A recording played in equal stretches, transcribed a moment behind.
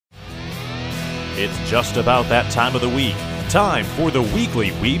It's just about that time of the week. Time for the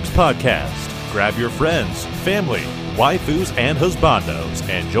Weekly Weebs Podcast. Grab your friends, family, waifus, and husbandos,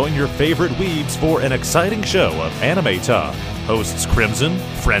 and join your favorite weebs for an exciting show of anime talk. Hosts Crimson,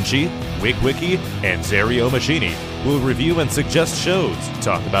 Frenchie, WickWiki, and Zario Machini will review and suggest shows,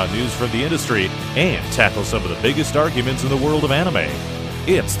 talk about news from the industry, and tackle some of the biggest arguments in the world of anime.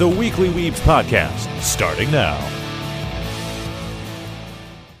 It's the Weekly Weebs Podcast, starting now.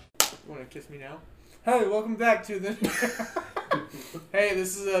 Want to kiss me now? Hey, welcome back to the... Hey,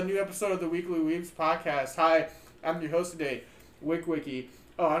 this is a new episode of the Weekly Weebs Podcast. Hi, I'm your host today, WickWiki.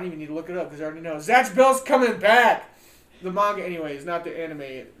 Oh, I don't even need to look it up because I already know. Zatch Bell's coming back! The manga, anyways, not the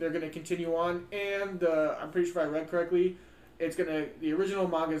anime. They're going to continue on, and I'm pretty sure if I read correctly, the original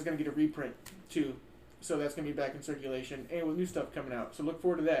manga is going to get a reprint, too. So that's going to be back in circulation, and with new stuff coming out. So look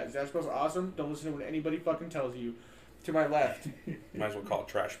forward to that. Zatch Bell's awesome. Don't listen to what anybody fucking tells you. To my left. Might as well call it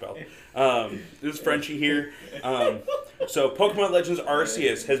Trash Bell. This is Frenchie here. So Pokemon Legends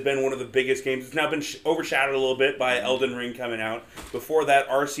Arceus has been one of the biggest games. It's now been overshadowed a little bit by Elden Ring coming out. Before that,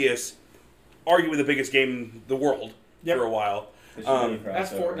 Arceus, arguably the biggest game in the world for a while.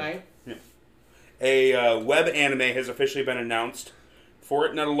 That's Fortnite. Yeah. A web anime has officially been announced for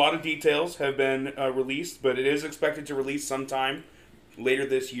it. Not a lot of details have been released, but it is expected to release sometime later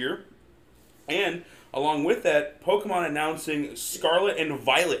this year. And along with that, Pokemon announcing Scarlet and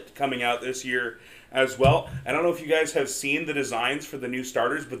Violet coming out this year as well. I don't know if you guys have seen the designs for the new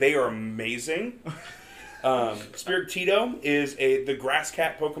starters, but they are amazing. Spiritomb is the grass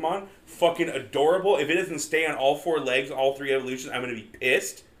cat Pokemon. Fucking adorable. If it doesn't stay on all four legs, all three evolutions, I'm going to be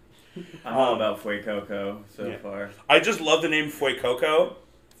pissed. I'm all about Fuecoco so far. I just love the name Fuecoco.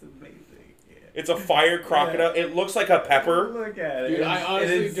 It's amazing. Yeah. It's a fire crocodile. Yeah. It looks like a pepper. Look at it. Dude, I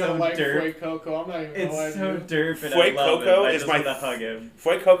honestly don't so like derp. Fuecoco. I'm not even It's gonna so lie to derp and I love it. I just want to hug him.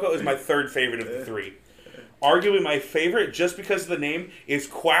 Fuecoco is my third favorite of the three. Arguably my favorite, just because of the name, is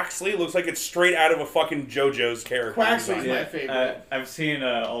Quaxley. Looks like it's straight out of a fucking JoJo's character. Quaxley's my favorite. I've seen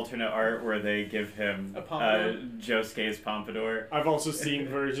alternate art where they give him Josuke's pompadour. I've also seen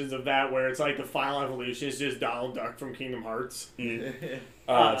versions of that where it's like the final evolution is just Donald Duck from Kingdom Hearts.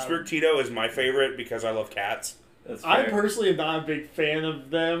 Spiritomb is my favorite because I love cats. That's I fair. personally am not a big fan of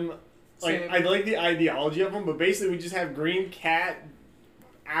them. Like, I like the ideology of them, but basically we just have Green Cat,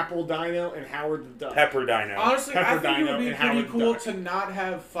 Apple Dino, and Howard the Duck. Pepper Dino. Honestly, I Pepper think it Dino would be and pretty Howard cool Duck. to not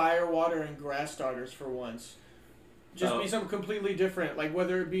have fire, water, and grass starters for once. Just be something completely different. Like,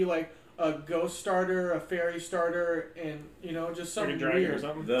 whether it be like a ghost starter, a fairy starter, and, just something Like a dragon weird. or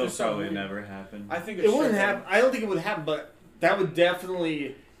something. They'll Just something probably weird. never happen. I think It wouldn't happen. I don't think it would happen, but that would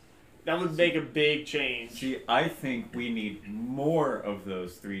definitely... That would make a big change. See, I think we need more of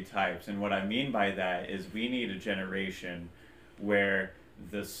those three types, and what I mean by that is we need a generation where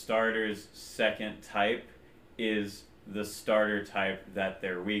the starter's second type is the starter type that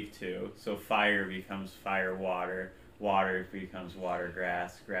they're weak to. So fire becomes fire water, water becomes water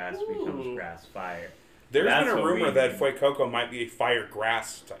grass, grass becomes grass fire. There's That's been a what we rumor that need. Fuecoco might be a fire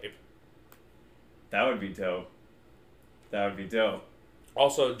grass type. That would be dope. That would be dope.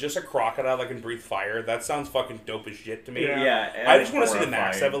 Also, just a crocodile that can breathe fire. That sounds fucking dope as shit to me. Yeah. I just want to see the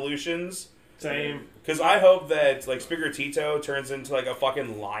max evolutions. Same. Because I hope that, like, Spiritomb turns into, like, a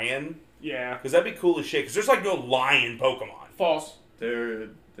fucking lion. Yeah. Because that'd be cool as shit. Because there's, like, no lion Pokemon. False. There's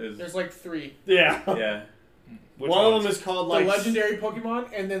There's like 3. Yeah. yeah. One of them is called, The like... legendary Pokemon,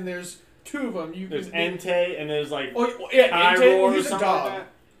 and then there's 2 of them. There's Entei, and there's, like... Oh, yeah, Pyroar Entei, or he's a something dog. like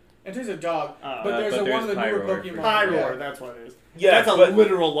that. Entei's a dog. But but there's but one of the newer Pyroar. Pokemon. Pyroar, Yeah. that's what it is. Yes, That's a but,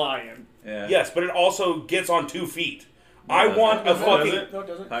 literal lion. Yeah. yes, but it also gets on 2 feet. No, I it want a doesn't. fucking... No, it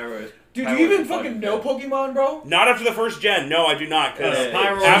doesn't. Pyro. Dude, Pyro's do you even a fucking know Pokemon, bro? Not after the first gen. No, I do not. Because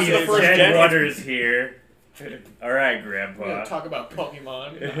Pyroar after the is first Jen gen... Waters here. All right, We're gonna Grandpa. talk about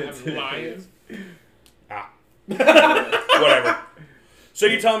Pokemon, not having lions. Whatever. So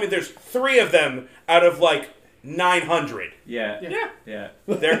you're telling me there's 3 of them out of, like, 900. Yeah.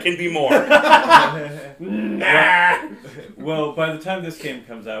 There can be more. Well, by the time this game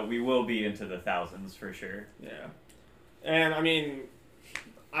comes out, we will be into the thousands for sure. Yeah. And, I mean...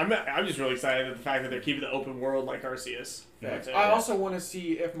 I'm just really excited at the fact that they're keeping the open world like Arceus. Yeah. I also want to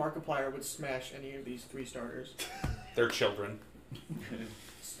see if Markiplier would smash any of these 3 starters. They're children.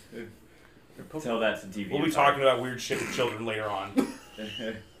 Tell that to DV. We'll be talking about weird shit with children later on.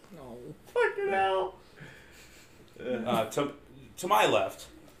 No. Fucking hell. To my left.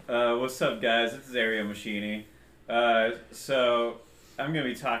 What's up, guys? It's Zario Machini. So, I'm going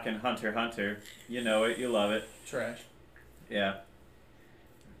to be talking Hunter x Hunter. You know it. You love it. Trash. Yeah.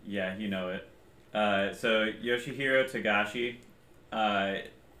 Yeah, you know it. So Yoshihiro Togashi,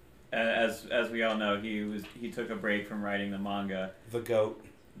 as as we all know, he took a break from writing the manga. The goat.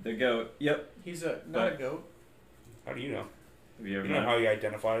 The goat. Yep. He's not a goat. How do you know? Have you ever You know how he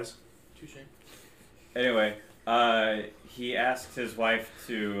identifies? Touche. Anyway, he asked his wife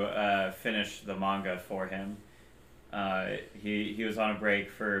to finish the manga for him. He was on a break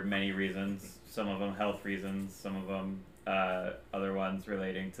for many reasons. Some of them health reasons. Some of them other ones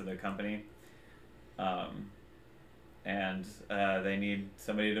relating to the company. And they need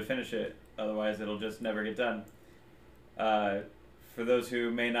somebody to finish it. Otherwise, it'll just never get done. For those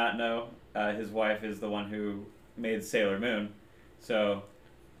who may not know, his wife is the one who made Sailor Moon. So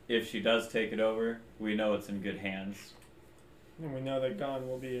if she does take it over, we know it's in good hands. And we know that Gon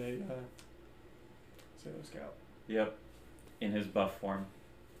will be a Sailor Scout. Yep. In his buff form.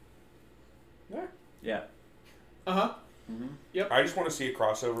 Yeah. Yeah. Uh-huh. Mm-hmm. I just want to see a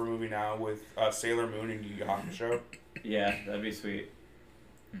crossover movie now with Sailor Moon and Yu Yu Hakusho. Yeah, that'd be sweet.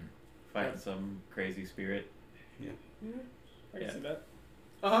 Fight some crazy spirit. Yeah. I can Yeah. see that.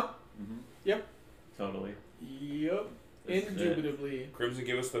 Uh-huh. Mm-hmm. Yep. Totally. Yep. This is it. Indubitably. Crimson,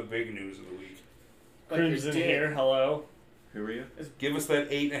 give us the big news of the week. Like your Crimson dick. here, hello. Who were you? Give us that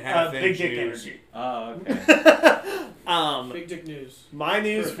 8.5 Big inch dick news. energy. Oh, okay. Big dick news. My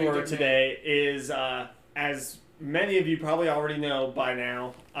news For a big for dick today is, as many of you probably already know by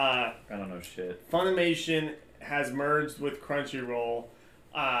now, I don't know shit. Funimation has merged with Crunchyroll.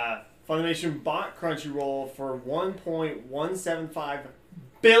 Funimation bought Crunchyroll for $1.175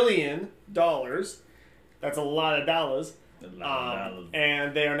 billion. That's a lot of dollars.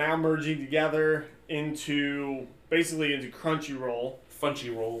 And they are now merging together into Crunchyroll.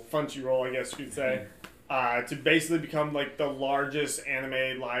 Funchyroll, I guess you could say. To basically become like the largest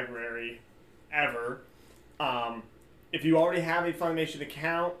anime library ever. If you already have a Funimation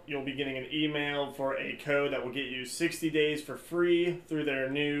account, you'll be getting an email for a code that will get you 60 days for free through their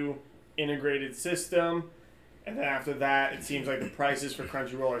new integrated system. And then after that, it seems like the prices for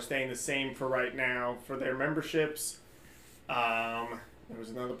Crunchyroll are staying the same for right now for their memberships. There was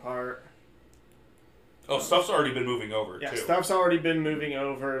another part. Oh, stuff's already been moving over, Yeah, too. stuff's already been moving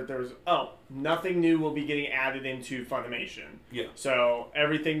over. Nothing new will be getting added into Funimation. Yeah. So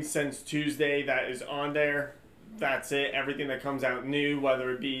everything since Tuesday that is on there, that's it. Everything that comes out new,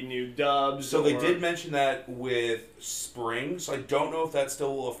 whether it be new dubs. So they or- did mention that with Spring, so I don't know if that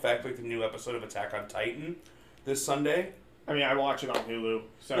still will affect like the new episode of Attack on Titan this Sunday. I mean, I watch it on Hulu,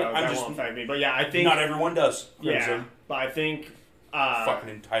 so Yeah, that won't affect me. But yeah, I think Not everyone does. yeah, Crimson. but I think Fucking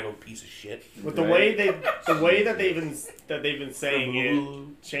entitled piece of shit. with the way that they've been saying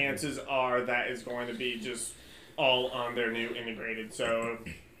it, chances are that is going to be just all on their new integrated. So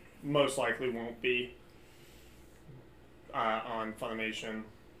most likely won't be on Funimation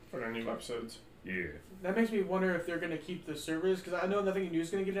for their new episodes. Yeah. That makes me wonder if they're going to keep the servers, because I know nothing new is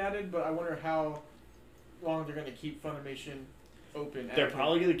going to get added, but I wonder how long they're going to keep Funimation open. They're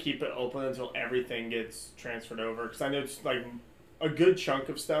probably going to keep it open until everything gets transferred over. Because I know it's like a good chunk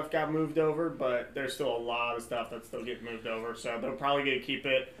of stuff got moved over, but there's still a lot of stuff that's still getting moved over. So they're probably going to keep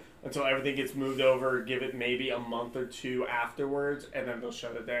it until everything gets moved over, give it maybe a month or two afterwards, and then they'll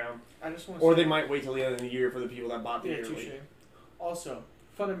shut it down. I just want Or they might wait till the end of the year for the people that bought the Yeah, yearly. touche. Also,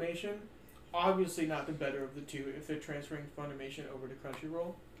 Funimation, obviously not the better of the two if they're transferring Funimation over to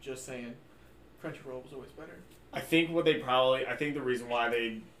Crunchyroll. Just saying. Crunchyroll was always better. I think the reason why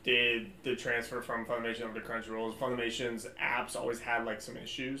they did the transfer from Funimation over to Crunchyroll is Funimation's apps always had like some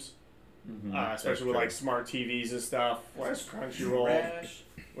issues, especially with like smart TVs and stuff. Whereas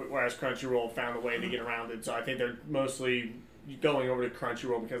Crunchyroll found a way to get around it. So I think they're mostly going over to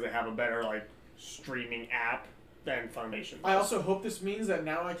Crunchyroll because they have a better like streaming app than Funimation. I also hope this means that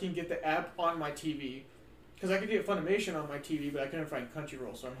now I can get the app on my TV. Because I could get Funimation on my TV, but I couldn't find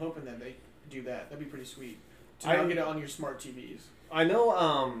Crunchyroll. So I'm hoping that they do that. That'd be pretty sweet. To now get it on your smart TVs. I know.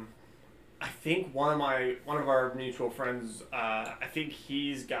 I think one of our mutual friends. I think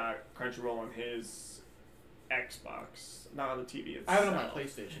he's got Crunchyroll on his Xbox, not on the TV itself. I have it on my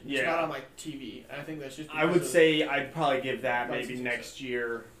PlayStation. It's Yeah. not on my TV. And I think that's just. I would say I'd probably give that maybe Licensing next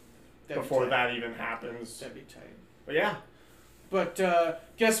year that'd be before tight. that even happens. That'd be tight. But yeah, But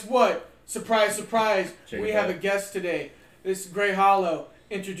guess what? Surprise, surprise. Check we it have out. a guest today. This is Gray Hollow.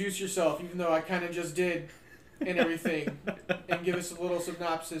 Introduce yourself, even though I kind of just did and everything. And give us a little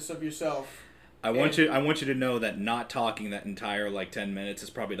synopsis of yourself. I want you to know that not talking that entire 10 minutes is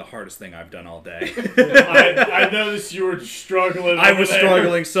probably the hardest thing I've done all day. I noticed you were struggling. I over was there.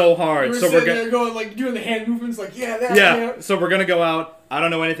 struggling so hard. You were So sitting we're there gonna going, doing the hand movements, yeah. so we're gonna go out. I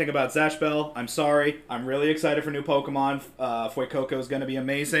don't know anything about Zash Bell. I'm sorry. I'm really excited for new Pokemon. Fuecoco is gonna be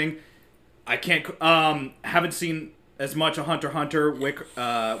amazing. I can't. Haven't seen as much a Hunter x Hunter.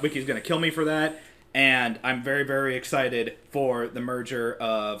 Wiki's going to kill me for that. And I'm very, very excited for the merger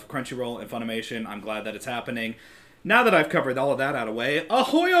of Crunchyroll and Funimation. I'm glad that it's happening. Now that I've covered all of that out of the way,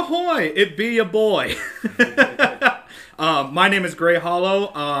 ahoy, ahoy, it be a boy. My name is Gray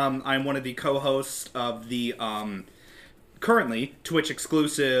Hollow. I'm one of the co-hosts of the currently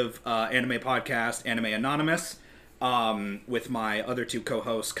Twitch-exclusive anime podcast, Anime Anonymous, with my other two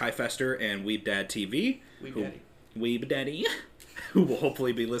co-hosts, Kai Fester and Weeb Dad TV. Weeb Daddy. Who will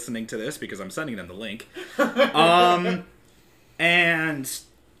hopefully be listening to this because I'm sending them the link. And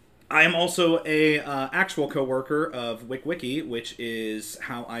I am also a actual co-worker of WikWiki, which is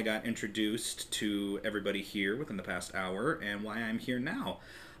how I got introduced to everybody here within the past hour and why I'm here now.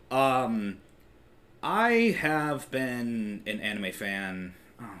 I have been an anime fan,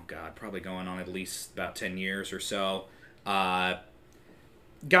 probably going on at least about 10 years or so.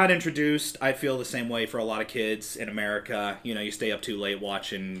 Got introduced, I feel the same way for a lot of kids in America. You know, you stay up too late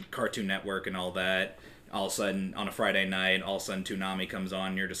watching Cartoon Network and all that. All of a sudden, on a Friday night, all of a sudden Toonami comes on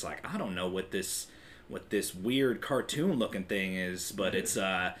and you're just like, I don't know what this weird cartoon-looking thing is, but it's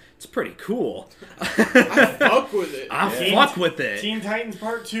pretty cool. I fuck with it. Fuck with it. Teen Titans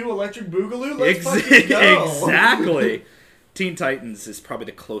Part 2, Electric Boogaloo, let's fucking go. Exactly. Teen Titans is probably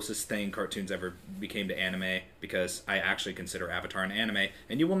the closest thing cartoons ever became to anime, because I actually consider Avatar an anime,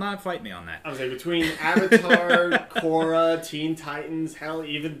 and you will not fight me on that. I was like, between Avatar, Korra, Teen Titans, hell,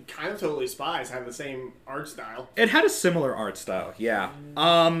 even kind of Totally Spies have the same art style. It had a similar art style, yeah.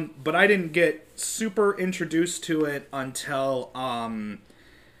 But I didn't get super introduced to it until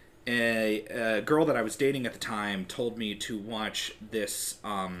a girl that I was dating at the time told me to watch this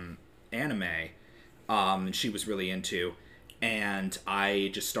anime, and she was really into. And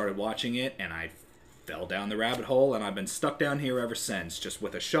I just started watching it, and I fell down the rabbit hole, and I've been stuck down here ever since, just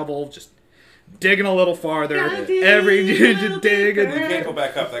with a shovel, just digging a little farther. Every dig. You can't go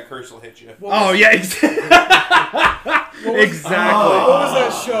back up. That curse will hit you. Exactly. What was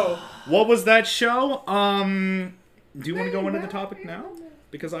that show? What was that show? Do you want to go into the topic now?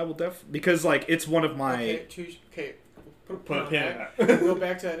 Because I will because like it's one of my. Okay. Put a pin in that. We'll go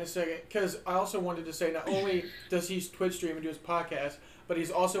back to that in a second. Because I also wanted to say, not only does he Twitch stream and do his podcast, but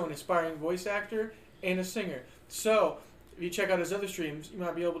he's also an aspiring voice actor and a singer. So, if you check out his other streams, you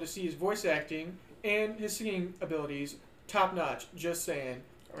might be able to see his voice acting and his singing abilities top notch. Just saying.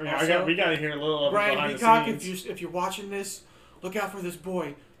 Also, we got to hear a little of Brian behind Peacock, the scenes. if you're watching this, look out for this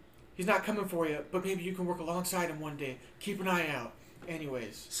boy. He's not coming for you, but maybe you can work alongside him one day. Keep an eye out.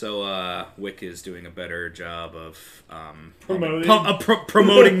 Anyways. So, Wick is doing a better job of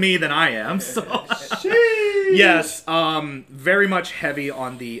Promoting me than I am. So, yes, very much heavy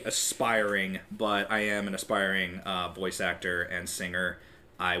on the aspiring, but I am an aspiring voice actor and singer.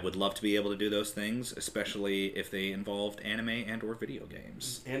 I would love to be able to do those things, especially if they involved anime and or video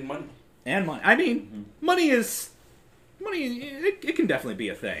games. And money. I mean, money, it can definitely be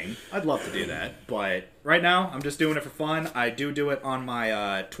a thing. I'd love to do that. But right now, I'm just doing it for fun. I do it on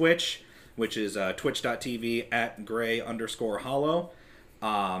my Twitch, which is twitch.tv @gray_hollow.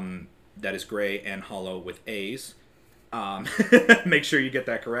 That is gray and hollow with A's. Make sure you get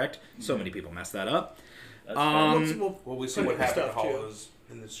that correct. So many people mess that up. Well, we see what happened to Hollows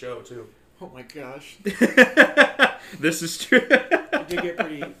in this show, too. Oh my gosh. This is true. It did get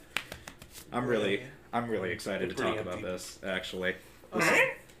pretty... I'm really excited to talk about this, actually.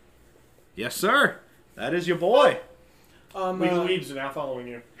 Yes, sir. That is your boy. Weekly Weebs are now following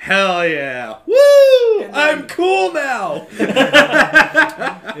you. Hell yeah. Woo! I'm cool now.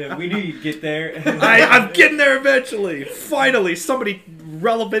 Yeah, we knew you'd get there. I'm getting there eventually. Finally, somebody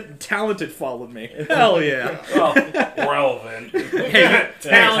relevant and talented followed me. Hell yeah. Well, relevant. Hey,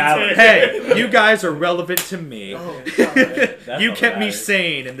 you guys are relevant to me. Oh, You kept me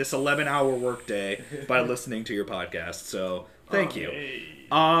sane in this 11-hour workday by listening to your podcast, so thank you.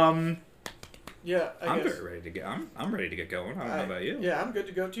 Yeah, I'm very ready to get. I'm ready to get going. I don't know about you. Yeah, I'm good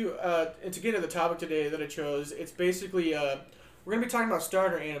to go too. And to get to the topic today that I chose, it's basically we're gonna be talking about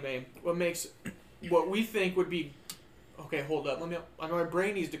starter anime. What we think would be. Okay, hold up. My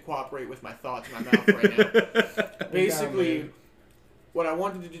brain needs to cooperate with my thoughts in my mouth right now. Basically, what I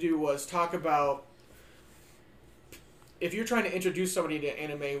wanted to do was talk about if you're trying to introduce somebody to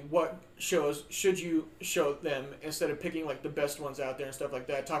anime, what shows should you show them instead of picking like the best ones out there and stuff like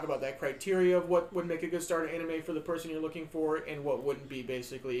that. Talk about that criteria of what would make a good starter anime for the person you're looking for and what wouldn't be,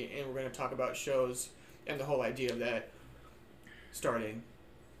 basically. And we're going to talk about shows and the whole idea of that starting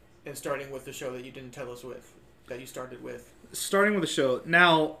with the show that you didn't tell us that you started with. Starting with the show.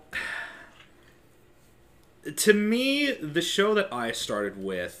 Now, to me, the show that I started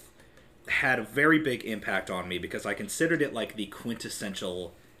with had a very big impact on me because I considered it like the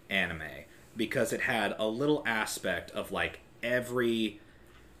quintessential anime, because it had a little aspect of like every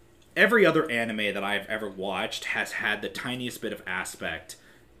other anime that I've ever watched has had the tiniest bit of aspect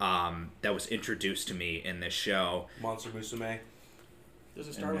that was introduced to me in this show. Monster Musume. Does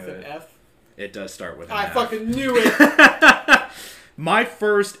it start with an F? It does start with an I F. fucking knew it! My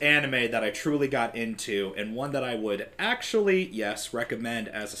first anime that I truly got into, and one that I would actually, yes, recommend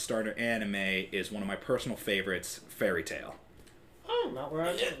as a starter anime, is one of my personal favorites, Fairy Tail. Oh, not where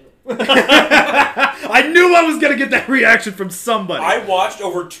I live. I knew I was going to get that reaction from somebody. I watched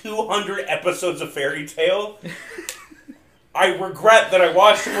over 200 episodes of Fairy Tail. I regret that I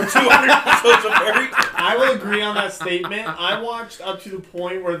watched over 200 episodes of Fairy Tail. I will agree on that statement. I watched up to the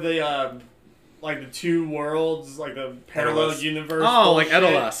point where the two worlds, like the parallel Edolus. universe. Oh, like bullshit.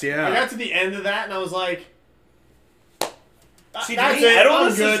 Edolus, yeah. I got to the end of that and I was like, See, that's to me, it. I'm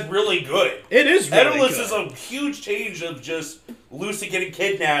Edolus good. is really good. It is really Edolus good. is a huge change of just Lucy getting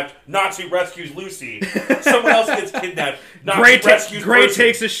kidnapped, Natsu rescues Lucy. Someone else gets kidnapped, Natsu rescues Gray Percy.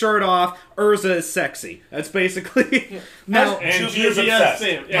 takes his shirt off, Urza is sexy. That's basically... No, And Juvia's Juvia obsessed.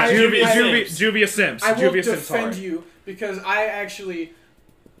 Sim. I- Juvia Sims. I will Juvia Sims defend hard. you because I actually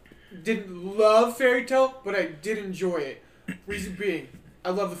didn't love Fairy Tail, but I did enjoy it. Reason being, I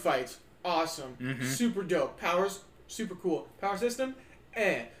love the fights. Awesome. Mm-hmm. Super dope. Powers, super cool. Power system,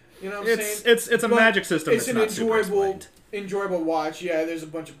 You know what I'm saying? It's a But magic system it's that's an not super explained. enjoyable watch. Yeah, there's a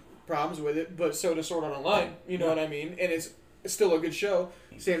bunch of problems with it, but so does Sword Art Online. You know what I mean? And it's still a good show.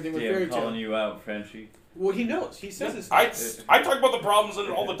 Same thing with Damn, Fairy calling Tail. you out, Frenchie. Well, he knows. He says it's I talk about the problems in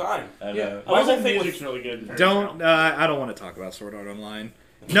it all the time. I know. Yeah. I was whole the thing music's with- really good. in Fairy Don't, Tail. I don't want to talk about Sword Art Online.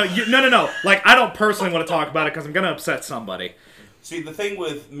 No. Like, I don't personally want to talk about it because I'm going to upset somebody. See, the thing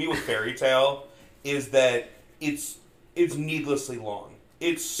with Fairy Tail is that it's needlessly long.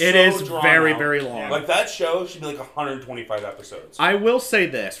 It is drawn very, out. very long. Like, that show should be like 125 episodes. I will say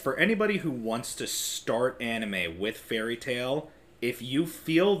this, for anybody who wants to start anime with Fairy Tail, if you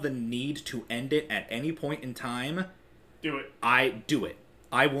feel the need to end it at any point in time, Do it. do it.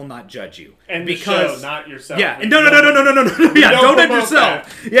 I will not judge you. And because the show, not yourself. yeah, no. Yeah, don't end promote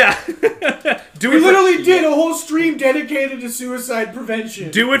yourself. Yeah. Do We it for- literally did a whole stream dedicated to suicide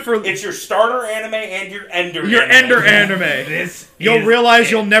prevention. Do it for It's your starter anime and your ender your anime. ender anime. You'll realize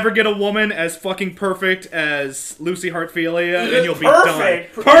you'll never get a woman as fucking perfect as Lucy Hartfilia, and you'll be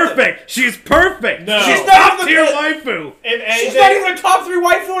Perfect. done. Perfect. She's perfect. No. She's She's top not tier the- waifu. She's not even a top 3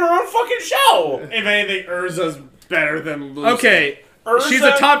 waifu in her own fucking show. If anything, Urza's better than Lucy. Okay. Urza, She's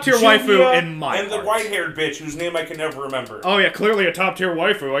a top tier Juvia, waifu in my and the heart. white-haired bitch whose name I can never remember. Oh yeah, clearly a top tier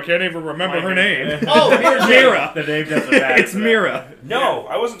waifu. I can't even remember her name. Oh, Mira Jane. Mira. The name doesn't matter. It's Mira. No,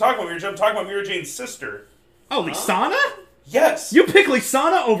 I wasn't talking about Mira Jane. I'm talking about Mira Jane's sister. Oh, Lisana? Yes. You pick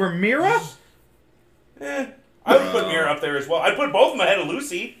Lisana over Mira? I would put Mira up there as well. I'd put both of them ahead of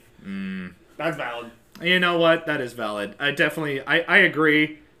Lucy. That's valid. You know what? That is valid. I definitely, I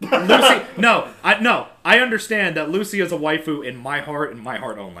agree. Lucy, I understand that Lucy is a waifu in my heart and my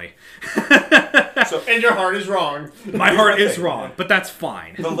heart only. And your heart is wrong. My heart the is thing, wrong, but that's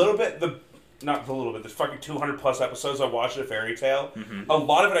fine. Not the little bit, there's fucking 200 plus episodes I watched of Fairy Tail. A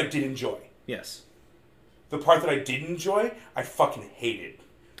lot of it I did enjoy. Yes. The part that I didn't enjoy, I fucking hated.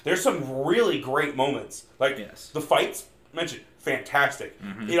 There's some really great moments. Like, Yes. the fights, mentioned, fantastic.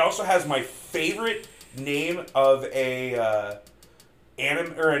 It also has my favorite name of an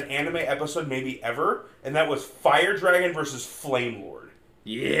anime episode maybe ever, and that was Fire Dragon versus Flame Lord.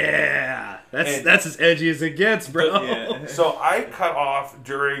 Yeah. And- That's as edgy as it gets, bro. Yeah. So I cut off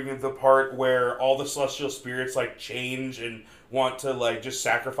during the part where all the celestial spirits like change and want to like just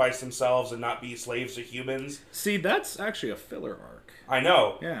sacrifice themselves and not be slaves to humans. See, that's actually a filler arc. I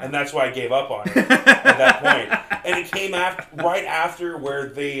know, Yeah. and that's why I gave up on it at that point. And it came right after where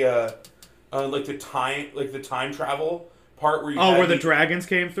the the time travel part where you Oh, had where the dragons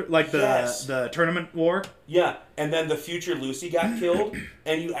came through, like Yes. the tournament war. yeah, and then the future Lucy got killed,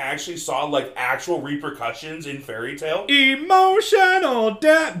 and you actually saw like actual repercussions in Fairy Tail. Emotional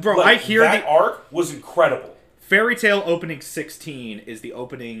death, bro. Like, I hear that the arc was incredible. Fairy Tail opening 16 is the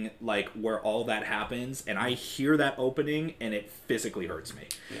opening, like, where all that happens, and I hear that opening, and it physically hurts me.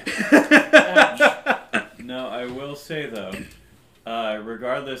 No, I will say though,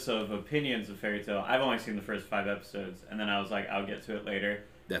 regardless of opinions of Fairy Tail, I've only seen the first 5 episodes, and then I was like, I'll get to it later.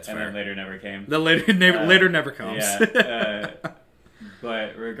 That's and fair. then later never came. The later never comes. Yeah.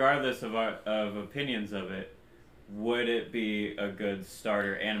 But regardless of opinions of it, would it be a good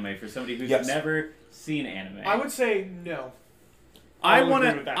starter anime for somebody who's Yes. never seen anime? I would say no. I will want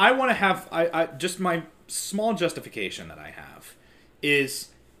agree with to. that. I want to have. I just my small justification that I have is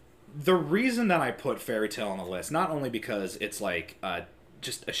the reason that I put Fairy Tail on the list, not only because it's like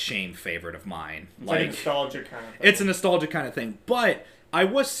just a shame favorite of mine, It's like a nostalgia kind of thing. it's a nostalgia kind of thing, but I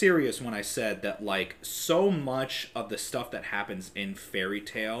was serious when I said that, like, so much of the stuff that happens in Fairy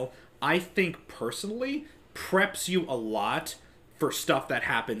Tail, I think personally preps you a lot for stuff that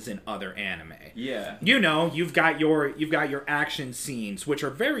happens in other anime. Yeah. You know, you've got your action scenes, which are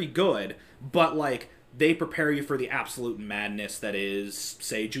very good, but like they prepare you for the absolute madness that is,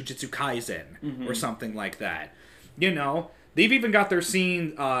 say, Jujutsu Kaisen or something like that. You know, they've even got their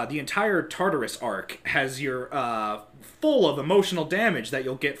scene. The entire Tartarus arc has your full of emotional damage that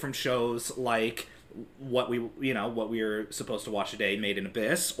you'll get from shows like what we're supposed to watch today, Made in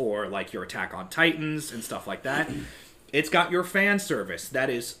Abyss, or like your Attack on Titans and stuff like that. It's got your fan service that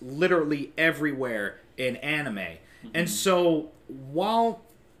is literally everywhere in anime. And so, while...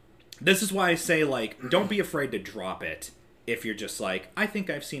 This is why I say, like, don't be afraid to drop it if you're just like, I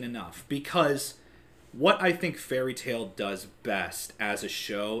think I've seen enough. Because what I think Fairy Tail does best as a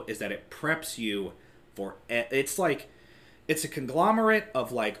show is that it preps you for... It's like... It's a conglomerate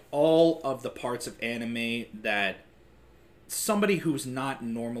of, like, all of the parts of anime that somebody who's not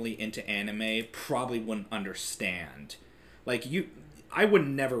normally into anime probably wouldn't understand. Like, I would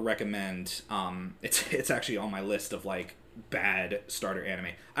never recommend, it's actually on my list of, like, bad starter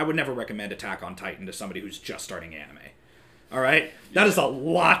anime. I would never recommend Attack on Titan to somebody who's just starting anime. Alright? That is a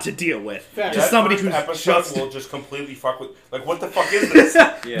lot to deal with. Fact. Just somebody who's episode just... will just completely fuck with... Like, what the fuck is this?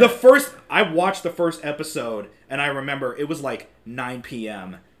 Yeah. I watched the first episode, and I remember it was like 9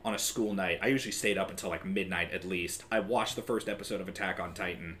 p.m. on a school night. I usually stayed up until like midnight at least. I watched the first episode of Attack on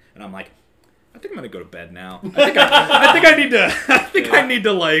Titan, and I'm like, I think I'm gonna go to bed now. I think I need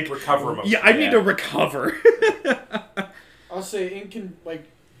to like Recover emotionally. Yeah, I need to recover. I'll say I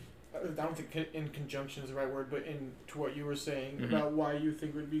don't think in conjunction is the right word, but to what you were saying about why you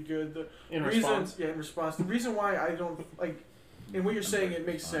think would be good. In response. Yeah, in response. The reason why I don't like, and what you're saying, it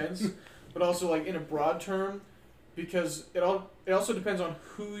makes sense, but also like in a broad term, because it also depends on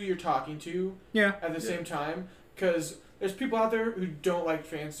who you're talking to. Yeah. At the same time, because there's people out there who don't like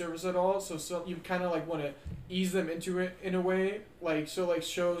fan service at all, so you kind of like want to ease them into it in a way, like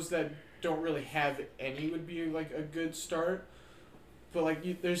shows that don't really have any would be like a good start. But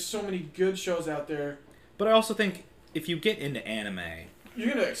like, there's so many good shows out there. But I also think if you get into anime,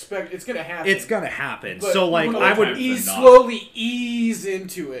 you're gonna expect it's gonna happen. it's gonna happen. But So like, I would slowly ease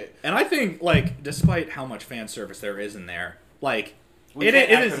into it. and I think like, despite how much fan service there is in there, like It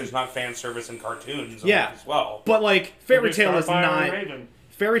is. There's not fan service in cartoons as well. But like, Fairy Tail is Starfire not... and Raven.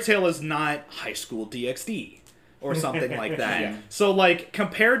 Fairy Tail is not High School DxD or something like that. Yeah. So like, I'm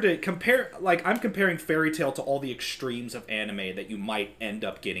comparing Fairy Tail to all the extremes of anime that you might end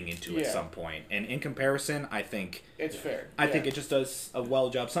up getting into at some point. And in comparison, I think It's fair. I think it just does a well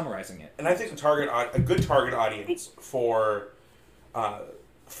job summarizing it. And I think a good target audience for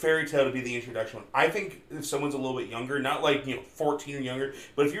Fairy Tail to be the introduction one. I think if someone's a little bit younger, not like 14 or younger,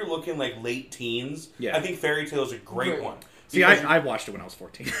 but if you're looking like late teens, I think Fairy Tail is a great one. See, I watched it when I was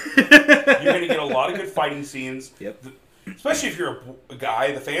 14. You're going to get a lot of good fighting scenes. Yep. Especially if you're a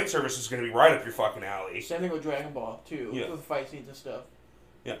guy, the fan service is going to be right up your fucking alley. Same thing with Dragon Ball too, Yeah. with fight scenes and stuff.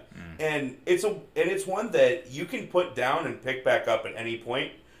 Yeah, and it's one that you can put down and pick back up at any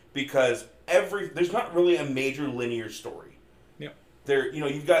point because there's not really a major linear story. Yep.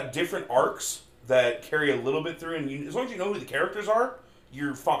 You've got different arcs that carry a little bit through, and as long as you know who the characters are,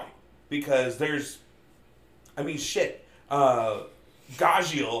 you're fine because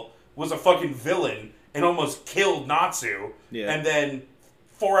Gajiel was a fucking villain and almost killed Natsu, and then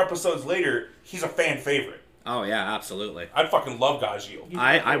 4 episodes later, he's a fan favorite. Oh yeah, absolutely. I fucking love Gajiel.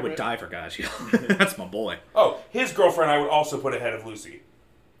 I would die for Gajiel. That's my boy. Oh, his girlfriend I would also put ahead of Lucy.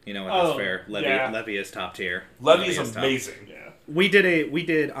 You know what? That's fair. yeah. Levy is top tier. Levy is amazing. Yeah. We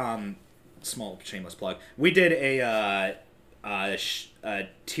did small shameless plug. We did a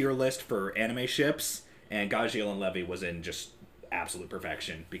tier list for anime ships, and Gajiel and Levy was in just absolute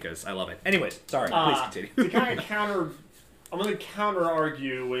perfection because I love it. Anyways, sorry. Please continue. To kind of I'm going to counter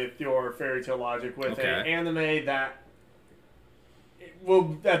argue with your Fairy Tail logic with an anime that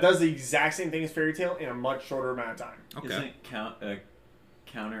does the exact same thing as Fairy Tail in a much shorter amount of time. Isn't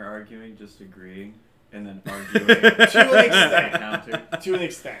counter arguing just agreeing and then arguing To an extent. counter? To an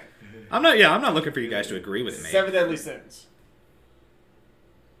extent. I'm not looking for you guys to agree with me. 7 Deadly Sins.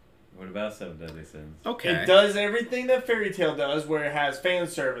 What about Seven Deadly Sins? Okay. It does everything that Fairy Tail does, where it has fan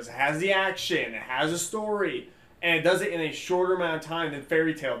service, it has the action, it has a story, and it does it in a shorter amount of time than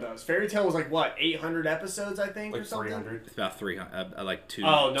Fairy Tail does. Fairy Tail was like, what, 800 episodes, I think, Like or something? 300. It's about 300, like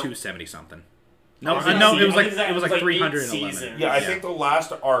 270 something. No, I think no, it's- it was I like think it was like 8 311. seasons. Yeah, I think the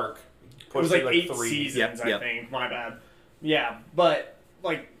last arc It was like 8 3. seasons, Yep, I yep. think. My bad. Yeah, but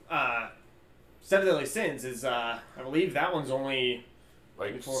like Seven Deadly Sins is I believe that one's only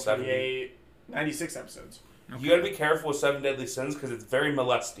Like 48, 70. 96 episodes. You gotta be careful with Seven Deadly Sins because it's very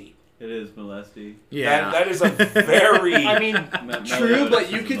molesty. It is molesty. Yeah. That is a very. I mean, true, Meliodas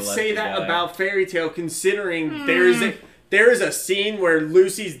but you is a could say molested that guy. about Fairy Tale, considering there is a scene where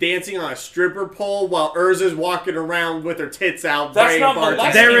Lucy's dancing on a stripper pole while Urza's walking around with her tits out. That's praying not for her to-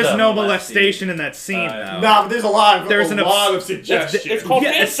 molesting. There is though. no molestation in that scene. No. No, but there's a lot of There's a lot of suggestions. It's called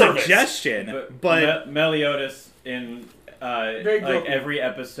fan it's service. suggestion, But, but Meliodas in Very like gropey. every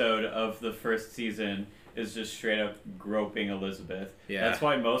episode of the first season is just straight up groping Elizabeth. Yeah. That's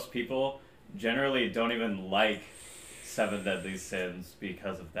why most people generally don't even like Seven Deadly Sins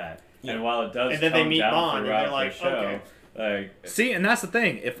because of that. Yeah. And while it does And then they tone meet down Bond, and throughout they're like, the show, okay. see, and that's the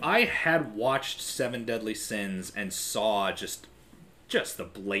thing. If I had watched Seven Deadly Sins and saw just the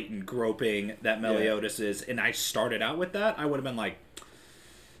blatant groping that Meliodas is, and I started out with that, I would have been like,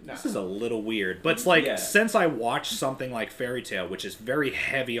 this is a little weird. But it's like, Yeah. since I watched something like Fairy Tale, which is very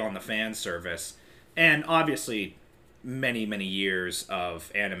heavy on the fan service, and obviously many, many years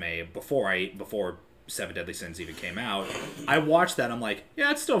of anime before Seven Deadly Sins even came out, I watched that, I'm like,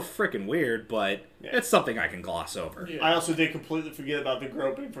 yeah, it's still freaking weird, but Yeah. it's something I can gloss over. Yeah. I also did completely forget about the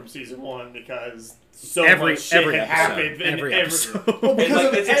groping from season 1 because so Every- much shit every had episode. happened. in Every episode. Well, And, because like,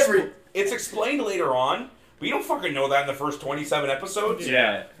 of it's, every. it's explained later on, but you don't fucking know that in the first 27 episodes.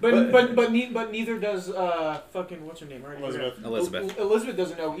 yeah. But neither does fucking what's her name? Right? Elizabeth. Elizabeth. Elizabeth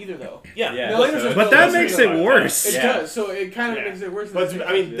doesn't know either though. Yeah. Yeah. Meliodas so- is- But that Elizabeth makes is it like- worse. It Yeah. does. So it kind of Yeah. makes it worse. But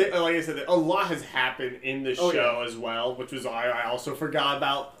I mean, Yeah. like I said, a lot has happened in the Oh, show yeah. as well, which was I also forgot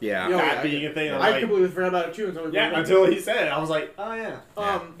about Yeah. Yeah, that I- being a thing. I'm I like, completely forgot about it too until we yeah, until he said it, I was like, oh yeah.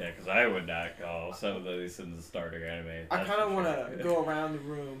 Yeah, because I would not call Seven Deadly Sins a starter anime. I that's kind of for want sure. to go around the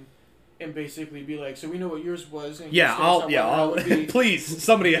room and basically be like, so we know what yours was. And Yeah, just tell us I'll how it would be. please,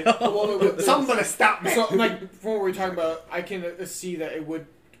 somebody else. Well, Somebody stop me. So, like, from what we're talking about, I can see that it would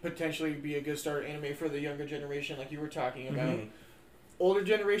potentially be a good starter anime for the younger generation, like you were talking about. Mhm. Older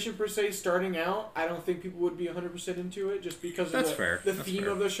generation, per se, starting out, I don't think people would be 100% into it just because of That's the, fair. the That's theme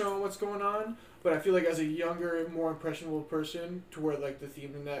fair. of the show and what's going on. But I feel like as a younger, more impressionable person, to where, like, the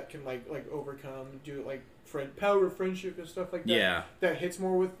theme in that can, like overcome, do, like, power of friendship and stuff like that. Yeah. That hits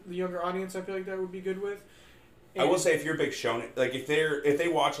more with the younger audience, I feel like that would be good with. I will say if you're a big shonen, like if they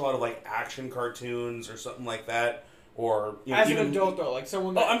watch a lot of like action cartoons or something like that, or you know, As even, an adult, though, like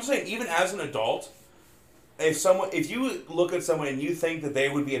someone Oh, that... I'm saying even as an adult, if you look at someone and you think that they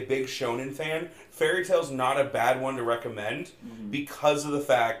would be a big shonen fan, Fairy Tail's not a bad one to recommend because of the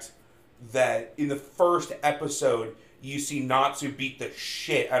fact that in the first episode you see Natsu beat the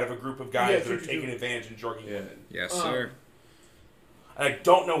shit out of a group of guys Yeah, that are true. taking advantage and jerking Yeah. women. Yes, Um, sir. And I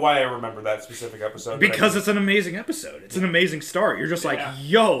don't know why I remember that specific episode. but I Because do. it's an amazing episode. It's an amazing start. You're just like, Yeah.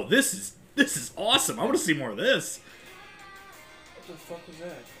 yo, this is awesome. I want to see more of this. What the fuck was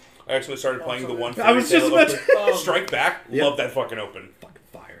that? I actually started playing the one. I was Fairy just Tail about open. to- Strike Back. Yep. Love that fucking open. Fucking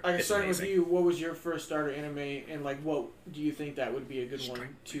fire. I It's starting with amazing. you. What was your first starter anime, and like, what do you think that would be a good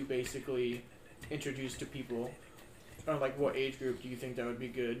one to basically introduce to people? Or like, what age group do you think that would be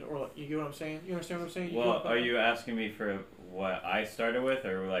good? Or like, you get what I'm saying? You understand what I'm saying? Well, are you asking me for what I started with,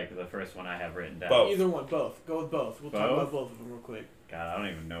 or like the first one I have written down? Both. Either one, both. Go with both. We'll talk Both? about both of them real quick. God, I don't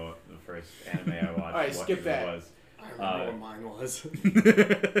even know what the first anime I watched Alright, skip it that. was. I remember what mine was.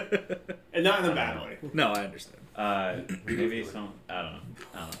 And not in a bad way. No, I understand. Maybe some. I don't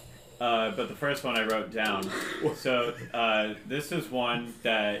know. But the first one I wrote down. So this is one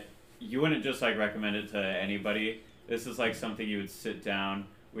that you wouldn't just like recommend it to anybody. This is like something you would sit down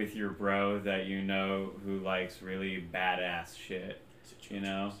with your bro that you know who likes really badass shit. You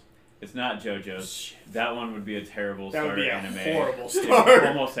know, it's not JoJo's. That one would be a terrible That would starter be a anime. horrible in start.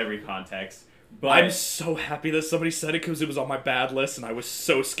 almost every context. But I'm so happy that somebody said it because it was on my bad list and I was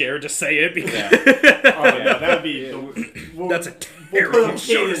so scared to say it because Yeah. Oh, yeah, that would be. Yeah. that's a We'll put terrible a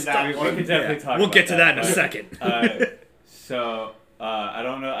show pin to in start. that we one. could definitely talk. We'll about get to that in a but, second. So I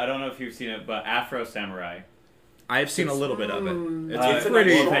don't know if you've seen it, but Afro Samurai. I have seen a little bit of it. It's a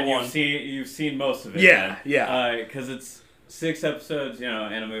pretty. nice Then one. you've seen most of it. Yeah, then. yeah. Because it's 6 episodes, you know,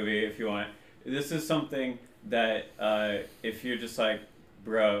 and a movie if you want. This is something that if you're just like,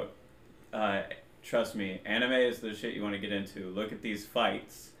 bro, trust me, anime is the shit you want to get into. Look at these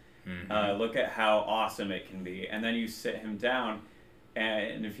fights. Look at how awesome it can be, and then you sit him down,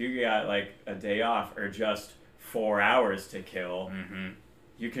 and if you got like a day off or just 4 hours to kill,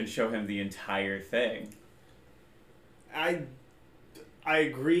 you can show him the entire thing. I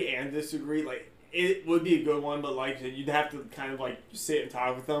agree and disagree. Like, it would be a good one, but like you'd have to kind of like sit and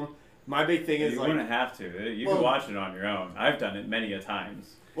talk with them. My big thing is you like wouldn't have to. You can watch it on your own. I've done it many a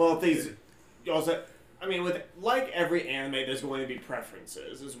times. well, things also. I mean, with like every anime, there's going to be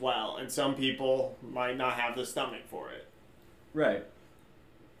preferences as well, and some people might not have the stomach for it. Right.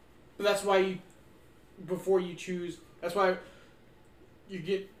 But that's why before you choose, that's why you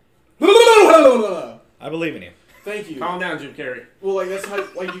get. I believe in you. Thank you. Calm down, Jim Carrey. Well, like that's how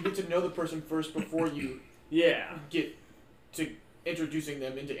like you get to know the person first before you Yeah. get to introducing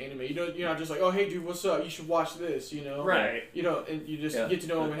them into anime. You're not just like, oh hey dude, what's up? You should watch this. Right. And you just Yeah. get to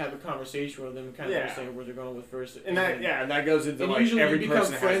know them and have a conversation with them and kind of understand where they're going with first. And that goes into And like usually every you become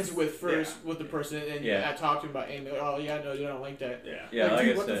person friends has, with the person, and I talk to them about anime. Like, oh yeah, no, you don't like that. Yeah. Yeah, like, like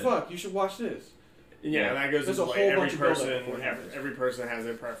dude, I what said. the fuck? You should watch this. Yeah, and that goes There's into a like whole every bunch of build-up person. before it happens. Every person has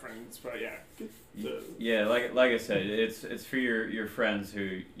their preference, but yeah. Yeah, like I said, it's for your friends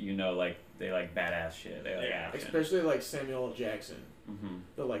who like they like badass shit. They like action. Especially like Samuel L. Jackson. Mm-hmm.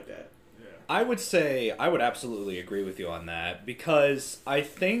 They'll like that. I would say I would absolutely agree with you on that, because I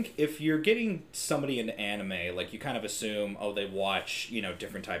think if you're getting somebody into anime, like you kind of assume, oh, they watch,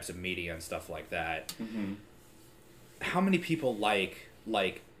 different types of media and stuff like that. Mm-hmm. How many people like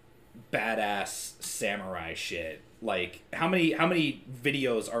badass samurai shit? Like how many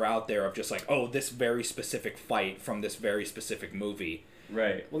videos are out there of just like, oh, this very specific fight from this very specific movie?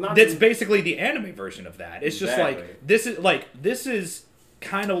 Right. Well, That's basically the anime version of that. It's just Exactly. like this is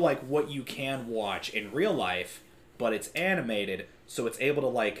kind of like what you can watch in real life, but it's animated, so it's able to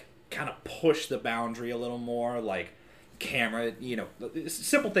like kind of push the boundary a little more. Like camera,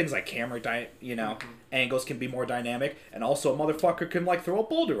 simple things like camera, angles can be more dynamic, and also a motherfucker can like throw a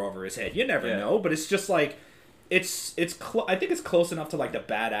boulder over his head. You never know, but it's just like I think it's close enough to like the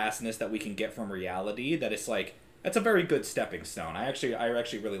badassness that we can get from reality that it's like. That's a very good stepping stone. I actually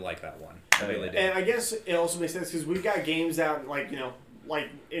really like that one. I really do. And I guess it also makes sense because we've got games out like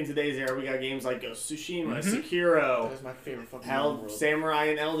in today's era, we got games like Ghost of Tsushima, Sekiro, That's my favorite fucking game in the world. Samurai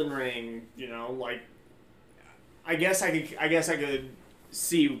and Elden Ring. I guess I could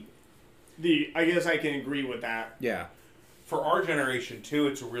see I guess I can agree with that. Yeah. For our generation too,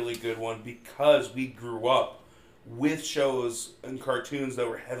 it's a really good one because we grew up with shows and cartoons that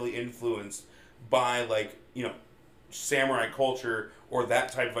were heavily influenced by samurai culture or that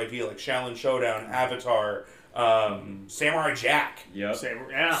type of idea, like Shaolin Showdown, Avatar, Samurai Jack. Yep.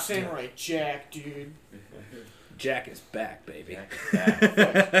 Samurai Jack, dude. Jack is back, baby.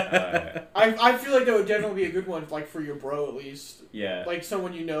 I feel like that would definitely be a good one, like for your bro at least. Yeah. Like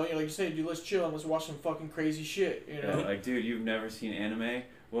someone just say, dude, let's chill and let's watch some fucking crazy shit. Like, dude, you've never seen anime?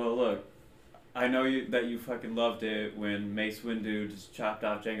 Well, look, I know that you fucking loved it when Mace Windu just chopped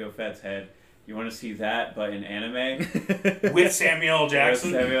off Jango Fett's head. You want to see that, but in anime? With Samuel L.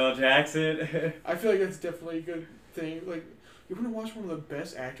 Jackson. I feel like that's definitely a good thing. Like, you want to watch one of the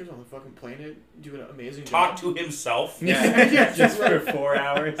best actors on the fucking planet do an amazing Talk job? to himself. Yeah, just for 4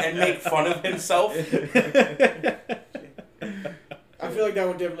 hours. And make fun of himself. I feel like that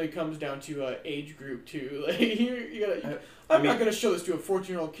one definitely comes down to age group too. Like I'm not gonna show this to a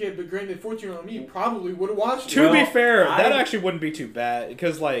 14-year-old kid, but granted, 14-year-old me probably would have watched it. To be fair, that actually wouldn't be too bad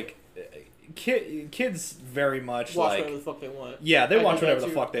because like kids very much watch like whatever the fuck they want. Yeah, they I watch do whatever that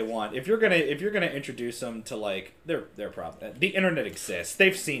the too. fuck they want. If you're gonna introduce them to like their problem, the internet exists.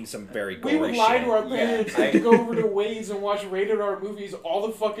 They've seen some very gory We would lie shit. to our parents to go over to Wade's and watch rated R movies all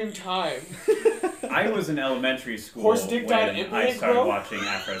the fucking time. I was in elementary school Horse dick when died I implant, started bro? watching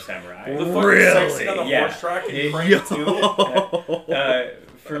Afro Samurai. The fucking Really? sex scene on the horse track and Crank too.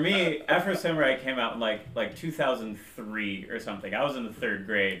 For me, Afro Samurai came out in like 2003 or something. I was in the 3rd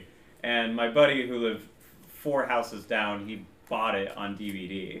grade, and my buddy who lived 4 houses down, he bought it on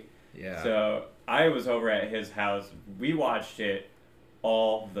DVD. Yeah. So I was over at his house. We watched it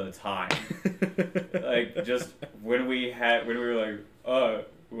all the time. Like just when we were like,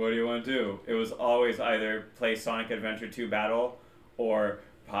 what do you want to do? It was always either play Sonic Adventure 2 Battle or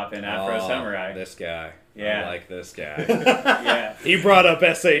pop in Afro Samurai. This guy. Yeah. I like this guy. Yeah. He brought up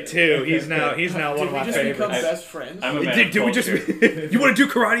SA2. He's now one of my Did we just become favorites. best friends? I'm a man Did of we just? culture. You want to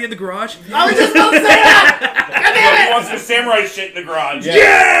do karate in the garage? I was just about to say that. He wants the samurai shit in the garage.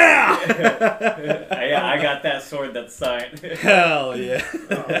 Yeah! I got that sword that's signed. Hell yeah!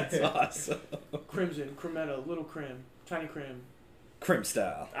 That's awesome. Crimson, Cremetta, Little Crim, Tiny Crim. Crim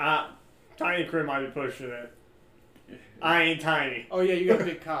style. Tiny Crim might be pushing it. I ain't tiny. Oh yeah, you got a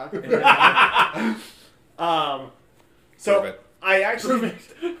big cock. So Prove it. I actually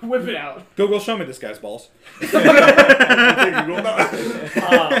Whip it out. Google, show me this guy's balls. so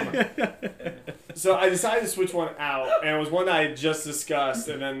So I decided to switch one out, and it was one that I had just discussed,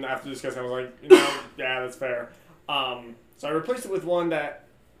 and then after discussing, I was like, you know, yeah, that's fair. So I replaced it with one that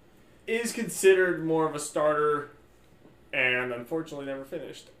is considered more of a starter, and unfortunately never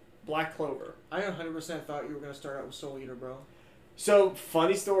finished. Black Clover. I 100% thought you were going to start out with Soul Eater, bro. So,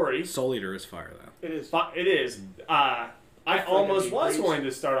 funny story. Soul Eater is fire, though. It is. It is. I almost was going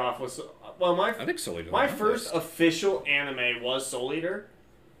to start off with... Well, I think Soul Eater. my first official anime was Soul Eater.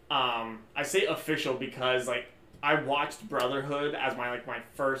 I say official because, like, I watched Brotherhood as my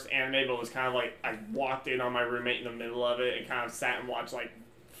first anime, but it was kind of like I walked in on my roommate in the middle of it and kind of sat and watched,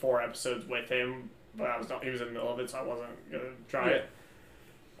 4 episodes with him. But he was in the middle of it, so I wasn't going to try it.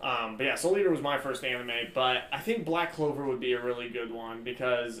 But yeah, Soul Eater was my first anime, but I think Black Clover would be a really good one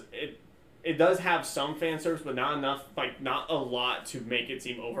because it does have some fan service, but not enough, not a lot to make it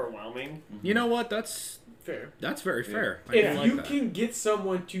seem overwhelming. You know what? That's fair. That's very fair. I If like you that. can get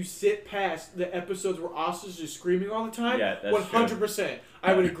someone to sit past the episodes where Austin's just screaming all the time, Yeah, that's 100%,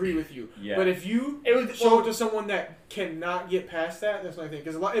 I would agree with you. Yeah. But if you show it to someone that cannot get past that, that's what I think.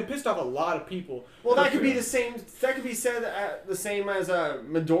 Because it pissed off a lot of people. Well, that could be the same. That could be said the same as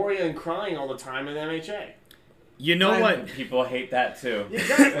Midoriya and crying all the time in MHA. You know what? People hate that too.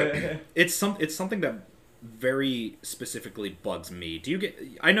 Exactly. It's something that very specifically bugs me. Do you get?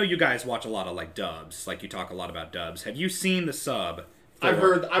 I know you guys watch a lot of dubs. You talk a lot about dubs. Have you seen the sub? I've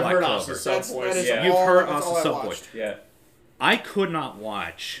heard Clover? Asu's sub voice. Yeah. You've heard that's all Asu's I sub voice. watched. Yeah. I could not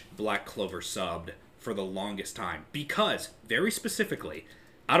watch Black Clover subbed for the longest time because, very specifically,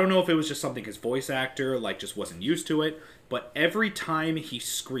 I don't know if it was just something his voice actor just wasn't used to it, but every time he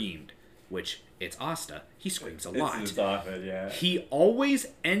screamed, which it's Asta, he screams a lot. It's often, yeah. He always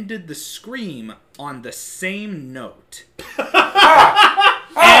ended the scream on the same note.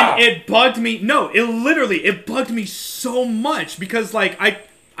 And it bugged me. No, it bugged me so much because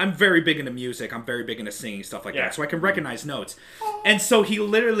I'm very big into music. I'm very big into singing, stuff like that. So I can recognize notes. And so he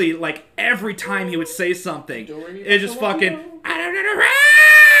literally, every time he would say something, it just fucking...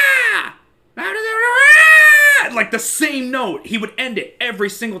 the same note. He would end it every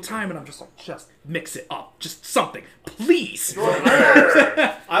single time, and I'm just just mix it up. Just something. Please.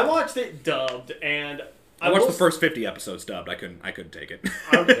 I watched it dubbed, and... I watched the first 50 episodes dubbed. I couldn't take it.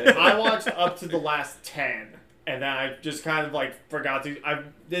 I watched up to the last 10. And then I just kind of forgot to. I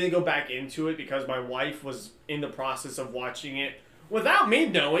didn't go back into it because my wife was in the process of watching it without me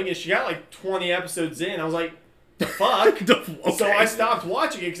knowing, and she got 20 episodes in. I was like, the fuck? Okay. So I stopped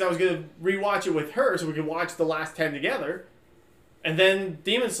watching it because I was going to rewatch it with her so we could watch the last 10 together. And then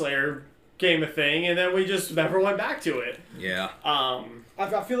Demon Slayer became a thing, and then we just never went back to it. Yeah.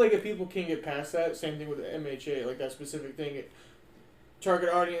 I feel like if people can get past that, same thing with the MHA, that specific thing. Target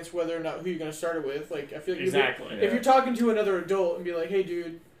audience, whether or not who you're going to start it with. I feel like Exactly. if you're talking to another adult and be like, hey,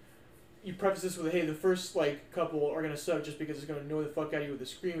 dude, you preface this with, hey, the first couple are going to suck just because it's going to annoy the fuck out of you with the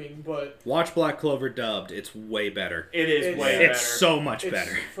screaming, but... Watch Black Clover dubbed. It's way better. It is way better. It's so much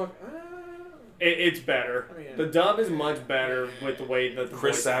better. It's better. I mean, the dub is much better with the way that the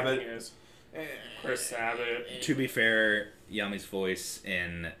Chris voice Sabat. acting is. Chris Sabat. To be fair, Yami's voice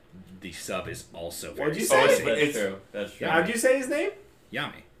in the sub is also very What'd you sexy. say? That's true. That's true. How'd you say his name?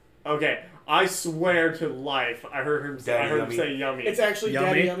 Yami. Okay, I swear to life, I heard him say Yummy. it's actually Yummy?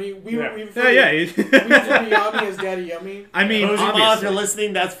 Daddy Yummy. We Yeah. refer Yeah. to Yami as Daddy Yummy. I mean, Those moms obviously. are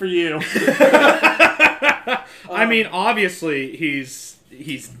listening. That's for you. I mean, obviously, he's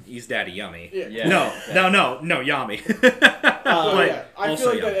Daddy Yummy. Yeah. Yeah. No, Yami. Yeah. I also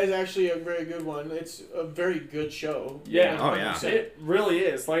feel like Yummy. that is actually a very good one. It's a very good show. Yeah. Oh, yeah. 100%. It really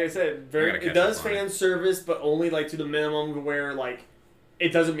is. Like I said, I gotta it catch does up on it. fan service, but only to the minimum where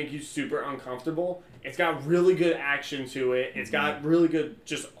it doesn't make you super uncomfortable. It's got really good action to it. It's got really good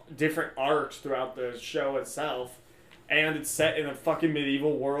just different arcs throughout the show itself. And it's set in a fucking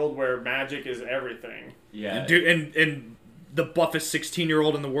medieval world where magic is everything. Yeah. Dude, and the buffest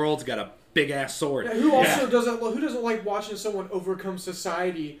 16-year-old in the world's got a big ass sword. Yeah, who doesn't like watching someone overcome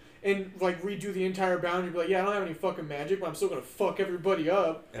society and redo the entire boundary? Be like, yeah, I don't have any fucking magic, but I'm still gonna fuck everybody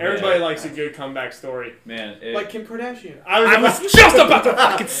up. Everybody likes a good comeback story. Man, Like Kim Kardashian. I was just about to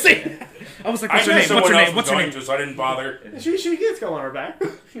fucking say it. I was like, I what's her knew name? someone What's her else name? was What's her going name? to, so I didn't bother. She gets go on her back.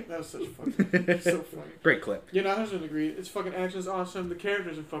 That was such fucking so funny. Great clip. Yeah, no, I was gonna agree. It's fucking action's awesome. The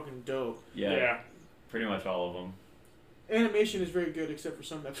characters are fucking dope. yeah. Pretty much all of them. Animation is very good, except for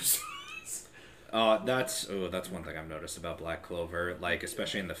some episodes. That's one thing I've noticed about Black Clover,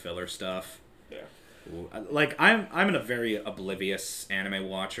 especially in the filler stuff. Yeah. Ooh, I'm in a very oblivious anime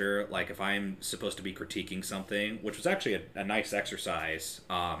watcher. If I'm supposed to be critiquing something, which was actually a nice exercise,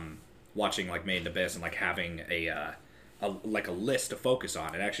 watching Made in Abyss and having a list to focus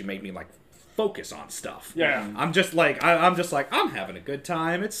on, it actually made me focus on stuff. Yeah. I'm just like I'm having a good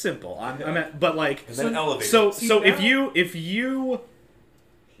time. It's simple. But like And then elevate. so See, so now- if you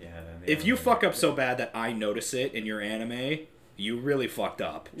If you fuck up so bad that I notice it in your anime, you really fucked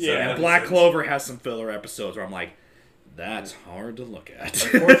up. Yeah. And Black Clover has some filler episodes where I'm like, that's hard to look at.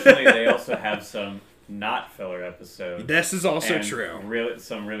 Unfortunately, they also have some not filler episodes. This is also and true.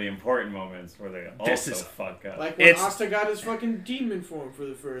 Some really important moments where they This also is- fuck up. Like when It's- Asta got his fucking demon form for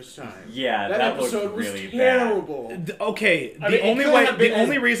the first time. Yeah, that that episode looked was really terrible. Okay, I mean, it only could way have been the as-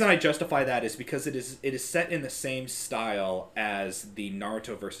 only reason I justify that is because it is set in the same style as the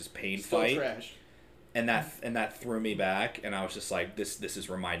Naruto versus Pain Still fight, trash. and that threw me back, and I was just like, this is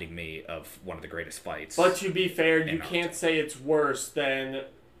reminding me of one of the greatest fights. But to be fair, you Naruto. can't say it's worse than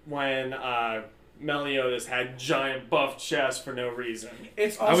when Meliodas had giant buff chest for no reason.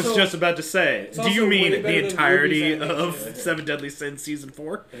 It's I also, was just about to say, it's do you also mean way the better than entirety Ruby's of animation. Seven Deadly Sins season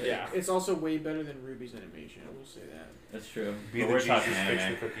 4? Yeah. It's also way better than Ruby's animation. I will say that. That's true. Be But the we're Jesus, talking fix the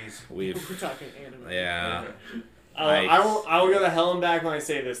anime. cookies. We're talking anime. Yeah. I Nice. will go to hell and back when I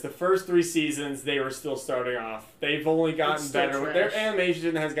say this. The first 3 seasons, they were still starting off. They've only gotten It's still better. trash. Their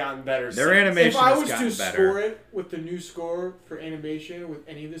animation has gotten better. Their since. animation If I has was gotten to better. score it with the new score for animation with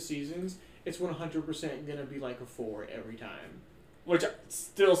any of the seasons, it's 100% gonna be like a 4 every time. Which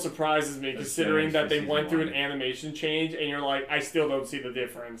still surprises me, That's considering nice that for they season went through an 1. animation change, and you're like, I still don't see the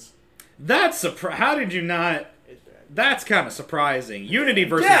difference. That's how did you not? It's bad. That's kind of surprising. Unity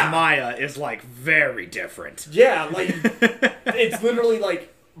versus Yeah. Maya is like very different. Yeah, like it's literally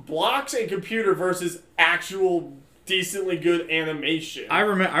like blocks and computer versus actual decently good animation. I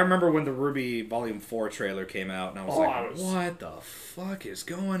remember when the Ruby Volume 4 trailer came out, and I was Oh, like, I was- what the fuck is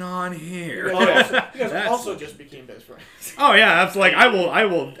going on here? You guys That's- also just became best friends. Oh yeah, it's like I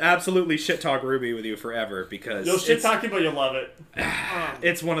will absolutely shit talk Ruby with you forever because You'll shit talk you, but you'll love it.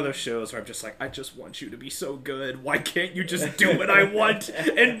 it's one of those shows where I'm just like, I just want you to be so good. Why can't you just do what I want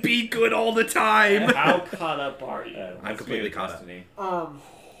and be good all the time? How caught up are you? I'm completely caught up. Destiny.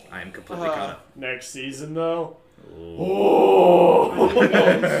 I am completely caught up. Next season, though. I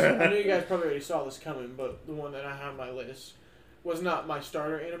know you guys probably already saw this coming, but the one that I have on my list was not my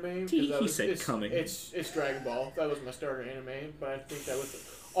starter anime. 'cause that He was, said it's, coming. It's Dragon Ball. That was my starter anime, but I think that was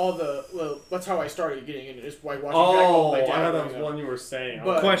all the. Well, that's how I started getting into it. Just by watching Dragon Ball. Oh, with I my dad thought that growing was up. one you were saying.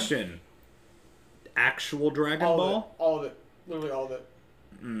 But- Question: Actual Dragon All Ball? of it. All of it. Literally all of it.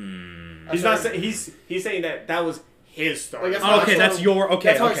 he's not saying he's saying that was his story. Like, that's how I Okay, that's started- your okay.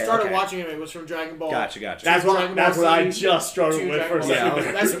 That's how okay, I started okay. watching it. It was from Dragon Ball. Gotcha. That's Dragon what Ball I Z, just struggled to with for a Dragon Ball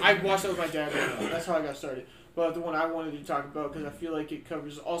second. Z. I watched that with my dad. Growing up. That's how I got started. But the one I wanted to talk about because I feel like it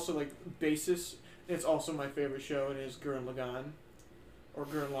covers also like basis. It's also my favorite show. And it's Gurren Lagann, or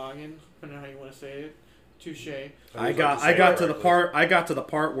Gurren Lagann, depending on how you want to say it. Touche. I got to the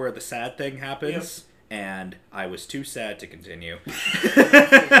part where the sad thing happens, and I was too sad to continue. The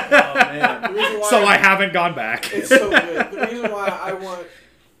reason why So I haven't gone back. It's so good. The reason why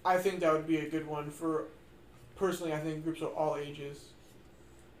I think that would be a good one for, personally, I think groups of all ages,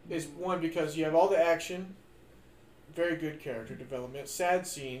 is one because you have all the action, very good character development, sad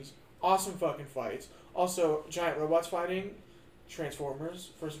scenes, awesome fucking fights, also giant robots fighting, Transformers.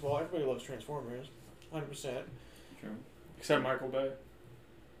 First of all, everybody loves Transformers, 100%. Except Michael Bay.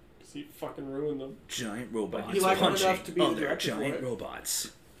 Because he fucking ruined them. Giant robots He liked them enough punching to be the other director for giant it.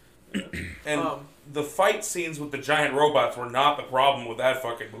 robots. And the fight scenes with the giant robots were not the problem with that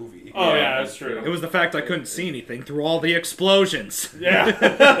fucking movie. Oh, Yeah, yeah, that's that's true. It was the fact I couldn't see anything through all the explosions. Yeah.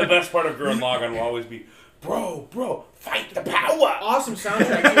 The best part of Gurren Lagann will always be, bro, fight the power! Awesome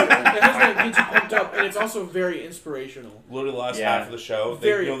soundtrack too. It has that gets you pumped up, and it's also very inspirational. Literally the last Yeah. half of the show,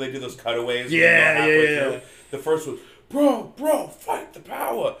 Very- they do those cutaways. Yeah, when they go halfway yeah. through. The first was, bro, fight the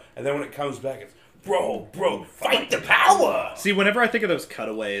power! And then when it comes back, it's, bro, fight the power! See, whenever I think of those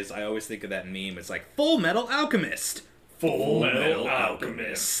cutaways, I always think of that meme. It's like Full Metal Alchemist. Full Metal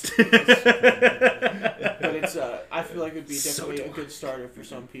Alchemist. But it's I feel like it'd be So definitely a dark. good starter for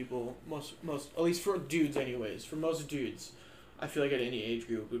some people. Most at least for dudes, anyways. For most dudes, I feel like at any age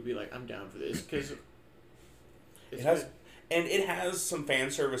group would be like, I'm down for this because It has some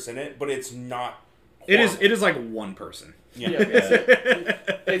fan service in it, but it's not. It horrible. is like one person. yeah,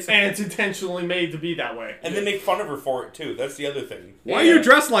 it's And it's intentionally made to be that way. And they make fun of her for it too. That's the other thing. Why are you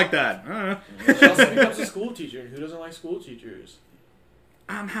dressed like that? she also becomes a school teacher, and who doesn't like school teachers?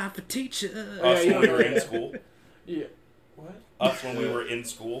 I'm half a teacher. Yeah, you When don't we were know in that. school. Yeah. What? us when we were in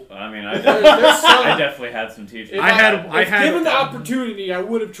school. I mean, There's I definitely had some teachers. If I had given the opportunity, I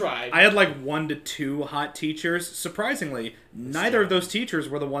would have tried. I had like 1 to 2 hot teachers. Surprisingly, neither of those teachers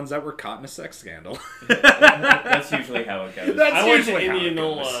were the ones that were caught in a sex scandal. That's usually how it goes. I went to usually how it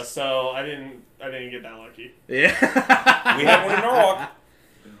Indianola, goes. so I didn't get that lucky. Yeah. We had one in Norwalk.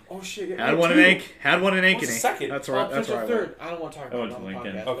 Oh shit! Yeah, Had one in Ankeny. What's the second? That's Oh, right. That's the right. third. I don't want to talk I about went it to on the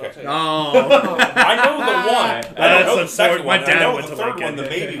Lincoln. podcast, but Okay. I'll tell you. Oh. I know the one. I don't know the second my one. dad I know went the to third Lincoln. one. The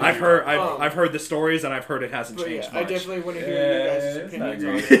baby. I've heard the stories and I've heard it hasn't But changed yeah, I much. definitely want to hear you guys' it's not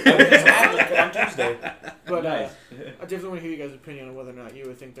opinions great. on it. on Tuesday. But Nice. I definitely want to hear you guys' opinion on whether or not you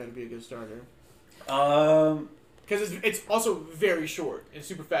would think that'd be a good starter. Because it's also very short and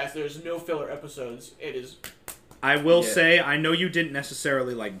super fast. There's no filler episodes. It is. I will Yeah. say, I know you didn't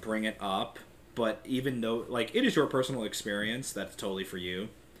necessarily like bring it up, but even though like it is your personal experience, that's totally for you.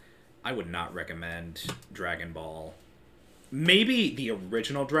 I would not recommend Dragon Ball. Maybe the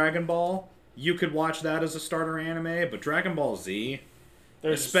original Dragon Ball, you could watch that as a starter anime, but Dragon Ball Z,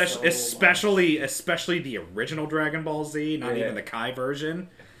 There's especially the original Dragon Ball Z, not Yeah. even the Kai version.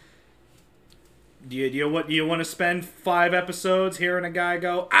 Do you want to spend 5 episodes hearing a guy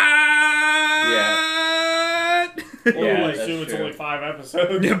go ah? Well, Yeah, I that's assume it's true. only 5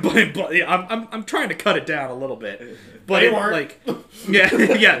 episodes. Yeah, but yeah, I'm trying to cut it down a little bit, but They it, weren't. like,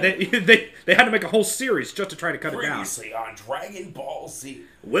 yeah, they had to make a whole series just to try to cut it down. Previously on Dragon Ball Z.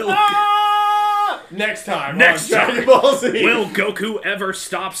 Will Next time. Next on Dragon time. Ball Z. Will Goku ever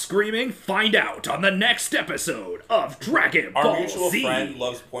stop screaming? Find out on the next episode of Dragon Our Ball mutual Z. friend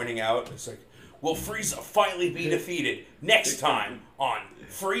loves pointing out, it's like, will Frieza finally be defeated next time on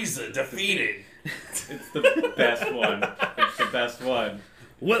Frieza Defeated? It's the best one. It's the best one.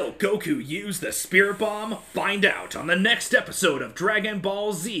 Will Goku use the Spirit Bomb? Find out on the next episode of Dragon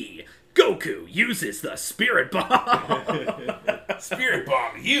Ball Z. Goku uses the Spirit Bomb. Spirit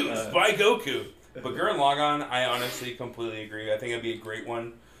Bomb used by Goku. But Gurren Lagann, I honestly completely agree. I think it'd be a great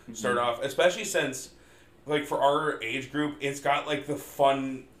one to start off, especially since, like, for our age group, it's got, like, the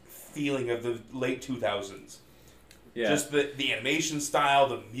fun feeling of the late 2000s. Yeah. Just the animation style,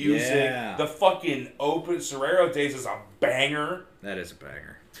 the music, Yeah. the fucking open. Serrero Days is a banger. That is a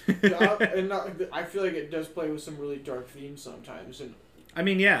banger. I feel like it does play with some really dark themes sometimes, and I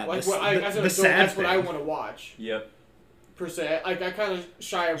mean, yeah, like the, what I, the, as an the adult, sad that's thing. what I want to watch Yep. per se. Like I kind of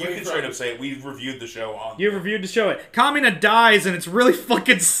shy away You can from. straight up say it. We've reviewed the show on. You reviewed to show it. Kamina dies, and it's really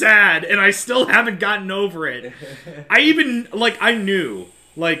fucking sad, and I still haven't gotten over it. I knew,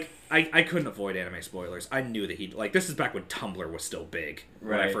 I couldn't avoid anime spoilers. I knew that he, this is back when Tumblr was still big,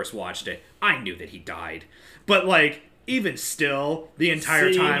 when I Right. first watched it. I knew that he died. But, even still, the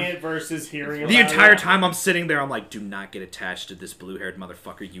entire Seeing time... it versus hearing The about entire it. time I'm sitting there, I'm like, do not get attached to this blue-haired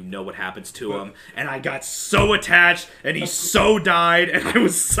motherfucker. You know what happens to him. And I got so attached, and he so died, and I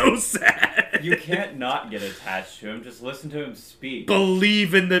was so sad. You can't not get attached to him. Just listen to him speak.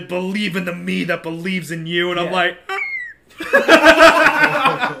 Believe in the me that believes in you, and I'm Yeah. like,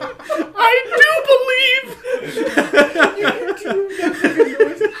 I do believe.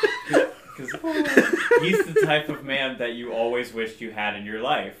 Because he's the type of man that you always wished you had in your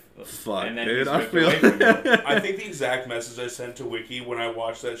life. Fuck, and then dude, he's I ripped feel. away from you. I think the exact message I sent to Wiki when I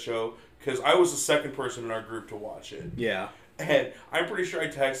watched that show, because I was the second person in our group to watch it. Yeah. And I'm pretty sure I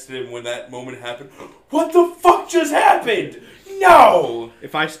texted him when that moment happened. What the fuck just happened? No!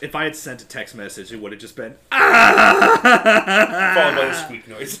 If I had sent a text message, it would have just been Followed by the squeak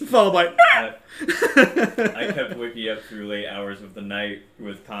noise. followed by. I kept Wiki up through late hours of the night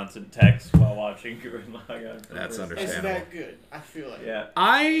with constant texts while watching Gurren Lagann. for the That's first time. It's understandable. that good. I feel like. Yeah.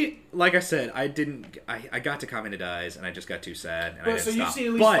 Like I said, I got to Kamina Dies, and I just got too sad, and I But didn't so you've stop. seen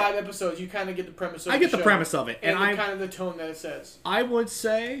at least But 5 episodes. You kind of get the premise of I the get the show premise of it, and the I kind of the tone that it says. I would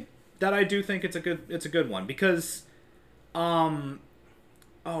say that I do think it's a good one because, Black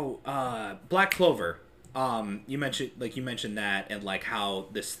Clover. You mentioned that, and how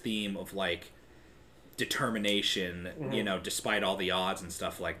this theme of determination, despite all the odds and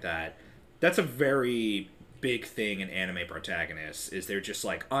stuff like that. That's a very big thing in anime protagonists. Is they're just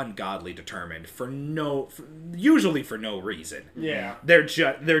ungodly determined usually for no reason. Yeah. They're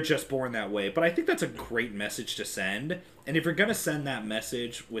just born that way. But I think that's a great message to send. And if you're gonna send that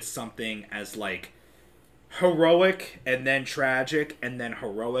message with something as heroic and then tragic and then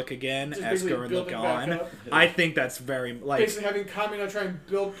heroic again Just as basically Gurren building back Lagann, up. I think that's very Basically having Kamina try and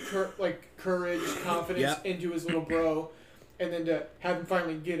build courage, confidence Yep. into his little bro, and then to have him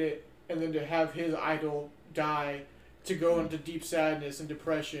finally get it, and then to have his idol die, to go into deep sadness and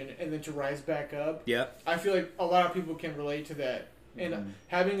depression, and then to rise back up. Yep. I feel like a lot of people can relate to that And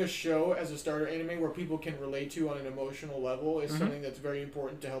having a show as a starter anime where people can relate to on an emotional level is something that's very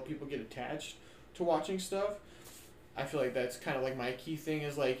important to help people get attached to watching stuff. I feel like that's kind of like my key thing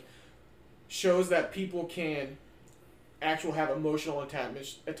is like shows that people can actually have emotional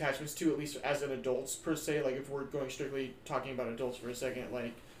attachments to, at least as an adults per se. Like if we're going strictly talking about adults for a second,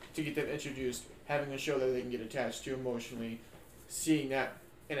 like to get them introduced, having a show that they can get attached to emotionally, seeing that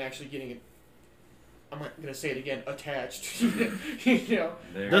and actually getting it. I'm not gonna say it again. Attached, you know.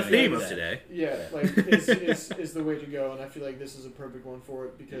 The theme of today. Yeah, like is the way to go, and I feel like this is a perfect one for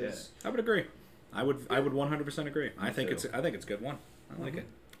it because I would agree. I would 100% agree. I think it's a good one. I like it.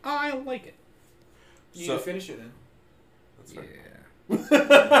 I like it. You need to finish it then. That's fair.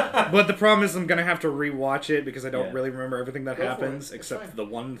 Yeah. But the problem is I'm gonna have to rewatch it because I don't really remember everything that Go for happens it. It's except fine. the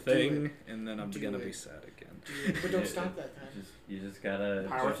one thing, and then I'm gonna be sad again. But don't stop that time. You just gotta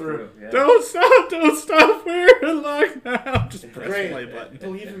Power push through. Yeah. Don't stop, we're in lockdown. Just press Great. play button.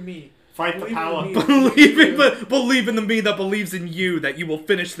 Believe in me. Fight the Believe in power. me. Believe in the me that believes in you that you will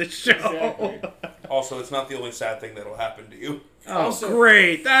finish the show. Exactly. Also, it's not the only sad thing that'll happen to you. Oh, Also-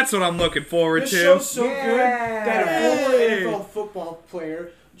 great! That's what I'm looking forward This to. show's so good that a former Yay. NFL football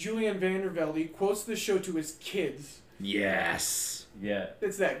player, Julian Vandervelde, quotes the show to his kids. Yes, Yeah.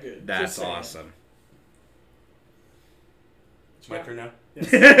 It's that good. that's Just saying. awesome. It's my turn now.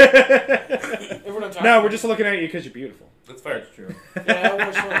 If we're not talking No, we're just looking at you because you're beautiful. That's fair. That's true. Yeah, I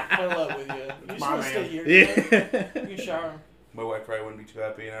want to find love with you. You just My want to stay man. here. Yeah. You can shower. My wife probably wouldn't be too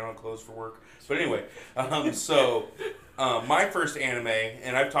happy, and I don't have clothes for work. But anyway, my first anime,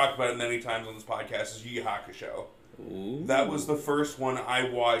 and I've talked about it many times on this podcast, is Yu Yu Hakusho. Ooh. That was the first one I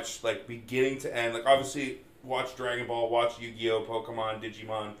watched, like, beginning to end. Like, obviously, watched Dragon Ball, watched Yu-Gi-Oh!, Pokemon,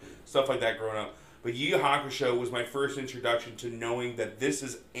 Digimon, stuff like that growing up. But Yu Yu Hakusho was my first introduction to knowing that this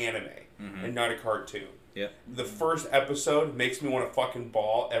is anime and not a cartoon. Yep. The first episode makes me want to fucking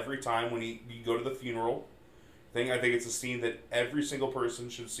bawl every time when you go to the funeral thing. I think it's a scene that every single person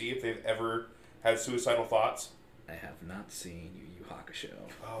should see if they've ever had suicidal thoughts. I have not seen Yu Yu Hakusho.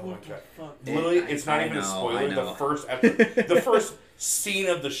 Oh my What the god! fuck? Literally, it's not I even a know, spoiler. I The know. first the first scene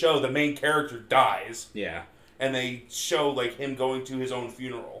of the show, the main character dies, Yeah, and they show like him going to his own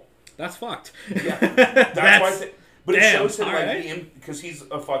funeral. that's fucked. Yeah, that's why. But it damn, shows him like alright. because he's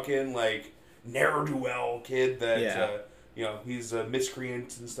a fucking like ne'er-do-well kid that Yeah. he's a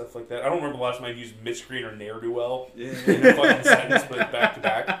miscreant and stuff like that. I don't remember the last time I used miscreant or ne'er-do-well in a fucking sentence, but back to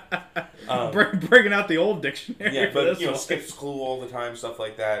back. Bringing out the old dictionary. Yeah, for but this one. skips school all the time, stuff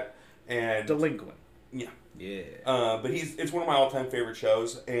like that, and Delinquent. yeah. Yeah. But it's one of my all-time favorite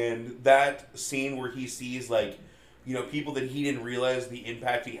shows, and that scene where he sees like, people that he didn't realize the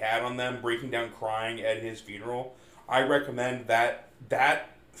impact he had on them, breaking down crying at his funeral. I recommend that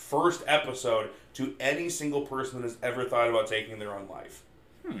first episode to any single person that has ever thought about taking their own life.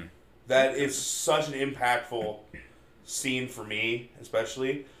 That is such an impactful scene for me,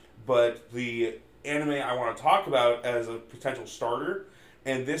 especially. But the anime I want to talk about as a potential starter,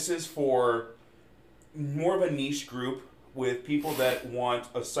 and this is for more of a niche group with people that want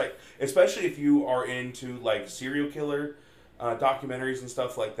a site, especially if you are into like serial killer documentaries and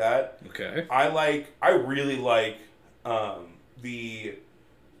stuff like that. Okay. I really like the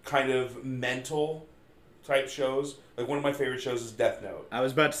kind of mental type shows. Like one of my favorite shows is Death Note. I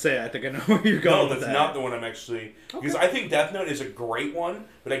was about to say, I think I know where you're going No, with that's that. not the one I'm actually... Because I think Death Note is a great one,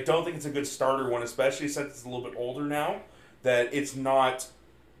 but I don't think it's a good starter one, especially since it's a little bit older now, that it's not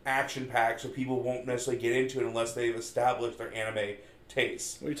action-packed, so people won't necessarily get into it unless they've established their anime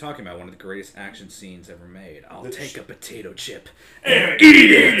tastes. What are you talking about? One of the greatest action scenes ever made. I'll The take sh- a potato chip and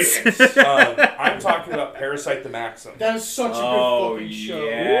eat it! I'm talking about Parasite the Maxim. That is such a good Oh, fucking show.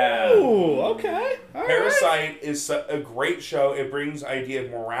 yeah. Ooh, okay. All right. Parasite is a great show. It brings idea of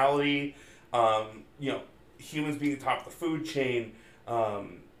morality, humans being the top of the food chain.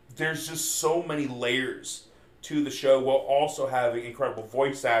 There's just so many layers to the show while also having incredible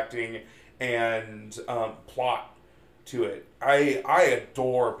voice acting and plot to it. I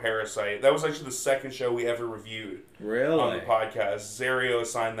adore Parasite. That was actually the second show we ever reviewed on Really? the podcast. Zario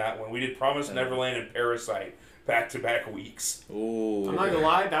assigned that one. We did Promised Neverland and Parasite back-to-back weeks. Ooh. I'm not gonna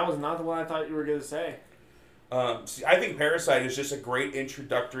lie, that was not the one I thought you were gonna say. See, I think Parasite is just a great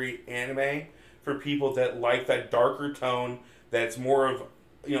introductory anime for people that like that darker tone. That's more of,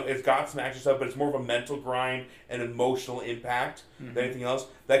 it's got some action stuff, but it's more of a mental grind and emotional impact than anything else.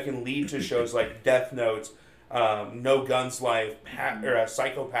 That can lead to shows like Death Note, No Guns Life,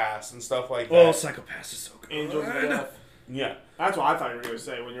 Psychopaths, and stuff like that. Oh, Psychopaths is so good. Angels of Death. Yeah, That's what I thought you were gonna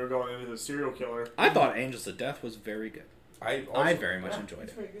say when you were going into the serial killer. I thought Angels of Death was very good. I I very much enjoyed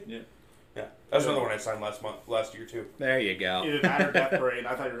That's it. very good. Yeah. Yeah, that's another one I signed last year too. There you go. Either that or Death Parade.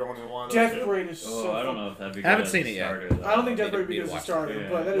 I thought you were going to one of those Death two. Parade is so I don't fun. know if that'd be I haven't good seen as a it yet. starter, though. I don't think Death Need Parade to because it's a watch starter, it.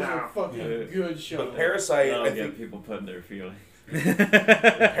 but that is No. a fucking good show. But Parasite, That'll I get think people putting their feelings.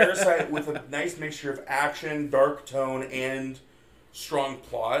 Parasite with a nice mixture of action, dark tone, and strong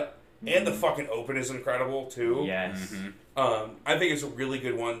plot, and the fucking open is incredible too. Yes. I think it's a really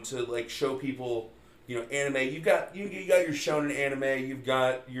good one to like show people, anime. You got your shonen anime, you've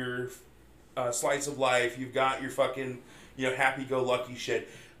got your slice of life, you've got your fucking happy-go-lucky shit.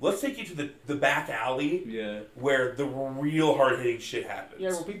 Let's take you to the back alley, where the real hard-hitting shit happens.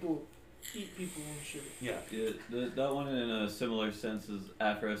 Yeah, where people eat people and shit. Yeah. That one in a similar sense as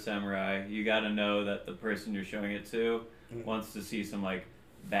Afro Samurai. You got to know that the person you're showing it to wants to see some like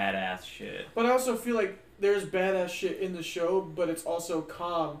badass shit. But I also feel like there's badass shit in the show, but it's also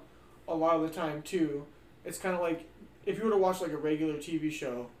calm a lot of the time too. It's kind of like if you were to watch like a regular TV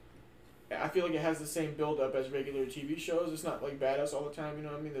show, I feel like it has the same build up as regular TV shows. It's not like badass all the time, you know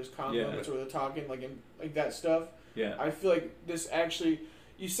what I mean? There's calm moments where they're talking like that stuff. Yeah. I feel like this actually,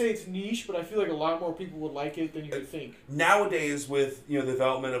 you say it's niche, but I feel like a lot more people would like it than you would think. Nowadays, with the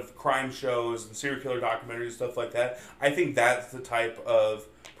development of crime shows and serial killer documentaries and stuff like that, I think that's the type of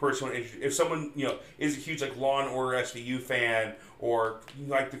person. If someone is a huge like Law and Order SVU fan, or you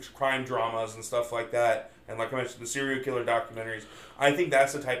like the crime dramas and stuff like that, and like I mentioned, the serial killer documentaries, I think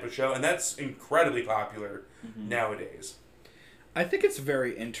that's the type of show, and that's incredibly popular nowadays. I think it's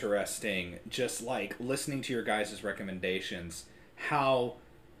very interesting, just like listening to your guys' recommendations, how,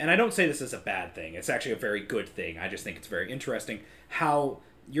 and I don't say this as a bad thing, it's actually a very good thing, I just think it's very interesting, how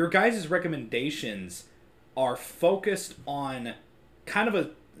your guys' recommendations are focused on kind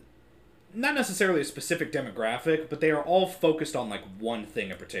of not necessarily a specific demographic, but they are all focused on like one thing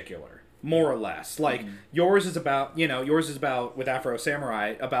in particular, more or less. Like yours is about, with Afro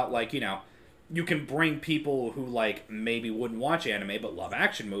Samurai, about like, you can bring people who like maybe wouldn't watch anime but love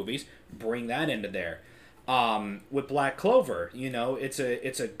action movies, bring that into there. With Black Clover, it's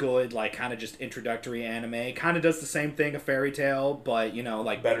a good like kind of just introductory anime. Kind of does the same thing, a fairy tale, but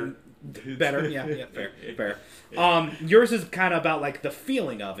like Better. Yeah, fair. Yours is kind of about like the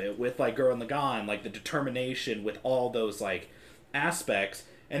feeling of it with like Gurren Lagann, like the determination with all those like aspects,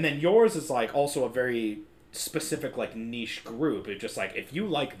 and then yours is like also a very specific like niche group. It's just like if you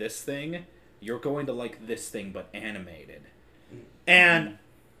like this thing, you're going to like this thing but animated, and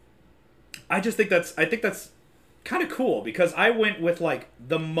I think that's kind of cool because I went with like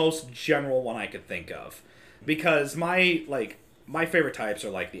the most general one I could think of because my favorite types are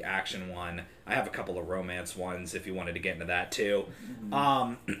like the action one. I have a couple of romance ones if you wanted to get into that too.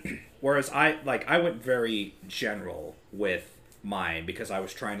 Whereas I went very general with mine because I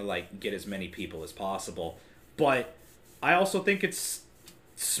was trying to like get as many people as possible. But I also think it's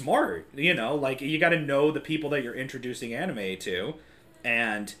smart, like you got to know the people that you're introducing anime to,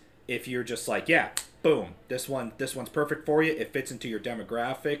 and if you're just like, yeah, boom, this one's perfect for you, it fits into your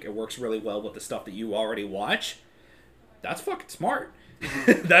demographic, it works really well with the stuff that you already watch. That's fucking smart.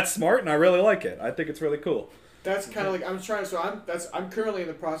 That's smart, and I really like it. I think it's really cool. That's kind of like I'm currently in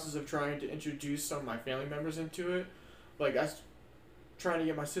the process of trying to introduce some of my family members into it. Like trying to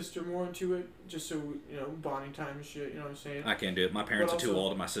get my sister more into it, just so bonding time and shit. You know what I'm saying? I can't do it. My parents But are too also-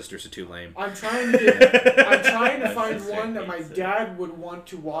 old, and my sisters are too lame. I'm trying to find sister one that my hates it. dad would want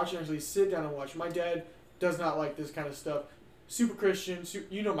to watch and actually sit down and watch. My dad does not like this kind of stuff. Super Christian,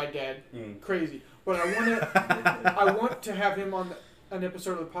 my dad, crazy. But I want to have him on an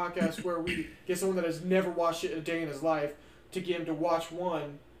episode of the podcast where we get someone that has never watched it a day in his life to get him to watch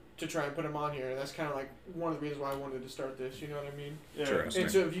one to try and put him on here. And that's kind of like one of the reasons why I wanted to start this. You know what I mean? Yeah. Sure. And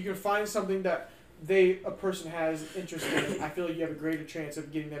so if you can find something that a person has interest in, I feel like you have a greater chance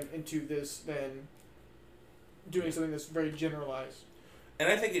of getting them into this than doing something that's very generalized. And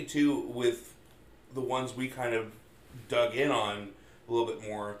I think it too with the ones we kind of dug in on a little bit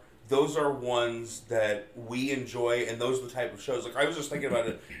more. Those are ones that we enjoy, and those are the type of shows. Like I was just thinking about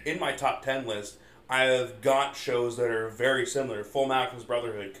it in my top 10 list. I have got shows that are very similar. Full Malcolm's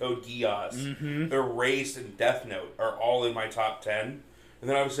Brotherhood, Code Geass, Erased, and Death Note are all in my top 10. And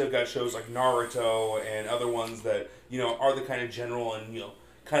then obviously I've got shows like Naruto and other ones that are the kind of general and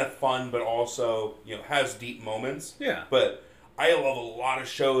kind of fun, but also has deep moments. Yeah. But I love a lot of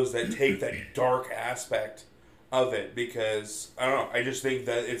shows that take that dark aspect of it because I don't know. I just think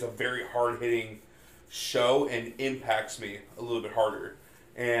that it's a very hard hitting show and impacts me a little bit harder.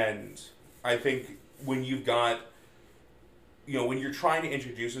 And I think when you've got, when you're trying to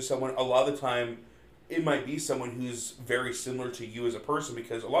introduce to someone, a lot of the time it might be someone who's very similar to you as a person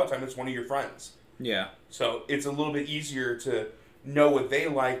because a lot of time it's one of your friends. Yeah. So it's a little bit easier to know what they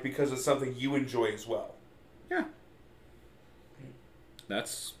like because it's something you enjoy as well. Yeah.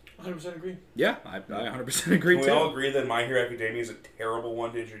 That's 100% agree. yeah. I 100% agree Can too. we all agree that My Hero Academia is a terrible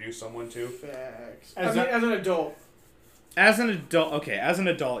one to introduce someone to? Facts. As As an adult. As an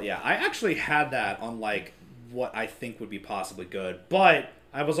adult, yeah. I actually had that on, like, what I think would be possibly good. But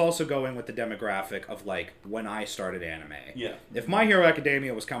I was also going with the demographic of, like, when I started anime. Yeah. If My Hero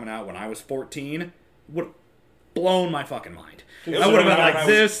Academia was coming out when I was 14, it would have blown my fucking mind. It was I would have been when I like, was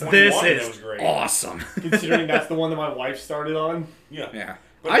this 21 and it is was great. awesome. Considering that's the one that my wife started on. Yeah. Yeah.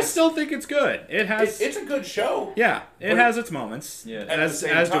 But I it's- still think it's good. It has... It's a good show. yeah, it but- has its moments. Yeah. At the As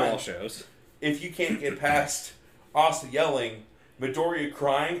same do time- all shows. If you can't get past Asa yelling, Midoriya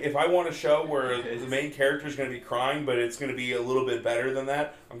crying, if I want a show where the main character is going to be crying, but it's going to be a little bit better than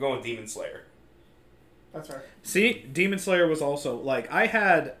that, I'm going with Demon Slayer. That's right. See, Demon Slayer was also like I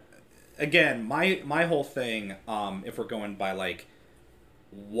had again my whole thing. If we're going by like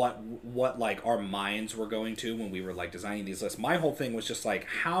what like our minds were going to when we were like designing these lists, my whole thing was just like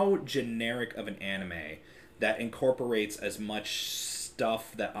how generic of an anime that incorporates as much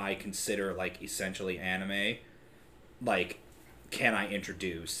stuff that I consider like essentially anime, like can I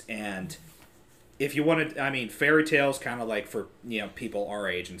introduce? And if you wanted, I mean, fairy tales kind of like for, you know, people our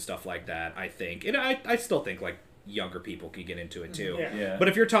age and stuff like that, I think. And I still think like younger people could get into it too. Yeah. Yeah. But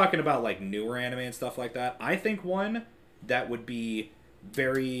if you're talking about like newer anime and stuff like that, I think one that would be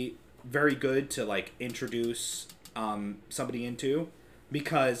very, very good to like introduce somebody into,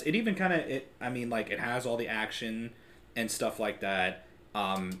 because it even kind of, I mean, like it has all the action and stuff like that.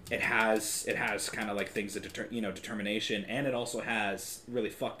 It has kind of like things that determination, and it also has really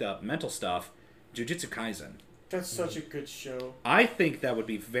fucked up mental stuff. Jujutsu Kaisen. That's such a good show. I think that would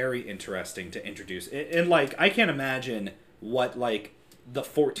be very interesting to introduce. And like, I can't imagine what like the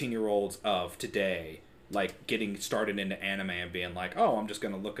 14-year-olds of today like getting started into anime and being like, oh, I'm just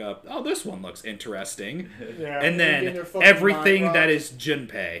gonna look up. Oh, this one looks interesting, Yeah. and getting then their fucking everything mind that rocked. is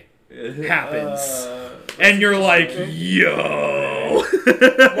Junpei happens, Uh, and you're like, Okay. yo.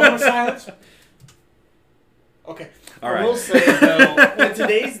 Moment of silence. Okay. All I will right. say though, with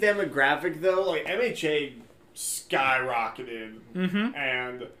today's demographic though, like MHA skyrocketed, Mm-hmm.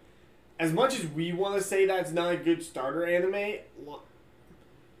 and as much as we want to say that's not a good starter anime,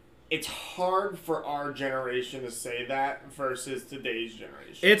 it's hard for our generation to say that versus today's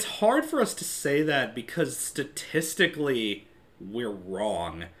generation. It's hard for us to say that because statistically we're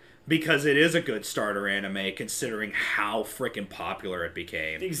wrong. Because it is a good starter anime considering how freaking popular it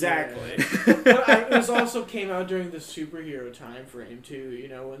became. Exactly. But it was also came out during the superhero time frame too. You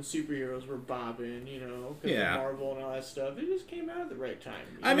know, when superheroes were bobbing. You know, 'cause Yeah. of Marvel and all that stuff. It just came out at the right time.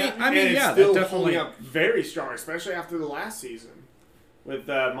 I mean, And it's yeah, still that definitely. holding up very strong, especially after the last season with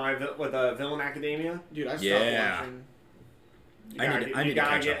Villain Academia. Dude, I stopped Yeah. watching. I need to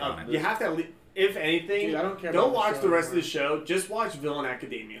catch up on it. You have to, at least, if anything, Dude, I don't care. don't about watch show the rest of anymore. the show. Just watch Villain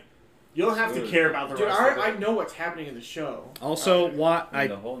Academia. You don't have to Good. care about the Dude, rest of it. I know what's happening in the show. Also, what and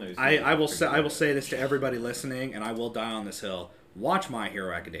the whole news I will say pretty good. this to everybody listening, and I will die on this hill. Watch My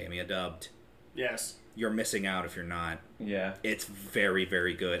Hero Academia dubbed. Yes. You're missing out if you're not. Yeah. It's very,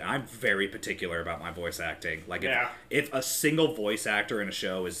 very good. I'm very particular about my voice acting. Like, Yeah. if a single voice actor in a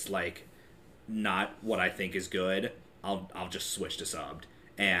show is like not what I think is good, I'll just switch to subbed.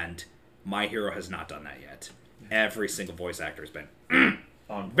 And My Hero has not done that yet. Every single voice actor has been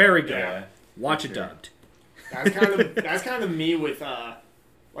very good. Yeah. Watch it Sure. dubbed. That's kind of me with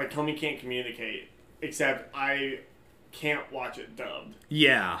like Homie Can't Communicate, except I can't watch it dubbed.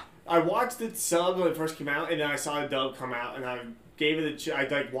 Yeah. I watched it sub when it first came out, and then I saw the dub come out, and I gave it I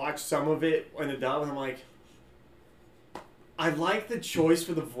like watched some of it in the dub, and I'm like, I like the choice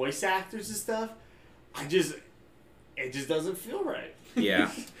for the voice actors and stuff. It just doesn't feel right.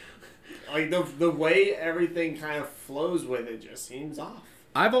 Yeah. Like the way everything kind of flows with it just seems off.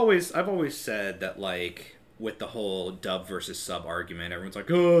 I've always said that, like, with the whole dub versus sub argument, everyone's like,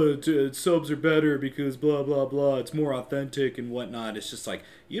 oh, subs are better because blah blah blah, it's more authentic and whatnot. It's just like,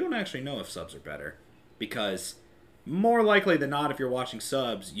 you don't actually know if subs are better, because more likely than not, if you're watching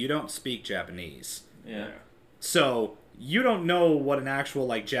subs, you don't speak Japanese, Yeah. so you don't know what an actual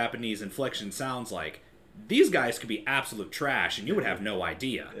like Japanese inflection sounds like. These guys could be absolute trash, and you would have no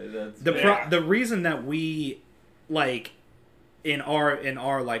idea. That's The reason that we like in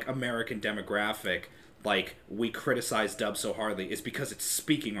our like American demographic, like, we criticize dub so hardly is because it's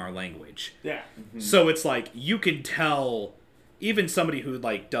speaking our language. Yeah. So it's like you can tell, even somebody who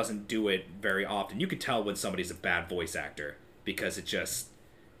like doesn't do it very often, you can tell when somebody's a bad voice actor because it's just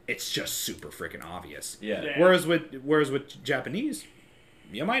super freaking obvious. yeah. Yeah. Whereas with Japanese,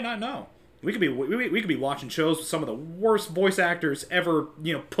 you might not know. We could be watching shows with some of the worst voice actors ever,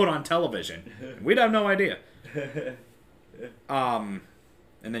 put on television. We'd have no idea.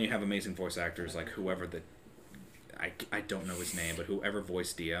 And then you have amazing voice actors like whoever I don't know his name, but whoever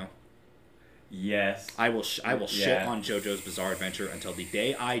voiced Dio. Yes. I will shit on JoJo's Bizarre Adventure until the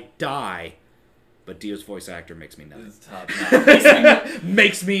day I die. But Dio's voice actor makes me This is nut. top notch.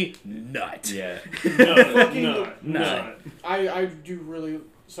 Makes me nut. Yeah. No. I do really.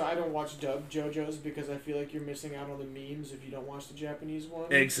 So I don't watch dubbed JoJo's because I feel like you're missing out on the memes if you don't watch the Japanese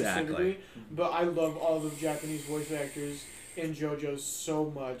one. Exactly. specifically. But I love all the Japanese voice actors in JoJo's so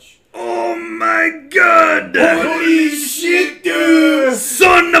much. Oh my god! Holy shit, dude!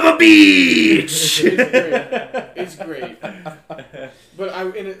 Son of a bitch! It's great.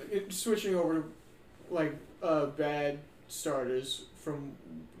 But switching over to like bad starters from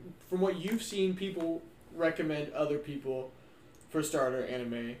what you've seen people recommend other people for starter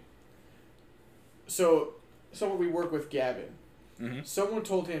anime. So someone we work with, Gavin. Mm-hmm. Someone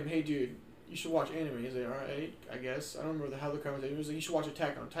told him, "Hey, dude, you should watch anime." He's like, "All right, I guess." I don't remember how the conversation was. Like, "You should watch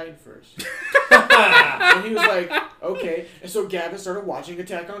Attack on Titan first." And he was like, "Okay." And so Gavin started watching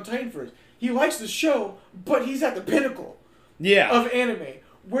Attack on Titan first. He likes the show, but he's at the pinnacle of anime.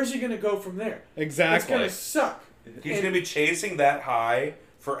 Where's he gonna go from there? Exactly. It's gonna suck. He's going to be chasing that high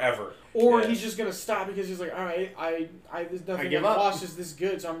forever. Or Yeah. he's just gonna stop because he's like, all right, there's nothing give I up. watched is this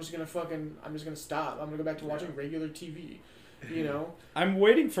good, so I'm just gonna stop. I'm gonna go back to watching regular TV. You know? I'm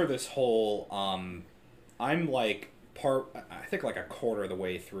waiting for this whole. I'm like I think like a quarter of the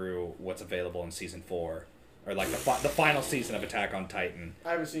way through what's available in season 4, or like the final season of Attack on Titan.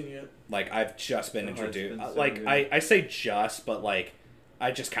 I haven't seen it yet. Like I've just been Oh, it's introduced. been so Like good. I say just, but like I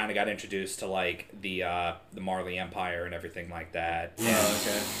just kind of got introduced to like the Marley Empire and everything like that. Oh,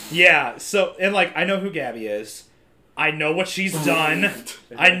 okay. Yeah. So and like I know who Gabby is. I know what she's done.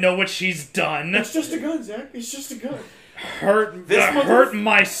 I know what she's done. It's just a gun, Zach. It's just a gun. Hurt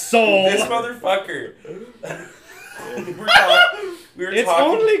my soul. This motherfucker. we were It's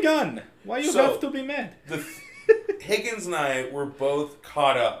talking. only gun. Why you So- have to be mad? Higgins and I were both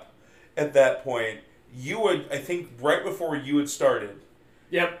caught up at that point. You had, I think, right before you had started.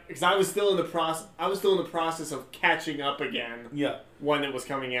 Yep, because I was still in the process. I was still in the process of catching up again Yeah. when it was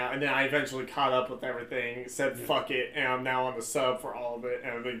coming out, and then I eventually caught up with everything. Said fuck it, and I'm now on the sub for all of it,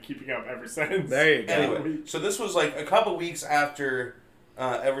 and I've been keeping up ever since. There you go. Anyway, so this was like a couple weeks after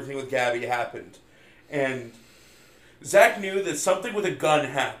everything with Gabby happened, and Zach knew that something with a gun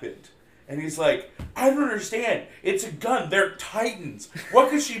happened, and he's like, "I don't understand. It's a gun. They're Titans. What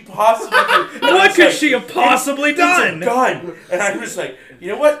could she possibly do?" And I What was could like, she have possibly done? It's a gun. And I was like, you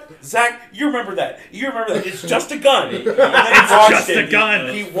know what, Zach, you remember that. It's just a gun. And then he watched just a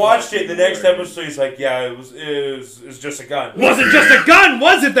gun. He watched it. The next episode, he's like, yeah, it was just a gun. Wasn't just a gun,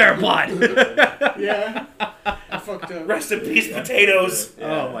 was it there, Blood? Yeah. I fucked up. Rest in peace, potatoes.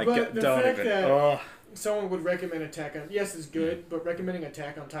 Oh my But god! the Don't fact even. that- Ugh. Someone would recommend Attack on... Yes, it's good, but recommending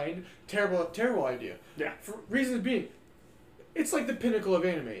Attack on Titan, terrible idea. Yeah. For reasons being, it's like the pinnacle of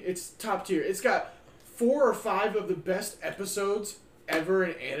anime. It's top tier. It's got 4 or 5 of the best episodes ever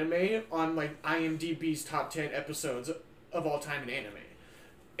in anime on like IMDb's top 10 episodes of all time in anime.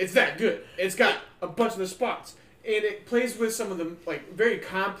 It's that good. It's got a bunch of the spots, and it plays with some of the like very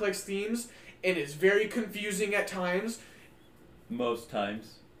complex themes, and it's very confusing at times. Most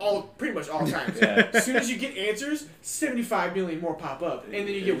times. Pretty much all times. Yeah. As soon as you get answers, 75 million more pop up, and then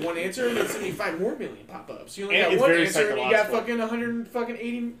you get one answer, and then 75 more million pop up. So you only And got it's one very answer, and you got psychological.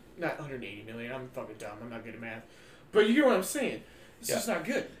 not 180 million. I'm fucking dumb. I'm not good at math. But you get what I'm saying. It's Yeah. just not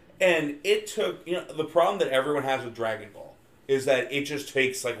good. And it took, the problem that everyone has with Dragon Ball is that it just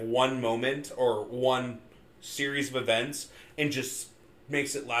takes like one moment or one series of events and just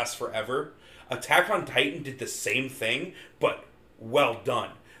makes it last forever. Attack on Titan did the same thing, but well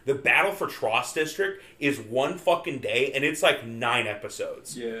done. The Battle for Trost District is one fucking day, and it's like 9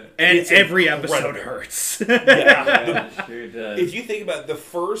 episodes. Yeah. And It's every episode incredible. hurts. Yeah. Yeah, it sure does. If you think about the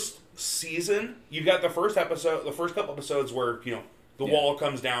first season, you got the first couple episodes where, the wall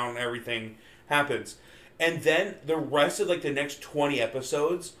comes down, everything happens. And then the rest of like the next 20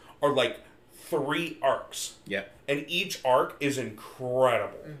 episodes are like 3 arcs. Yep. And each arc is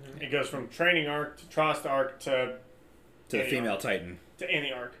incredible. It goes from training arc to Trost arc to To the Any female arc. Titan. to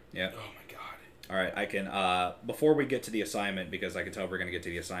any arc. Yep. Oh my god. All right, I can. Before we get to the assignment, because I can tell we're going to get to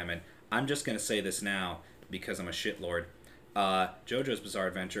the assignment, I'm just going to say this now because I'm a shitlord. JoJo's Bizarre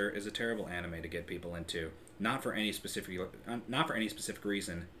Adventure is a terrible anime to get people into. Not for any specific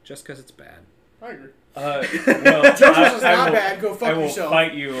reason, just because it's bad. I agree. Well, JoJo's is not will, bad. Go fuck I will yourself.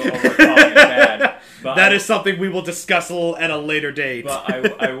 fight you over calling it bad. But That is something we will discuss at a later date.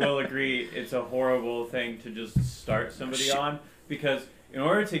 But I will agree, it's a horrible thing to just start somebody on, because in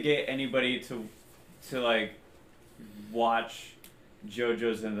order to get anybody to like watch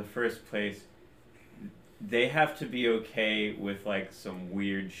JoJo's in the first place, they have to be okay with like some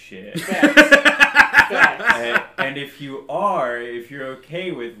weird shit. Facts. And if you're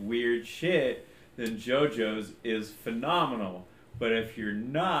okay with weird shit, then JoJo's is phenomenal. But if you're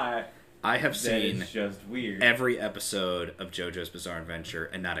not, I have then seen it's just weird. every episode of JoJo's Bizarre Adventure,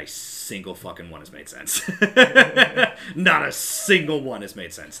 and not a single fucking one has made sense. Not a single one has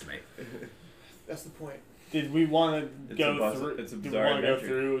made sense to me. That's the point. Did we want to It's go a through? it's a Did we bizarre want to go adventure.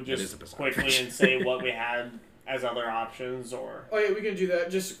 through It is a just bizarre quickly adventure. and say what we had as other options, or Oh yeah, we can do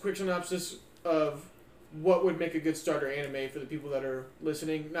that. Just a quick synopsis of what would make a good starter anime for the people that are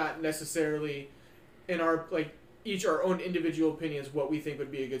listening. Not necessarily in our each our own individual opinions. What we think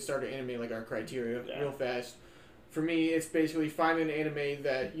would be a good starter anime, like our criteria, Yeah. real fast. For me, it's basically find an anime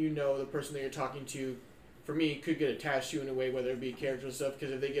that the person that you're talking to, for me, could get attached to in a way, whether it be characters and stuff.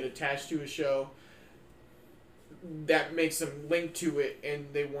 Because if they get attached to a show, that makes them link to it, and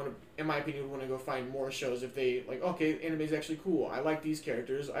they want to, in my opinion, want to go find more shows. If they okay, anime's actually cool. I like these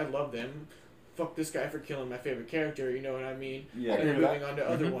characters. I love them. Fuck this guy for killing my favorite character. You know what I mean? Yeah. And then agree with moving on to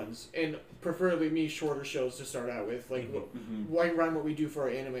other ones, and preferably me shorter shows to start out with, like Mhm. right around what we do for our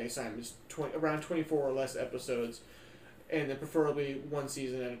anime assignments, around 24 or less episodes, and then preferably one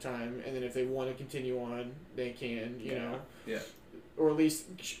season at a time. And then if they want to continue on, they can. You know, Yeah. or at least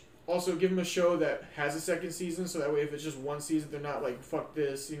also give them a show that has a second season, so that way if it's just one season, they're not like, fuck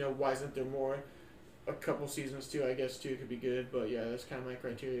this, why isn't there more? A couple seasons too, I guess, too, could be good. But yeah, that's kind of my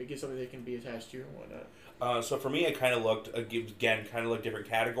criteria. Get something they can be attached to and whatnot. So for me, I kind of looked different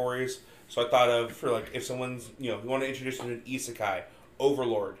categories. So I thought of for like if someone's you want to introduce them to an isekai,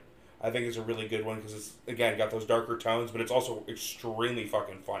 Overlord. I think it's a really good one because it's again got those darker tones, but it's also extremely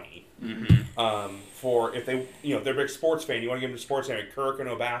fucking funny. For if they if they're a big sports fan, you want to give them a sports anime, Kuroko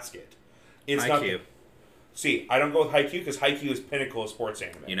no Basket. It's not. Haikyuu. See, I don't go with Haikyuu because Haikyuu is pinnacle of sports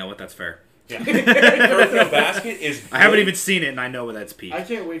anime. You know what? That's fair. Yeah. Kuroko no Basket is. I haven't good. even seen it, and I know that's peak. I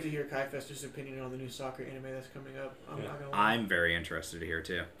can't wait to hear Kai Fester's opinion on the new soccer anime that's coming up. I'm not gonna lie. I'm very interested to hear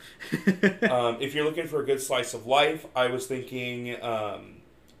too. If you're looking for a good slice of life, I was thinking,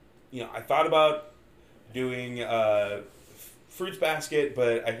 I thought about doing Fruits Basket,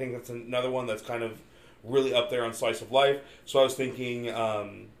 but I think that's another one that's kind of really up there on slice of life. So I was thinking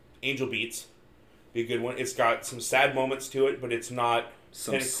Angel Beats, be a good one. It's got some sad moments to it, but it's not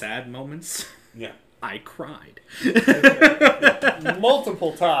Some pinnacle. sad moments. Yeah. I cried.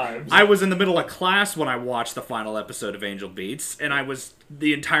 multiple times. I was in the middle of class when I watched the final episode of Angel Beats, and I was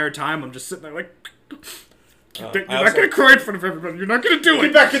the entire time I'm just sitting there like, you're I not also- gonna cry in front of everybody. You're not gonna do it.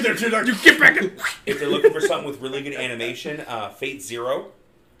 Get back in there, too, You get back in. If they're looking for something with really good animation, Fate Zero.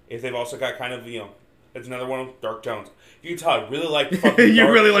 If they've also got kind of, it's another one with dark tones. You can tell I really like fucking You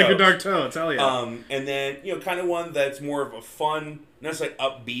dark really like your shows. dark tones, hell yeah. And then, kind of one that's more of a fun, not necessarily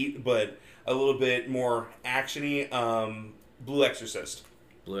upbeat, but a little bit more actiony, Blue Exorcist.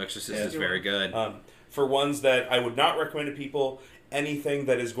 Blue Exorcist Yeah. is very good. For ones that I would not recommend to people, anything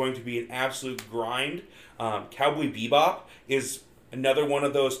that is going to be an absolute grind, Cowboy Bebop is another one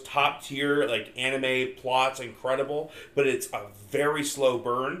of those top tier, like, anime plots, incredible, but it's a very slow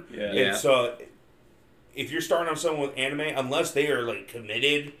burn. Yeah. It's, if you're starting on someone with anime, unless they are, like,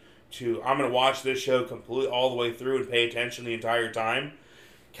 committed to, I'm going to watch this show completely all the way through and pay attention the entire time,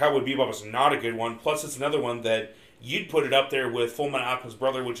 Cowboy Bebop is not a good one. Plus, it's another one that you'd put it up there with Full Metal Alchemist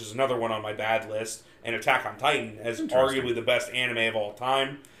Brother, which is another one on my bad list, and Attack on Titan as Interesting. arguably the best anime of all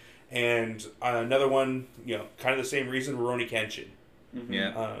time. And another one, kind of the same reason, Rurouni Kenshin.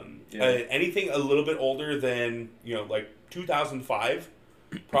 Yeah. Yeah. Anything a little bit older than, like 2005,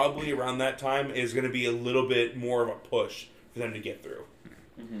 probably around that time, is going to be a little bit more of a push for them to get through.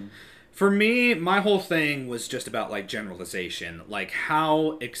 For me, my whole thing was just about, like, generalization. Like,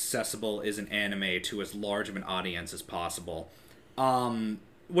 how accessible is an anime to as large of an audience as possible?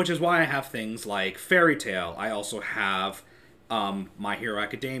 Which is why I have things like Fairy Tail. I also have My Hero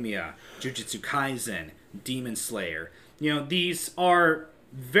Academia, Jujutsu Kaisen, Demon Slayer. These are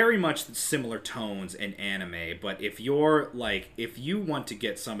very much similar tones in anime, but if you want to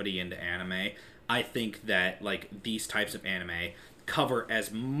get somebody into anime, I think that, like, these types of anime cover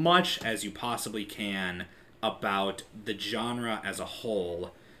as much as you possibly can about the genre as a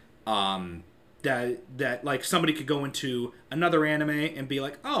whole. That like somebody could go into another anime and be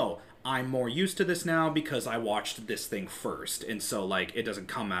like, oh, I'm more used to this now because I watched this thing first, and so like it doesn't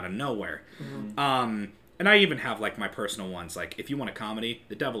come out of nowhere. And I even have like my personal ones. Like if you want a comedy,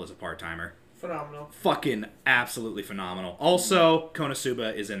 The Devil is a Part-Timer. Phenomenal. Fucking absolutely phenomenal. Also,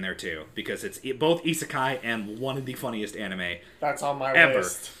 Konosuba is in there too because it's both isekai and one of the funniest anime. That's on my Ever.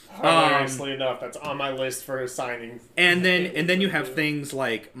 list. Hilariously enough, that's on my list for signing. And then you have things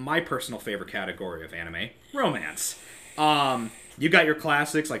like my personal favorite category of anime, romance. You got your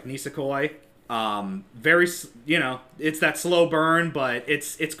classics like Nisekoi. Very, it's that slow burn, but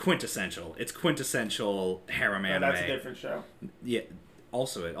it's quintessential. It's quintessential harem anime. That's a different show. Yeah,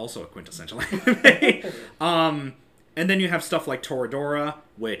 also a quintessential anime. And then you have stuff like Toradora,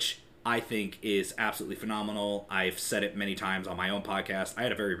 which I think is absolutely phenomenal. I've said it many times on my own podcast. I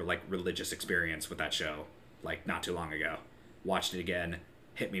had a very religious experience with that show, not too long ago. Watched it again,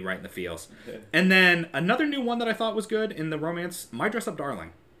 hit me right in the feels. And then another new one that I thought was good in the romance, My Dress Up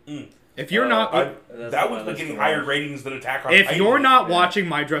Darling. If you're not, that one's been getting higher ratings than Attack on Titan. if you're not watching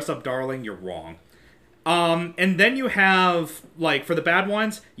My Dress Up Darling, you're wrong. And then you have for the bad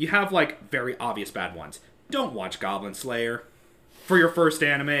ones, you have very obvious bad ones. Don't watch Goblin Slayer for your first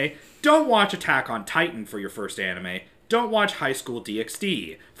anime. Don't watch Attack on Titan for your first anime. Don't watch High School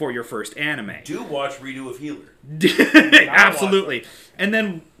DxD for your first anime. Do watch Redo of Healer. Absolutely. And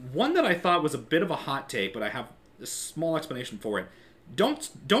then one that I thought was a bit of a hot take, but I have a small explanation for it. Don't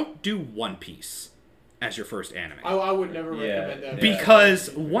do One Piece as your first anime. I would never recommend that.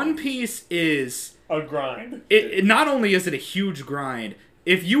 Because One Piece is A grind. it not only is it a huge grind,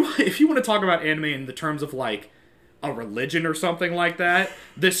 if you want to talk about anime in the terms of a religion or something like that,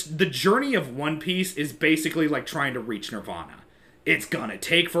 the journey of One Piece is basically like trying to reach Nirvana. It's gonna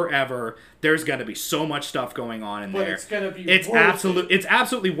take forever. There's gonna be so much stuff going on in But there. it's gonna be It's worth it. It's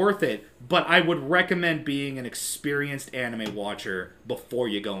absolutely worth it. But I would recommend being an experienced anime watcher before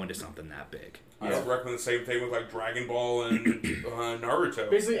you go into something that big. I would recommend the same thing with Dragon Ball and Naruto.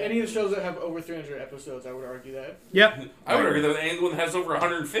 Basically, any of the shows that have over 300 episodes, I would argue that. Yep. I would argue that anyone that has over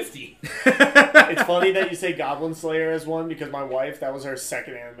 150. It's funny that you say Goblin Slayer as one because my wife, that was her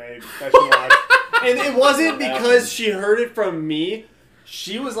second anime that she watched. And it wasn't because she heard it from me.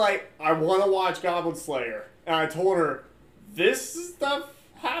 She was like, I want to watch Goblin Slayer. And I told her, this stuff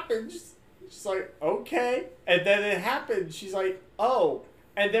happens. She's like, okay. And then it happened. She's like, oh.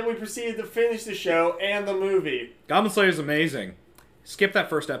 And then we proceeded to finish the show and the movie. Goblin Slayer is amazing. Skip that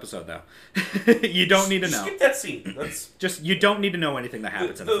first episode though. You don't need to know. Skip that scene. That's You don't need to know anything that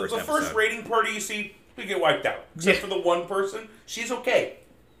happens in the first episode. The first raiding party you see, we get wiped out. Except for the one person, she's okay.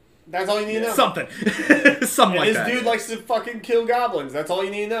 That's all you need to know. Something. Something like This that. dude likes to fucking kill goblins. That's all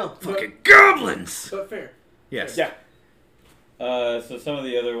you need to know. Fucking goblins! But fair. Yes. Yeah. So some of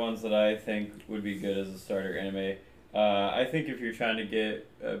the other ones that I think would be good as a starter anime, I think if you're trying to get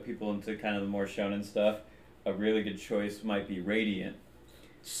people into kind of the more shonen stuff, a really good choice might be Radiant.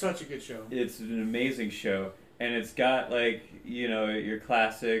 Such a good show. It's an amazing show, and it's got your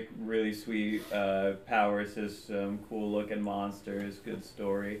classic, really sweet power system, cool looking monsters, good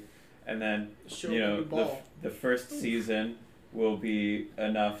story, and then Show you ball. the first season will be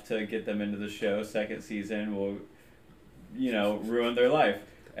enough to get them into the show. Second season will, ruin their life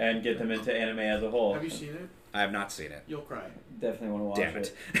and get them into anime as a whole. Have you seen it? I have not seen it. You'll cry. Definitely want to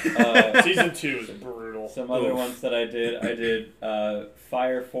watch Damn it. Season 2 is brutal. Some other ones that I did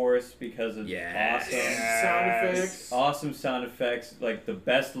Fire Force because it's Sound effects. awesome sound effects, like the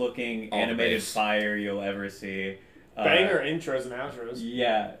best looking All the animated bass. fire you'll ever see. Banger intros and outros.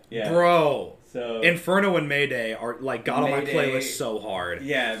 Yeah. Bro. So Inferno and Mayday are got on my Mayday- playlist so hard.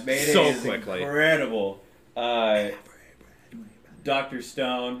 yeah, Mayday So is quickly. incredible. Dr.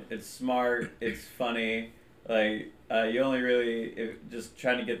 Stone, it's smart, it's funny. You only really, just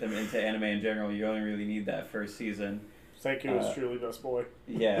trying to get them into anime in general, you only really need that first season. Psycho is truly best boy.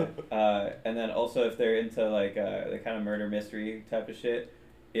 Yeah, and then also if they're into the kind of murder mystery type of shit,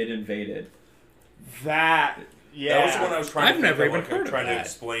 It Invaded. That was the one I was trying I've to never think even of, heard of trying to that.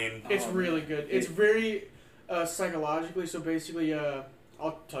 explain. It's really good. It's very psychologically. So basically,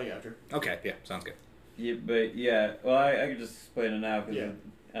 I'll tell you after. Okay, yeah, sounds good. Yeah, but yeah, well, I could just explain it now because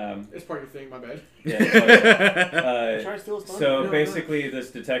It's part of your thing. My bad. Try to steal his thunder. So No, basically,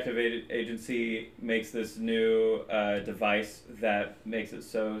 this detective agency makes this new device that makes it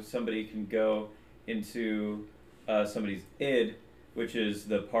so somebody can go into somebody's id, which is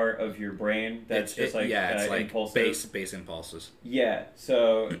the part of your brain that's it's like impulsive. base impulses. Yeah,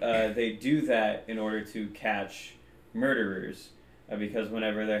 so they do that in order to catch murderers, because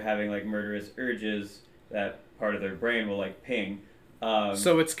whenever they're having murderous urges, that part of their brain will ping.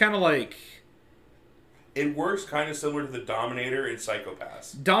 So it's kind of like It works kind of similar to the Dominator in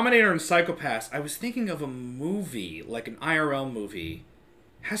Psycho-Pass. Dominator and Psycho-Pass. I was thinking of a movie, like an IRL movie.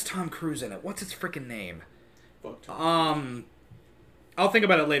 Has Tom Cruise in it. What's its freaking name? Fuck. I'll think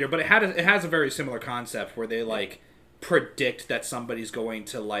about it later, but it has a very similar concept where they like predict that somebody's going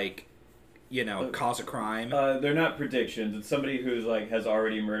to like, you know, cause a crime. They're not predictions. It's somebody who's like has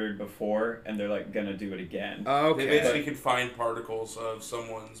already murdered before, and they're like gonna do it again. Okay. They basically can find particles of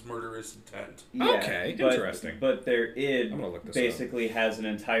someone's murderous intent. Okay, interesting. But their id I'm gonna look this basically has an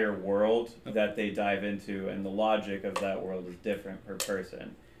entire world that they dive into, and the logic of that world is different per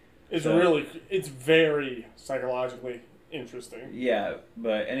person. It's very psychologically interesting. Yeah,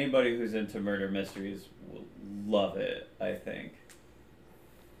 but anybody who's into murder mysteries will love it, I think.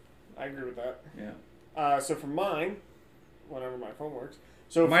 I agree with that. Yeah. So for mine, whenever my phone works.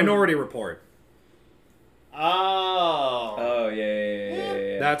 So Minority Report. Oh,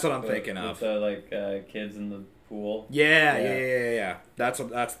 yeah. That's what I'm thinking with of. the kids in the pool. Yeah. That's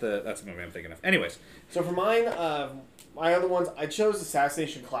the movie I'm thinking of. Anyways, So for mine, my other ones, I chose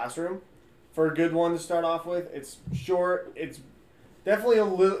Assassination Classroom for a good one to start off with. It's short. It's definitely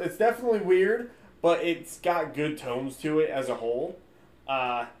It's definitely weird, but it's got good tones to it as a whole.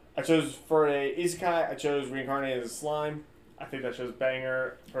 I chose for a isekai. I chose Reincarnated as Slime. I think that shows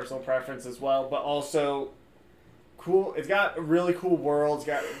banger, personal preference as well, but also cool. It's got a really cool world. It's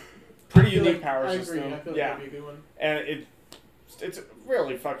got pretty unique power system. I feel like that'd be a good one. And it's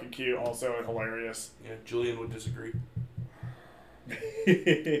really fucking cute, also, and hilarious. Yeah, Julian would disagree.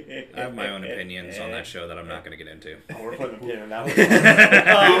 I have my own opinions on that show that I'm not going to get into. Oh, we're putting a pin in that one.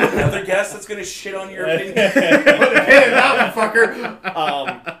 Another guest that's going to shit on your opinion. Put a pin in that one,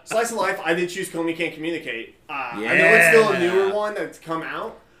 fucker. Slice of Life, I did choose Komi Can't Communicate. I know it's still a newer one that's come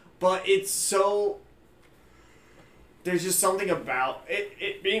out, but it's so... There's just something about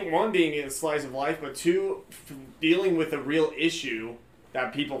it being, one, being a slice of life, but two, dealing with a real issue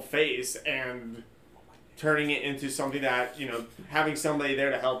that people face and turning it into something that, you know, having somebody there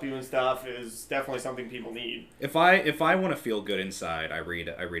to help you and stuff is definitely something people need. If I want to feel good inside, I read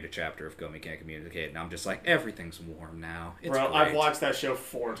a chapter of Komi Can't Communicate, and I'm just like, everything's warm now. It's Bro, great. I've watched that show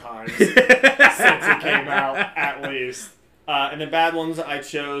 4 times since it came out, at least. And the bad ones I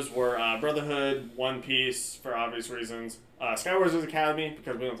chose were Brotherhood, One Piece, for obvious reasons, Skywars Academy,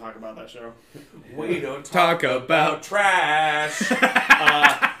 because we don't talk about that show. We don't talk about trash.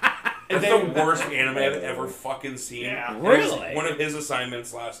 It's the worst anime I've ever fucking seen. Yeah. It was Really? one of his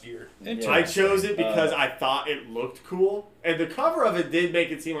assignments last year. I chose it because I thought it looked cool, and the cover of it did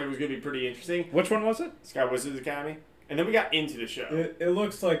make it seem like it was going to be pretty interesting. Which one was it? Skywars Academy. And then we got into the show. It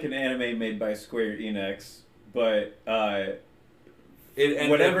looks like an anime made by Square Enix, but It ended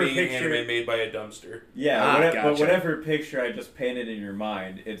Whatever up being picture- an anime made by a dumpster. but gotcha. whatever picture I just painted in your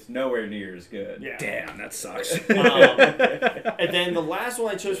mind, it's nowhere near as good. Yeah. Damn, that sucks. And then the last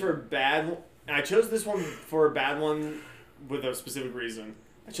one I chose for a bad... I chose this one for a bad one with a specific reason.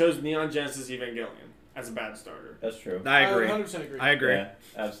 I chose Neon Genesis Evangelion as a bad starter. That's true. I agree. 100% agree. I agree. Yeah,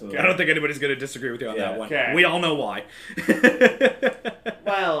 absolutely. I don't think anybody's going to disagree with you on Yeah. that one. Okay. We all know why.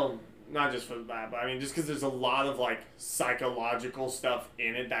 Well, not just for that, but I mean, just because there's a lot of like psychological stuff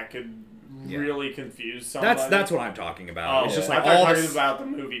in it that could really confuse somebody. That's what I'm talking about. Oh, It's just I like thought you all were talking this. about the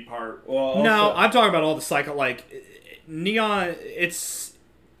movie part. Well, No, also- I'm talking about all the psycho Neon. It's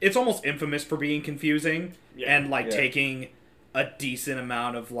almost infamous for being confusing Yeah. and Yeah. taking a decent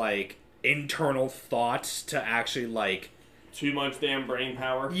amount of internal thought to actually Too much damn brain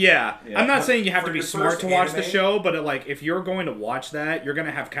power. Yeah. Yeah. I'm not saying you have For to be your smart first to watch the anime- show, but if you're going to watch that, you're going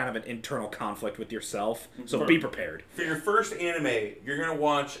to have kind of an internal conflict with yourself. So be prepared. For your first anime, you're going to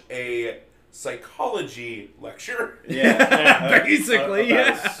watch a psychology lecture. Yeah, Basically, about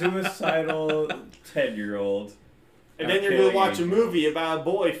yeah. a suicidal 10-year-old. And then you're going to watch a movie about a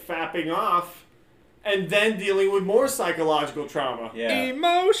boy fapping off and then dealing with more psychological trauma. Yeah,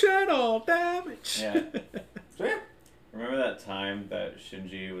 Emotional damage. yeah. So, yeah. Remember that time that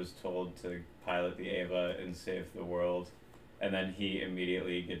Shinji was told to pilot the Eva and save the world, and then he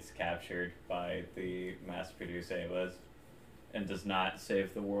immediately gets captured by the mass-produced Evas and does not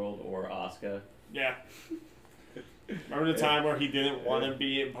save the world or Asuka? Yeah. Remember the time where he didn't want to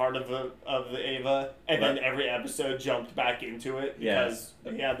be a part of the Eva, and then every episode jumped back into it because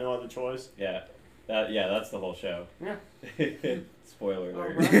he had no other choice? Yeah, that's the whole show. Yeah. Spoiler All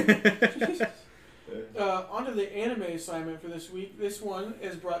alert. right. Onto the anime assignment for this week. This one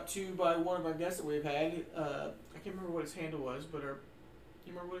is brought to you by one of our guests that we've had. I can't remember what his handle was, but you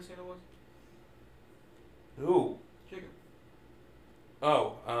remember what his handle was? Ooh. Jacob.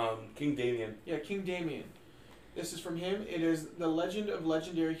 Oh, King Damien. Yeah, King Damien. This is from him. It is The Legend of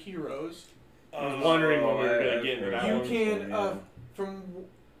Legendary Heroes. I was wondering when we were going I've to get into heard that You one. can, from,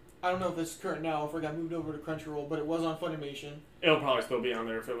 I don't know if this is current now, if it got moved over to Crunchyroll, but it was on Funimation. It'll probably still be on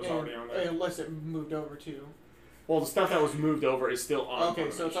there if it was already on there. Unless it moved over too. Well, the stuff that was moved over is still on.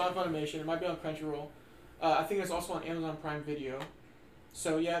 Okay, so it's on Funimation. Funimation. It might be on Crunchyroll. I think it's also on Amazon Prime Video.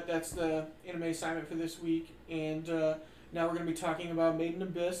 So yeah, that's the anime assignment for this week. And now we're going to be talking about Made in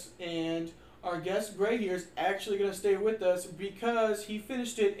Abyss. And our guest Gray here is actually going to stay with us because he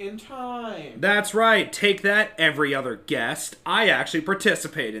finished it in time. That's right. Take that, every other guest. I actually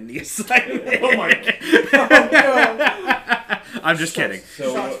participate in the assignment. Oh my god. I'm just kidding.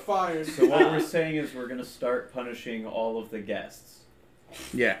 Shots fired. So what we're saying is we're gonna start punishing all of the guests.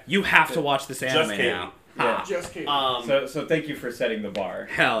 Yeah, you have to watch this anime kidding. now. Yeah. Just kidding. So thank you for setting the bar.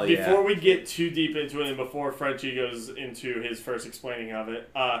 Hell yeah. Before we get too deep into it and before Frenchie goes into his first explaining of it,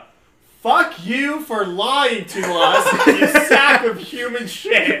 fuck you for lying to us, you sack of human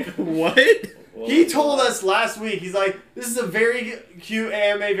shit. What? He told us last week, he's like, this is a very cute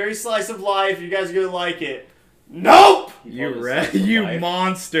anime, very slice of life, you guys are gonna like it. Nope! You I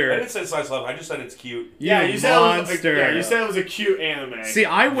monster. didn't say slice of life. I just said it's cute. You Yeah, you said monster. you said it was a cute anime. See,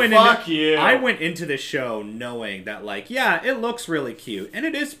 I went Fuck you. I went into the show knowing that, like, yeah, it looks really cute, and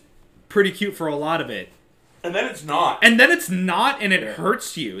it is pretty cute for a lot of it. And then it's not. And then it's not, and it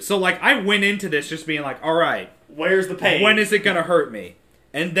hurts you. So, like, I went into this just being like, all right, Where's the pain? when is it gonna hurt me?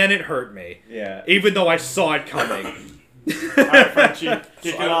 And then it hurt me, Yeah. even though I saw it coming. Alright, Frenchie,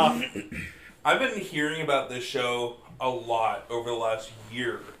 kick So it off. I've been hearing about this show a lot over the last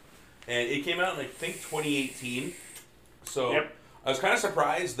year, and it came out in I think 2018. So Yep. I was kind of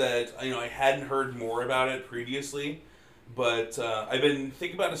surprised that I hadn't heard more about it previously, but I've been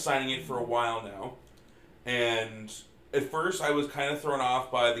thinking about assigning it for a while now. And at first, I was kind of thrown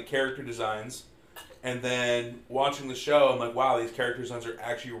off by the character designs, and then watching the show, I'm like, wow, these character designs are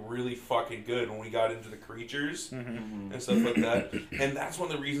actually really fucking good. When we got into the creatures and stuff like that, and that's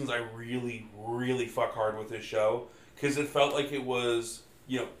one of the reasons I really, really fuck hard with this show, because it felt like it was,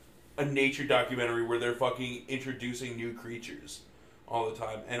 a nature documentary where they're fucking introducing new creatures all the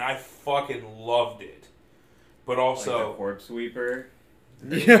time, and I fucking loved it. But also, Like the corpse sweeper.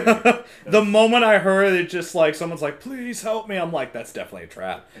 Yeah. The moment I heard it, just like someone's like, "Please help me," I'm like, "That's definitely a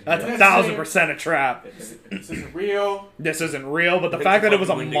trap. That's Yeah. 1,000% a trap. This isn't real. This isn't real." But the It's fact that it was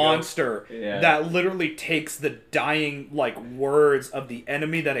a fucking Wendigo. monster Yeah. that literally takes the dying words of the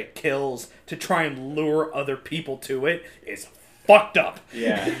enemy that it kills to try and lure other people to it is fucked up.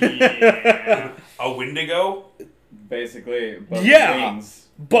 Yeah. Yeah. a Wendigo. Basically. But Yeah. Wings.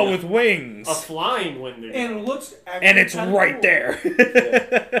 But with wings, A flying Wendigo. And it looks actually and it's kinda right cool. there.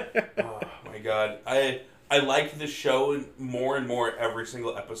 Oh my god, I liked this show more and more every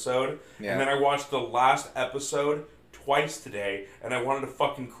single episode, Yeah. and then I watched the last episode twice today, and I wanted to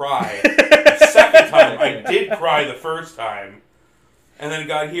fucking cry. The second time, I did cry the first time, and then it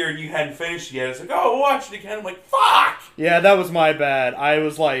got here and you hadn't finished yet. It's like, oh, watch it again. I'm like, fuck. Yeah, that was my bad. I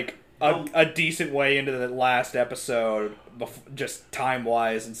was like a decent way into the last episode, just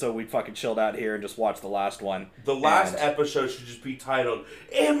time-wise, and so we fucking chilled out here and just watched the last one. The last And- episode should just be titled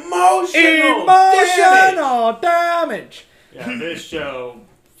Emotional Damage. Emotional damage! Yeah, this show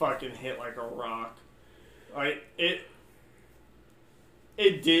fucking hit like a rock. Like,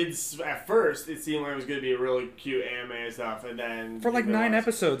 it did, at first, it seemed like it was going to be a really cute anime and stuff, and then... For like you 9 realize-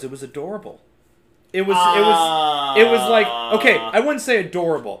 episodes, it was adorable. It was like, okay, I wouldn't say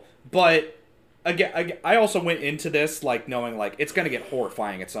adorable, but again, I also went into this like knowing like it's gonna get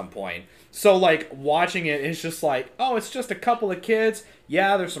horrifying at some point. So like watching it, it's just like, oh, it's just a couple of kids.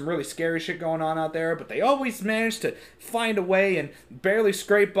 Yeah, there's some really scary shit going on out there, but they always manage to find a way and barely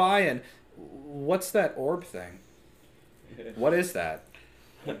scrape by. And what's that orb thing? What is that?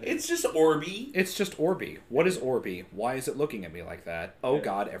 It's just Orby. It's just Orby. What is Orby? Why is it looking at me like that? Oh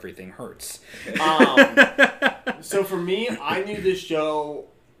god, everything hurts. So for me, I knew this show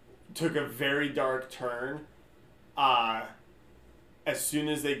took a very dark turn as soon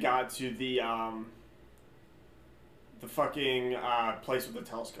as they got to the fucking place with the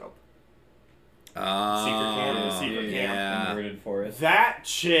telescope. Secret camp. Yeah. Converted forest. That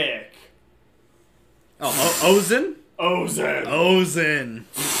chick, Ozen? Ozen. Ozen.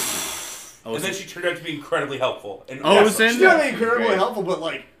 And then she turned out to be incredibly helpful. And Ozen? She's not incredibly Great. helpful, but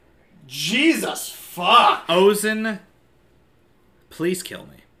like, Jesus fuck. Ozen, please kill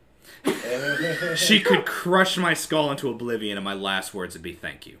me. She could crush my skull into oblivion, and my last words would be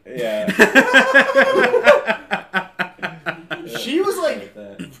thank you. Yeah. She was like Like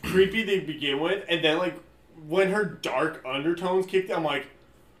that. creepy to begin with, and then like when her dark undertones kicked in, I'm like,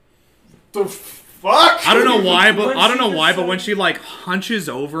 the fuck? I don't know why, but When she when she like hunches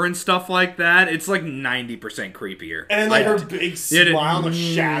over and stuff like that, it's like 90% creepier. And like her Like, big Yeah, dude. smile, the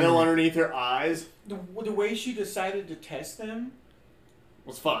shadow underneath her eyes The way she decided to test them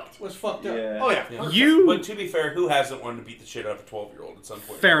was fucked. was fucked up. Yeah. Oh yeah, you But to be fair, who hasn't wanted to beat the shit out of a 12-year-old at some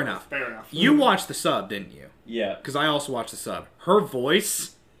point? fair enough. fair enough. You watched the sub, didn't you? Yeah. Because I also watched the sub. Her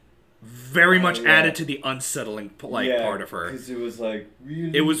voice very much yeah. added to the unsettling part of her. Because it was like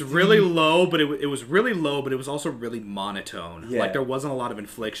really. It was really low, but it was really low, but it was also really monotone. Yeah. Like there wasn't a lot of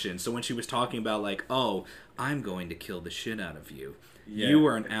inflection. So when she was talking about like, "Oh, I'm going to kill the shit out of you. Yeah. You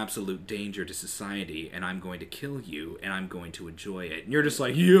are an absolute danger to society, and I'm going to kill you, and I'm going to enjoy it." And you're just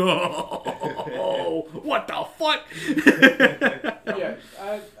like, "Yo, what the fuck?" Yeah,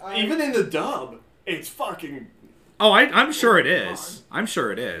 Even in the dub, it's fucking. Oh, I'm sure it is. I'm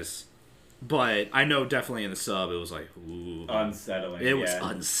sure it is. But I know definitely in the sub it was like, ooh. Unsettling. It was yeah.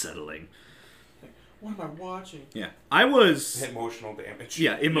 unsettling. what am I watching? Yeah. I was... Emotional damage.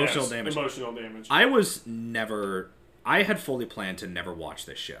 Yeah, emotional Yes, damage. Emotional damage. I was never... I had fully planned to never watch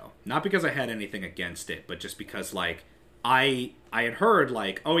this show. Not because I had anything against it, but just because, like, I had heard,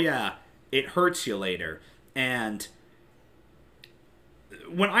 like, oh yeah, it hurts you later. And...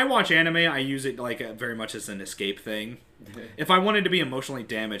 when I watch anime, I use it like very much as an escape thing. If I wanted to be emotionally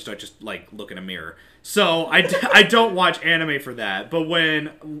damaged, I just like look in a mirror. So I don't watch anime for that. But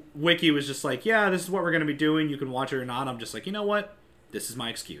when Wiki was just like, "Yeah, this is what we're gonna be doing. You can watch it or not," I'm just like, you know what? This is my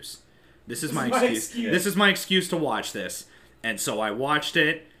excuse. This is my excuse. This is my excuse to watch this. And so I watched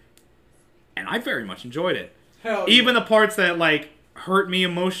it, and I very much enjoyed it. Hell Even the parts that like hurt me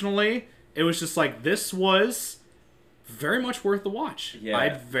emotionally, it was just like this was very much worth the watch. Yeah.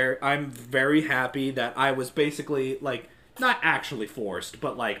 I'm very happy that I was basically like not actually forced,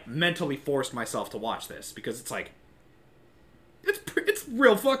 but like mentally forced myself to watch this because it's like it's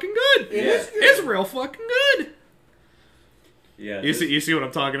real fucking good. It is good. It's real fucking good. Yeah. You this- see you see what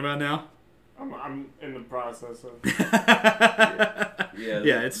I'm talking about now? I'm in the process of. Yeah.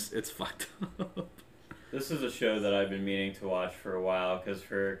 Yeah, it's fucked up. This is a show that I've been meaning to watch for a while because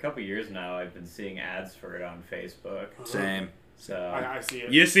for a couple years now I've been seeing ads for it on Facebook. Same. So I see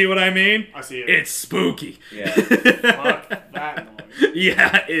it. You see what I mean? I see it. It's spooky. yeah. Fuck that noise.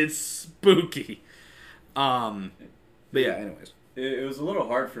 Yeah, it's spooky. But yeah, anyways. It was a little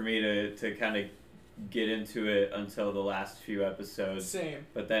hard for me to kind of get into it until the last few episodes. Same.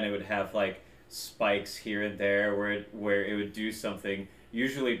 But then it would have like spikes here and there where it would do something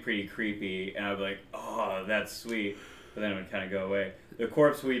usually pretty creepy, and I'd be like, oh, that's sweet. But then it would kind of go away. The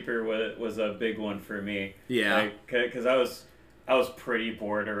Corpse Weeper was a big one for me. Yeah. Because I was pretty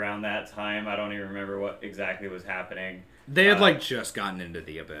bored around that time. I don't even remember what exactly was happening. They had like just gotten into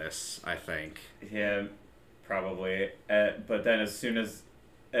the abyss, I think. Yeah, probably. But then as soon as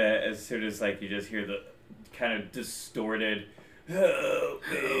like you just hear the kind of distorted help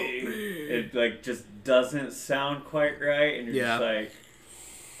me, it like just doesn't sound quite right, and you're Yeah. just like,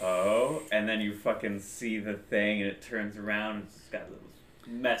 oh, and then you fucking see the thing and it turns around and it's got those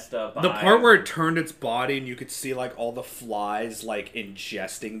messed up The eyes. part where it turned its body and you could see like all the flies like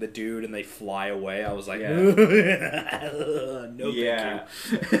ingesting the dude and they fly away, I was like, Yeah. no Yeah.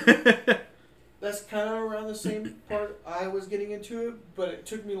 thank you. That's kind of around the same part I was getting into it, but it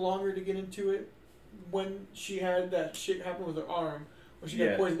took me longer to get into it when she had that shit happen with her arm, when she Yeah.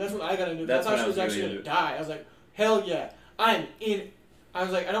 got poisoned. That's when I got into it. That's I thought when she I was was actually really going to die. I was like, hell yeah, I'm in. I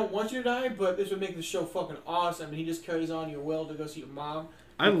was like, I don't want you to die, but this would make the show fucking awesome. And he just carries on your will to go see your mom.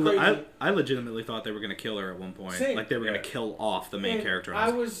 I Crazy. legitimately thought they were gonna kill her at one point. Same. Like they were Yeah. gonna kill off the main And character. I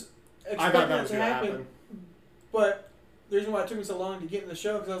was I expecting thought that that was to gonna happen, happen. but the reason why it took me so long to get in the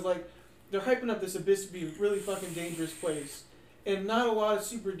show, because I was like, they're hyping up this abyss to be a really fucking dangerous place. And not a lot of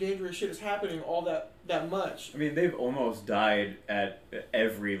super dangerous shit is happening all that much. I mean, they've almost died at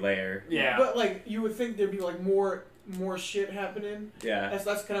every layer. Yeah. But like you would think there'd be like more shit happening. Yeah.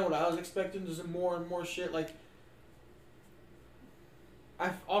 That's kind of what I was expecting. There's more and more shit. Like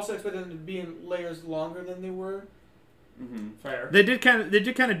I also expected them to be in layers longer than they were. Mm-hmm. Fair. They did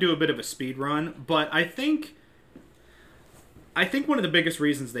kind of do a bit of a speed run, but I think one of the biggest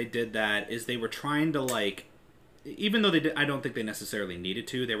reasons they did that is they were trying to like, even though I don't think they necessarily needed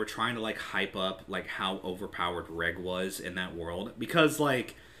to, they were trying to like hype up like how overpowered Reg was in that world, because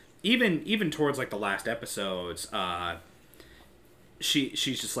like even towards like the last episodes,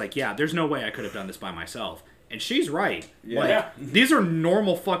 she's just like, yeah, there's no way I could have done this by myself. And she's right. Yeah. Like, Yeah. these are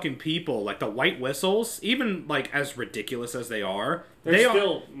normal fucking people. Like, the White Whistles, even, like, as ridiculous as they are, They're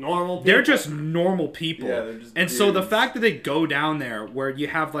still normal people. they're just normal people. Yeah, they're just and so the dudes. fact that they go down there where you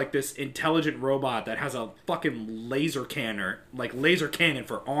have, like, this intelligent robot that has a fucking laser cannon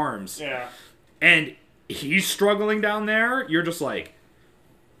for arms, Yeah. and he's struggling down there, you're just like,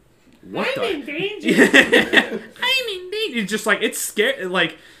 what I'm the? in danger. I'm in danger. It's just like, it's scary.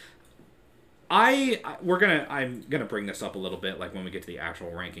 Like, I'm gonna bring this up a little bit, like when we get to the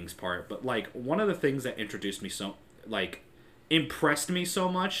actual rankings part. But like, one of the things that impressed me so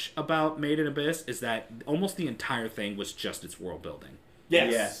much about Made in Abyss is that almost the entire thing was just its world building.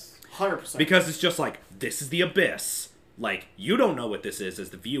 Yes. 100%. Because it's just like, this is the Abyss. Like, you don't know what this is as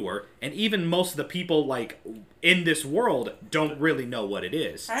the viewer, and even most of the people, like, in this world don't really know what it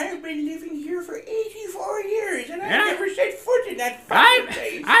is. I've been living here for 84 years, and Yeah. I've never set foot in that fucking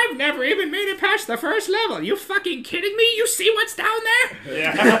place. I've never even made it past the first level. You fucking kidding me? You see what's down there?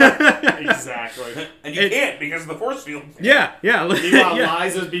 Yeah. Exactly. And you can't because of the force field. Yeah. Meanwhile, Yeah.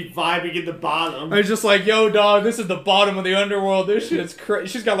 Liza's be vibing at the bottom. I was just like, yo, dog, this is the bottom of the underworld. This shit's crazy.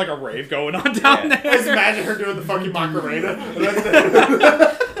 She's got like a rave going on down Just there. imagine her doing the fucking Macarena.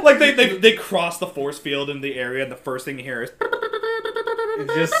 Like they cross the force field in the area, and the first thing you hear is.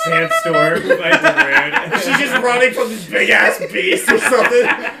 It's just Sandstorm fighting the She's just running from this big ass beast or something.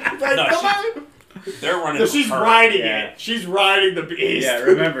 Like, No, come on. They're running. So she's her. riding Yeah. it. She's riding the beast. Yeah,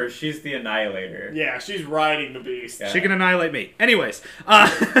 remember, she's the Annihilator. Yeah, she's riding the beast. Yeah. She can annihilate me. Anyways,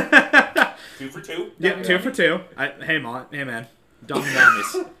 2 for 2. yeah, 2 for 2. Hey man, dumb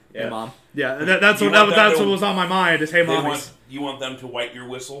mommies. Yeah. Hey mom. Yeah, that's You what want them to- was on my mind. Is hey mommies. You want them to white your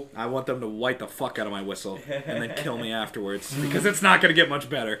whistle? I want them to white the fuck out of my whistle and then kill me afterwards because it's not gonna get much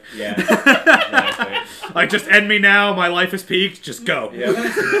better. Yeah. Exactly. Like, just end me now. My life is peaked. Just go. Yep.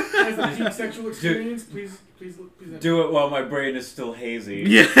 Has the peak sexual experience? Please. Do it while my brain is still hazy.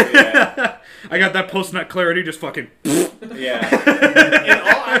 Yeah. Yeah. I got that post nut clarity. Just fucking. Yeah. In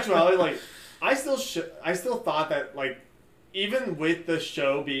all actuality, like, I still thought that, like, even with the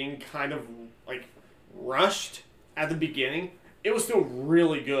show being kind of like rushed at the beginning, it was still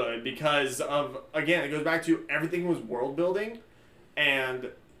really good because of, again, it goes back to everything was world building, and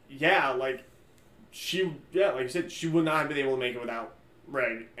like you said, she would not have been able to make it without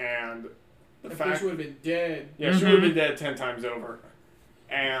Reg, and the The fact fish would have been dead. she would have been dead 10 times over,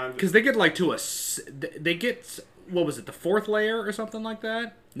 and Because they get like they get, what was it, the 4th layer or something like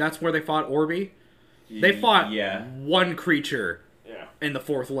that? That's where they fought Orby. They fought one creature yeah. in the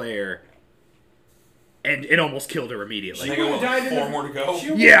 4th layer, and it almost killed her immediately. They go, would've died in 4 the- more to go. She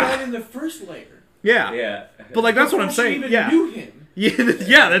almost Yeah. died in the first layer. Yeah. Yeah. But like, that's what I'm Before she saying. even Yeah. knew him.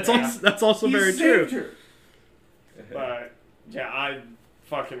 Yeah, that's also He very saved true. her. But yeah, I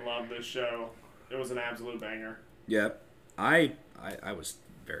fucking love this show. It was an absolute banger. Yeah. I was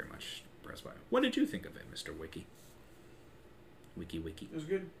very much impressed by it. What did you think of it, Mr. Wiki? Wiki. It was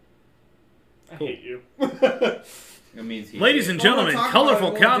good. I Cool. hate you. That means he Ladies hated and it. gentlemen, talk about colorful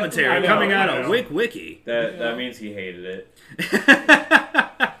it, we'll get commentary to it. coming I out know. of Wiki. That means he hated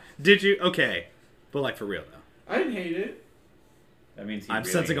it. Did you? Okay. But like, for real though. I didn't hate it. That means he I'm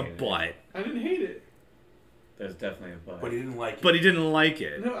really sensing a hated it. butt. I didn't hate it. There's definitely a butt. But he didn't like it. But he didn't like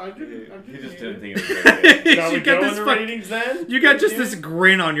it. No, I didn't. I didn't He just hate didn't it. think it was very good. Shall we You got go this in the fuck- ratings then? You got just this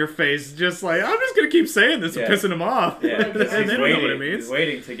grin on your face, just like, I'm just gonna keep saying this and Yeah. pissing him off. Yeah, And because they he's don't know waiting. what it means. He's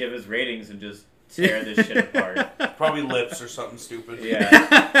waiting to give his ratings and just tear this shit apart. Probably lips or something stupid.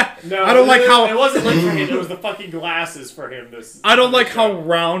 Yeah. No, I don't like how- it wasn't lit for him. It was the fucking glasses for him. I don't like how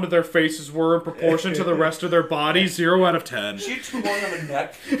round their faces were in proportion to the rest of their body. 0 out of 10. She had too long of a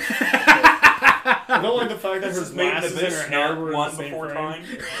neck. I don't like the fact that This her is made in glasses and her abyss, hair not were in the one same before frame. time.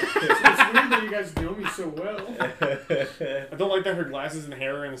 It's weird that you guys know me so well. I don't like that her glasses and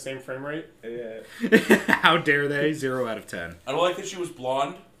hair are in the same frame rate. Yeah. How dare they? 0 out of 10. I don't like that she was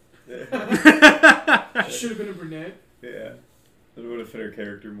blonde. She should have been a brunette. Yeah. That would have fit her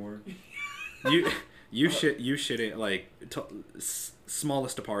character more. You shitting like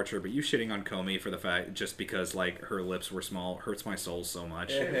smallest departure, but you shitting on Comey for the fact just because like her lips were small hurts my soul so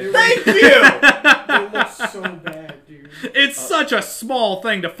much. Thank you! They look so bad, dude. It's such a small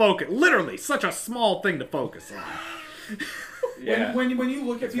thing to focus. Literally, such a small thing to focus on. Yeah. When you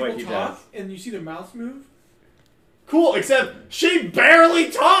look at That's what people he talk does. and you see their mouths move, Cool, except she barely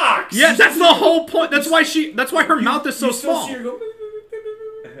talks! Yeah, that's the whole point. That's why her mouth is so you still small. see her go.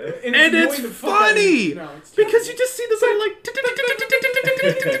 And annoying it's the fuck out of funny me. No, it's because you just see this little like.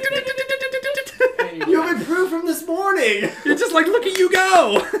 You've improved from this morning! You're just like, look at you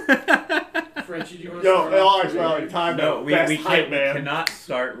go. Frenchie, do you want to Yo, start in all off? actuality, time No, to we best hype we man. cannot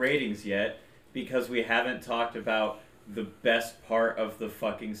start ratings yet because we haven't talked about the best part of the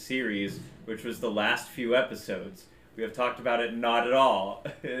fucking series, which was the last few episodes. We have talked about it not at all.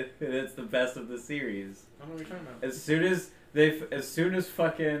 It's the best of the series. I don't know what you're talking about. As soon as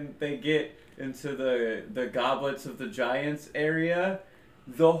fucking they get into the goblets of the giants area,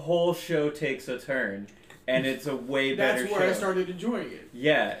 the whole show takes a turn, and it's a way better That's show. where I started enjoying it.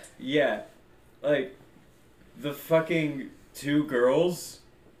 Yeah, yeah. Like, the fucking two girls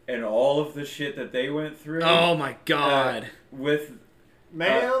and all of the shit that they went through. Oh my god. With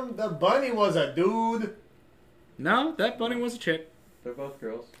Ma'am, the bunny was a dude. No, that bunny was a chick. they're both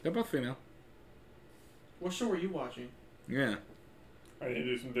girls. They're both female. What show were you watching? Yeah. I need to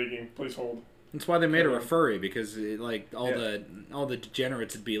do some digging. Please hold. That's why they made her a furry, because all Yeah. the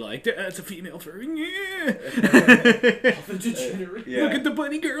degenerates would be like, that's a female furry. Yeah. The Degenerate. Yeah. Look at the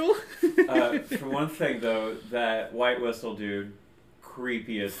bunny girl. For one thing, though, that White Whistle dude,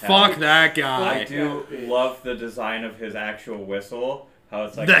 creepy as hell. Fuck that I guy. do that bitch. love the design of his actual whistle. How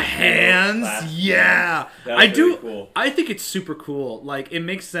it's like The a little hands, plastic- yeah. That's I really do. Cool. I think it's super cool. Like, it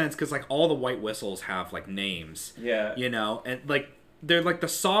makes sense because like all the White Whistles have like names, Yeah. you know, and like they're like the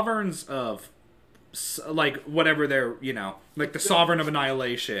sovereigns of like whatever they're, you know, like the sovereign of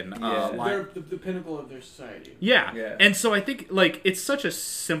annihilation. Yeah. They're the pinnacle of their society. Yeah. Yeah. And so I think like it's such a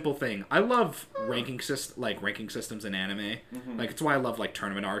simple thing. I love ranking systems in anime. Like it's why I love like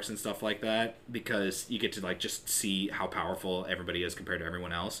tournament arcs and stuff like that, because you get to like just see how powerful everybody is compared to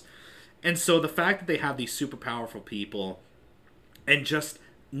everyone else. And so the fact that they have these super powerful people and just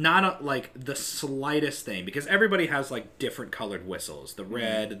not like the slightest thing, because everybody has like different colored whistles, the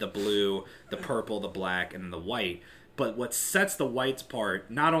red, the blue, the purple, the black, and the white. But what sets the whites apart,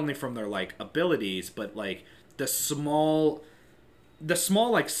 not only from their like abilities, but like the small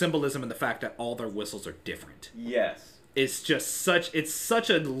like symbolism and the fact that all their whistles are different, Yes. is just such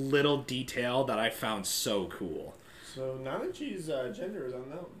a little detail that I found so cool. So Nanachi's gender is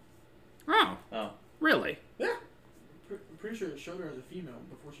unknown. Oh, Oh. really? Yeah. I'm pretty sure it showed her as a female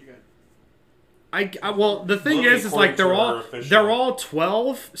before she got. Well, the thing Looking is like according to her they're official- all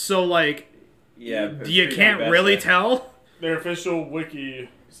 12, so like Yeah. you can't really tell. Their official wiki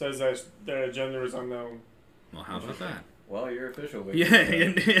says that their gender is unknown. Well, how about that? Well, you're official. Wiki,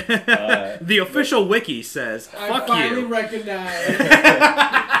 Yeah, the official wiki says, I "Fuck finally you." recognize.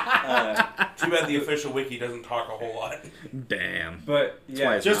 Too bad the official wiki doesn't talk a whole lot. Damn. But why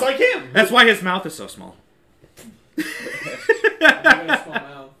yeah, it's Just No. like him. That's why his mouth is so small. You got a small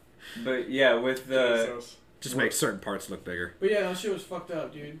mouth. but yeah, with the Jesus. Just makes certain parts look bigger. But yeah, that shit was fucked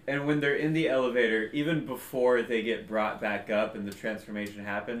up, dude. and when they're in the elevator, even before they get brought back up and the transformation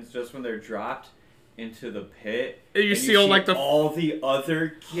happens, just when they're dropped into the pit, And you and see all like the all the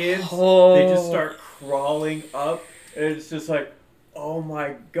other kids, Oh. they just start crawling up, and it's just like, oh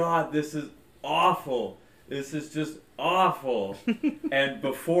my god, this is awful. This is just awful. And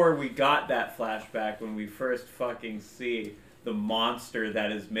before we got that flashback, when we first fucking see the monster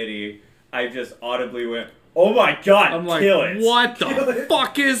that is Mitty, I just audibly went, oh my god, I'm like, kill it. what the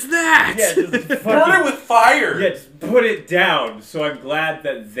fuck is that? Yeah, just Burn it fucking, with fire! yeah, just put it down. So I'm glad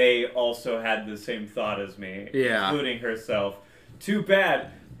that they also had the same thought as me, Yeah. including herself. Too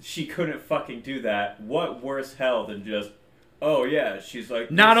bad she couldn't fucking do that. What worse hell than just, oh yeah, she's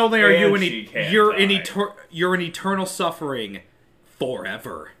like. Not this only are you and in she can't you're in die. you're in eternal suffering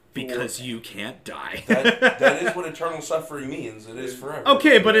forever because you can't die. That is what eternal suffering means. It is forever.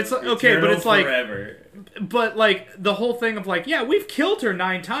 Okay, but it's okay, but Eternal it's like, forever. but like the whole thing of like, yeah, we've killed her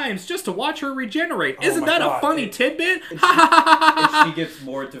 9 times just to watch her regenerate. Oh Isn't my that a God, funny it- tidbit? And she gets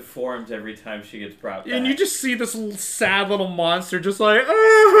more deformed every time she gets brought back. And you just see this sad little monster just like, Who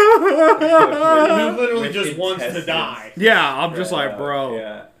literally With just wants to intestines. die. yeah, I'm just like, bro,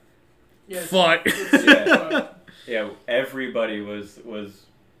 Yeah. Yeah, fuck. Yeah. Yeah, everybody was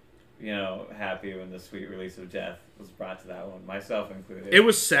you know, happy when the sweet release of death was brought to that one, myself included. It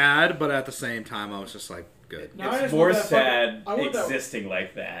was sad, but at the same time, I was just like, good. Now I It's just more want that sad I want that- existing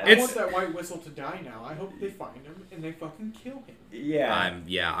like that. I It's- want that white whistle to die now. I hope they find him and they fucking kill him.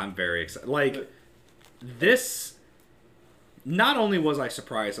 yeah. I'm very excited. Like, this. Not only was I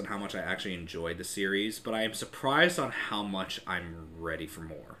surprised on how much I actually enjoyed the series, but I am surprised on how much I'm ready for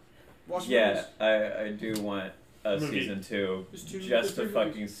more. Watch Yeah, movies. I do want a Movie. season 2 There's two- just to there's three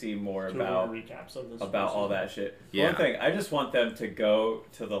fucking movies. see more Two about recaps of this. all that shit. Yeah. One thing, I just want them to go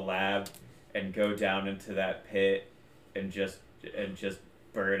to the lab and go down into that pit and just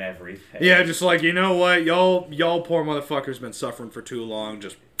burn everything. Yeah, just like, you know what, y'all poor motherfuckers been suffering for too long.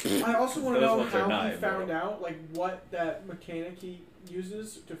 Just I also want to Those know ones are how not he found immortal. out, like what that mechanic he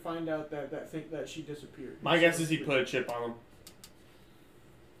uses to find out that she disappeared. My guess is he put a chip on him.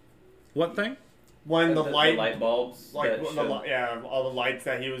 what thing? When the light bulbs. like that the should- all the lights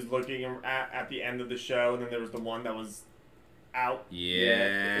that he was looking at the end of the show, and then there was the one that was out.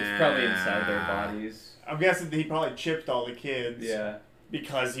 Yeah, it's probably inside their bodies. I'm guessing that he probably chipped all the kids. Yeah.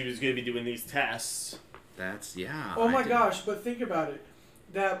 Because he was going to be doing these tests. That's Oh I my didn't- gosh! But think about it.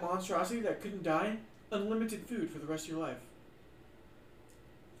 that monstrosity that couldn't die, unlimited food for the rest of your life.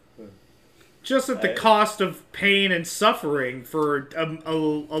 Just at the cost of pain and suffering for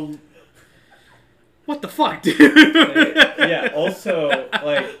a what the fuck, dude? Yeah. Also,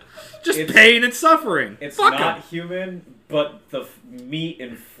 like, just it's- pain and suffering. it's Fuck not 'em. human, but the meat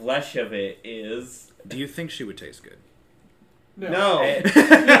and flesh of it is. Do you think she would taste good? No.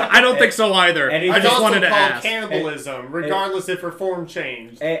 I don't think so either. And I It's just also wanted to called ask. cannibalism, regardless if her form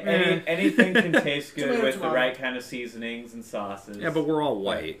changed. Anything can taste good Tomato, with the tomato. right kind of seasonings and sauces. Yeah, but we're all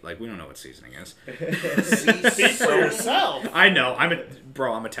white. Like, we don't know what seasoning is. Speak for yourself. I know. I'm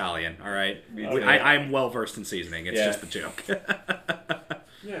Italian. All right. Me too. I'm well versed in seasoning. It's Yeah. just a joke.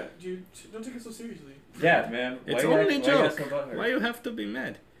 Yeah, dude, don't take it so seriously. Yeah, man. It's Why you only a act- why you joke. act so butthurt? Why you have to be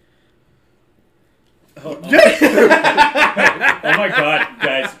mad? Oh my god,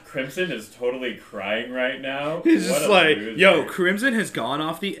 guys, Crimson is totally crying right now. He's What just a like, loser. yo, Crimson has gone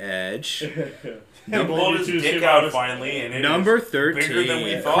off the edge. Pulled his dick out finally, and it Number is 13. bigger than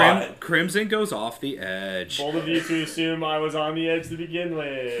we thought. Crimson goes off the edge. Bold of you to assume I was on the edge to begin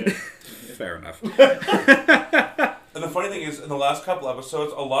with. Fair enough. And the funny thing is, in the last couple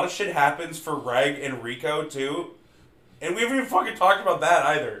episodes, a lot of shit happens for Reg and Rico too, and we haven't even fucking talked about that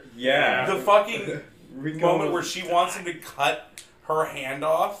either. Yeah. The fucking Rico moment where was- she wants him to cut her hand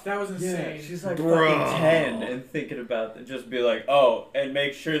off. That was Yeah, insane. she's like Bro. fucking 10 and thinking about that. Just be like, oh, and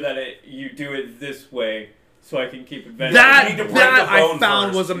make sure that you do it this way so I can keep adventuring. That need to break that the I bone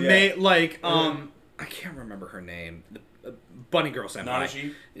found first. was Yeah. like I can't remember her name. The Bunny Girl Senpai.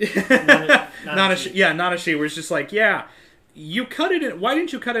 Nanashi. Nanashi. Yeah, Nanashi was just like, yeah, you cut it. Why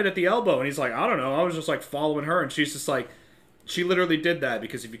didn't you cut it at the elbow? And he's like, I don't know. I was just like following her, and she's just like, she literally did that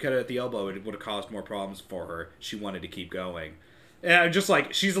because if you cut it at the elbow, it would have caused more problems for her. She wanted to keep going. And I'm just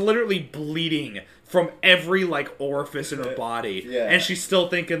like, she's literally bleeding from every like orifice in her body, Yeah. and she's still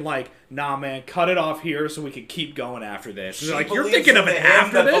thinking like, nah, man, cut it off here so we can keep going after this. She She's like, you're believes thinking in of it the him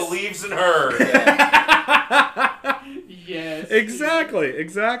after that this? believes in her. Yes.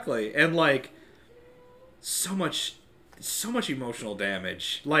 Exactly. And like so much emotional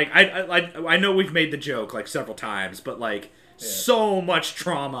damage. Like I know we've made the joke like several times, but like so much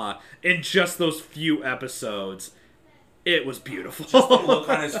trauma in just those few episodes. It was beautiful. Just the look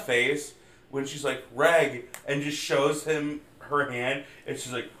on his face when she's like, Reg, and just shows him her hand, and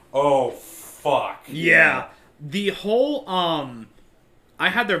she's like, oh, fuck. Yeah. The whole I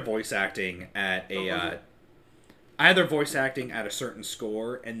had their voice acting at a certain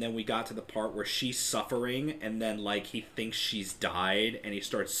score, and then we got to the part where she's suffering, and then like he thinks she's died, and he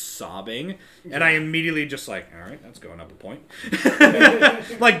starts sobbing, and I immediately just like, all right, that's going up a point.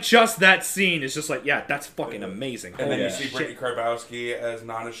 Like just that scene is just like, yeah, that's fucking amazing. And then Holy you see shit. Brittany Karbowski as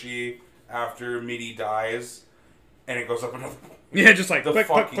Nanashi after Midi dies, and it goes up another point. Yeah, just like The click,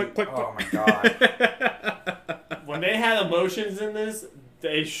 fucking, click, click, click, oh click. my god. When they had emotions in this,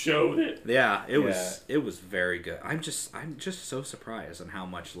 they showed it. Yeah, it was very good. I'm just so surprised on how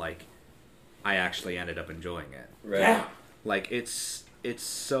much like I actually ended up enjoying it. Right. Yeah. Like it's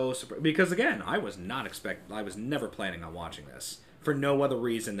so because again, I was never planning on watching this for no other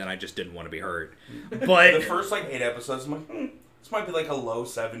reason than I just didn't want to be hurt. But The first like 8 episodes, I'm like, this might be like a low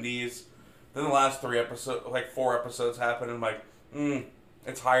 70s. Then the last 4 episodes happen, and I'm like,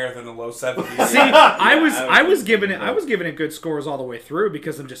 it's higher than the low 70s. see, I was giving it good scores all the way through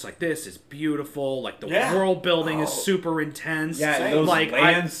because I'm just like, this is beautiful. Like the Yeah. world building is Oh. super intense. Yeah, Same. those Like,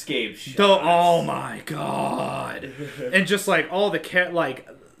 landscape shots. Oh my god! And just like all the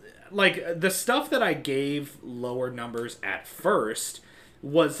like the stuff that I gave lower numbers at first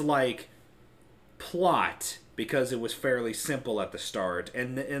was like plot because it was fairly simple at the start,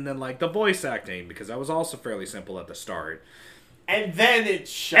 and then like the voice acting because that was also fairly simple at the start. And then it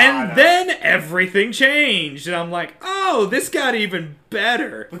shot And up. then everything changed, and I'm like, oh, this got even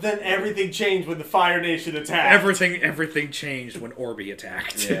better. But then everything changed when the Fire Nation attacked. Everything changed when Orby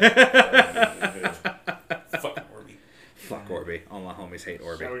attacked. Fuck Orby. Fuck Orby. All my homies hate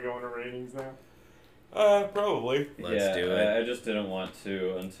Orby. Shall we go into ratings now? Probably. Let's do it. I just didn't want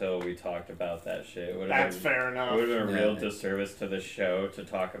to until we talked about that shit. It That's fair It enough. would have been a real Yeah. disservice to the show to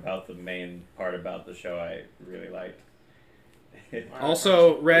talk about the main part about the show I really liked.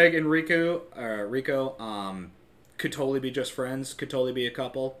 Also, Reg and Rico, could totally be just friends, could totally be a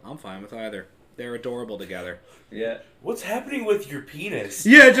couple. I'm fine with either. They're adorable together. Yeah. What's happening with your penis?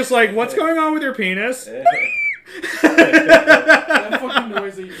 Yeah, just like, what's going on with your penis? That fucking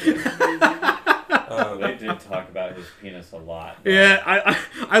noise that you made is amazing. They did talk about his penis a lot. Yeah,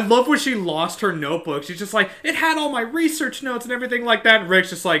 I love when she lost her notebook. She's just like, it had all my research notes and everything like that. And Rick's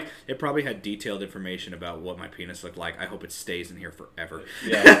just like, it probably had detailed information about what my penis looked like. I hope it stays in here forever.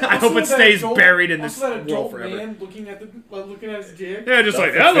 Yeah. I hope it stays buried in this also that wall adult forever. man looking at his dick. Yeah, just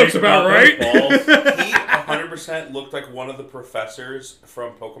like, That's that the looks thing about right. those balls. He 100% looked like one of the professors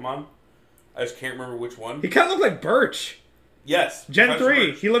from Pokemon. I just can't remember which one. He kind of looked like Birch. Yes. Gen Professor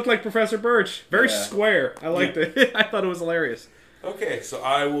 3, Birch. he looked like Professor Birch. Very Yeah. square. I liked it. I thought it was hilarious. Okay, so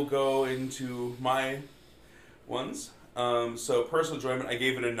I will go into my ones. So personal enjoyment, I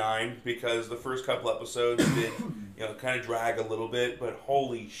gave it a 9 because the first couple episodes did, kind of drag a little bit, but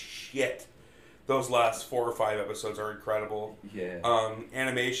holy shit, those last 4 or 5 episodes are incredible. Yeah.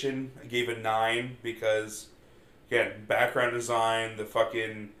 Animation, I gave a 9 because, again, background design, the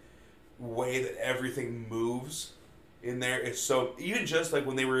fucking way that everything moves in there is so, even just like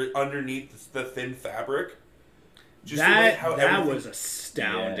when they were underneath the thin fabric. Just the way how that everything- was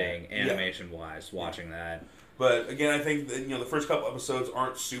astounding Yeah. animation-wise, watching that. But again, I think that, the first couple episodes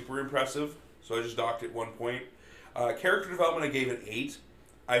aren't super impressive, so I just docked at 1 point. Character development, I gave an 8.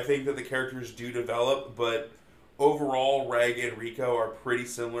 I think that the characters do develop, but overall, Reg and Rico are pretty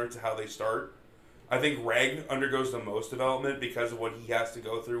similar to how they start. I think Reg undergoes the most development because of what he has to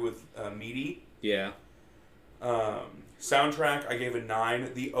go through with Meaty. Yeah. Soundtrack, I gave a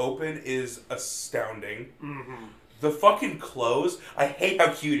 9. The open is astounding. Mm-hmm. The fucking close, I hate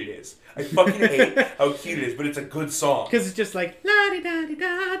how cute it is. I fucking hate how cute it is, but it's a good song. Because it's just like,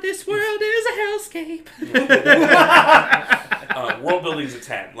 la-di-da-di-da, this world is a hellscape. World building's a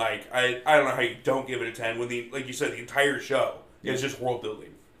 10. Like, I don't know how you don't give it a 10 when like you said, the entire show is just world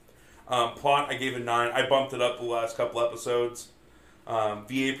building. Plot, I gave a 9. I bumped it up the last couple episodes.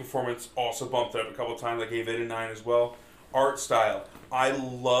 VA performance also bumped it up a couple times. I gave it a 9 as well. Art style, I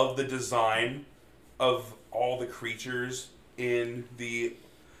love the design of all the creatures in the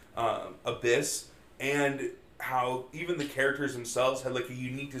Abyss, and how even the characters themselves had like a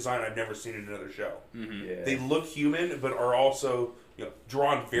unique design I've never seen in another show. Mm-hmm. Yeah. They look human, but are also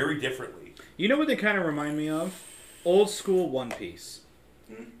drawn very differently. You know what they kind of remind me of? Old school One Piece.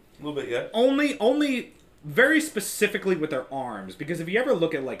 A little bit, yeah. Only very specifically with their arms, because if you ever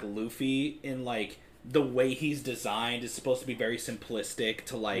look at like Luffy in like the way he's designed is supposed to be very simplistic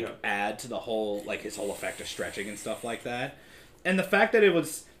to like add to the whole like his whole effect of stretching and stuff like that. And the fact that it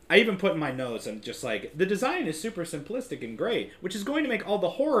was, I even put in my notes and just like the design is super simplistic and great, which is going to make all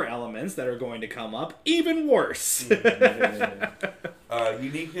the horror elements that are going to come up even worse.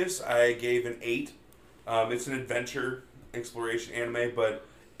 Uniqueness, I gave an 8. It's an adventure exploration anime, but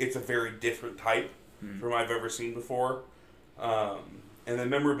it's a very different type from I've ever seen before. And then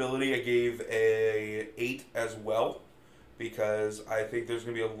memorability, I gave a 8 as well, because I think there's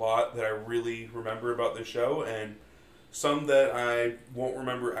going to be a lot that I really remember about this show, and some that I won't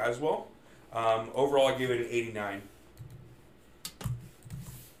remember as well. Overall, I gave it an 89.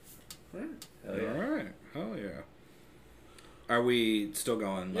 Hell yeah. Alright. Hell yeah. Are we still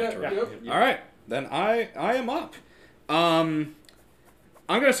going left to right? Yep. All right, then I am up. I'm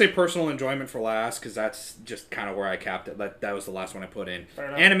gonna say personal enjoyment for last because that's just kind of where I capped it. That was the last one I put in. Fair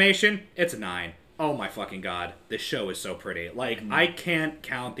enough. Animation, it's a 9. Oh my fucking god, this show is so pretty. Like I can't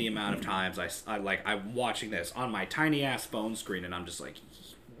count the amount of times I'm watching this on my tiny ass phone screen and I'm just like,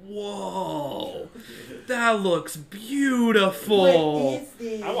 whoa, that looks beautiful.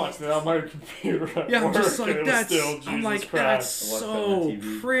 I watched it on my computer at Yeah, I'm work, just and like it was that's. still, I'm Jesus like Christ. that's I watched that so on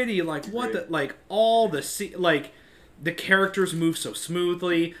TV. pretty. Like what Great. the like all the like the characters move so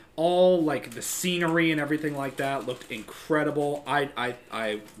smoothly. All like the scenery and everything like that looked incredible.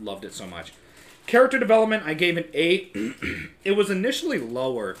 I loved it so much. Character development, I gave an 8. It was initially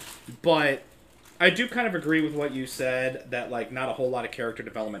lower, but I do kind of agree with what you said that like not a whole lot of character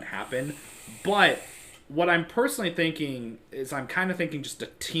development happened. But what I'm personally thinking is I'm kind of thinking just a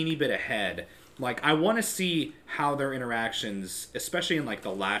teeny bit ahead. Like I want to see how their interactions, especially in like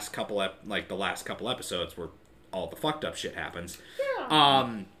the last couple episodes where all the fucked up shit happens.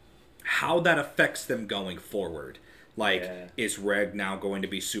 How that affects them going forward. Like, is Reg now going to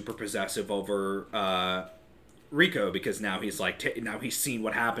be super possessive over Rico because now he's like now he's seen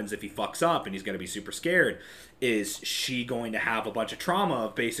what happens if he fucks up and he's going to be super scared? Is she going to have a bunch of trauma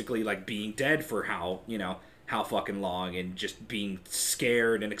of basically like being dead for how fucking long and just being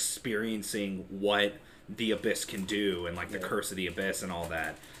scared and experiencing what the Abyss can do and like the curse of the Abyss and all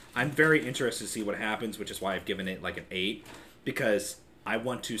that? I'm very interested to see what happens, which is why I've given it like an 8 because I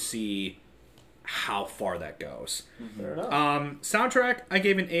want to see how far that goes. Fair enough. Soundtrack, I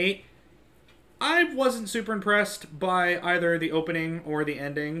gave an 8. I wasn't super impressed by either the opening or the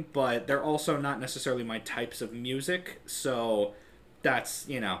ending, but they're also not necessarily my types of music, so that's,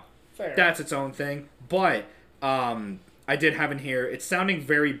 Fair. that's its own thing. But I did have in here, it's sounding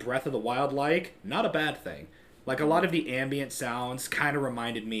very Breath of the Wild-like, not a bad thing. Like, a lot of the ambient sounds kind of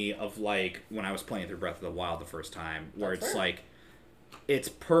reminded me of, like, when I was playing through Breath of the Wild the first time, where That's it's fair. like, it's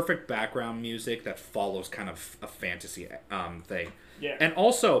perfect background music that follows kind of a fantasy thing. Yeah. And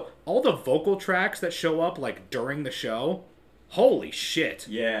also, all the vocal tracks that show up, like, during the show, holy shit.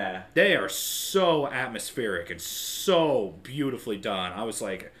 Yeah. They are so atmospheric and so beautifully done. I was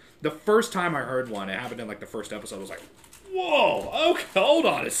like, the first time I heard one, it happened in, like, the first episode, I was like, whoa, okay, hold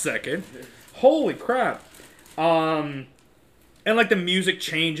on a second. Holy crap. And like the music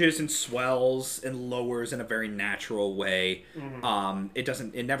changes and swells and lowers in a very natural way.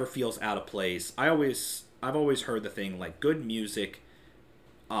 It never feels out of place. I've always heard the thing like good music,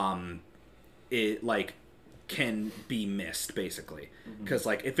 it like can be missed basically because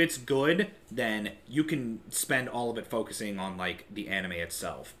like if it's good, then you can spend all of it focusing on like the anime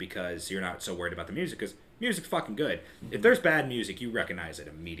itself because you're not so worried about the music because music's fucking good. If there's bad music, you recognize it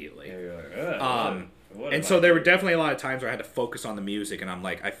immediately. Yeah, you're like, "Ugh, what And am so I there were doing?" definitely a lot of times where I had to focus on the music, and I'm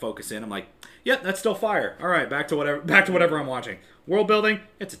like, I focus in, I'm like, yep, that's still fire. All right, back to whatever I'm watching. World building,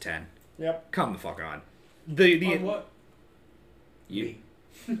 it's a 10. Yep. Come the fuck on. The On what? you.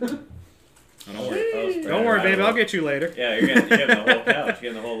 Oh, don't Oh, worry, spread don't it worry, out. baby. I'll get you later. Yeah, you're getting the whole couch.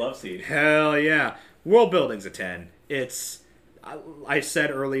 You're getting the whole love seat. Hell yeah, world building's a 10. It's. I said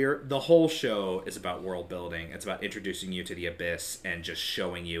earlier, the whole show is about world building. It's about introducing you to the abyss and just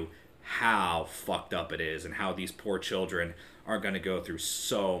showing you how fucked up it is and how these poor children are going to go through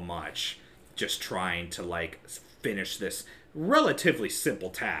so much just trying to like finish this relatively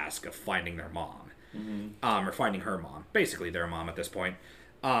simple task of finding their mom. Or finding her mom. Basically their mom at this point.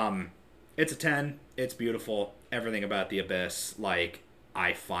 It's a 10. It's beautiful. Everything about the abyss, like,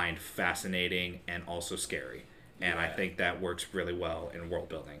 I find fascinating and also scary. And I think that works really well in world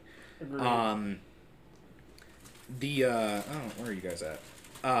building. Agreed. Where are you guys at?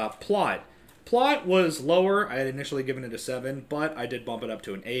 Plot was lower. I had initially given it a 7, but I did bump it up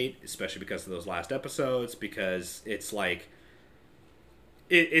to an 8, especially because of those last episodes, because it's like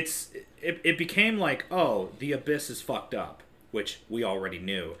it became like, oh, the abyss is fucked up, which we already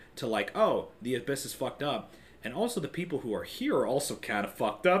knew, to like, oh, the abyss is fucked up. And also the people who are here are also kind of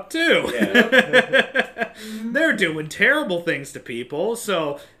fucked up, too. Yeah. They're doing terrible things to people,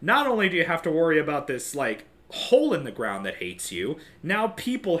 so not only do you have to worry about this, like, hole in the ground that hates you, now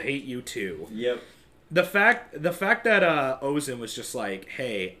people hate you, too. Yep. The fact that Ozen was just like,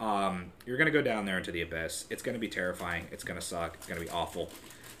 hey, you're going to go down there into the abyss. It's going to be terrifying. It's going to suck. It's going to be awful.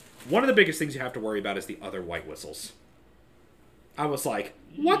 One of the biggest things you have to worry about is the other white whistles. I was like,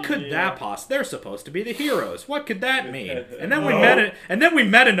 what could that possibly? They're supposed to be the heroes. What could that mean? And then we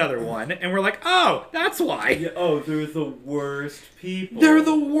met another one, and we're like, oh, that's why. Yeah, oh, they're the worst people. They're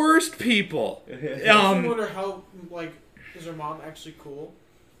the worst people. I wonder how, like, is her mom actually cool?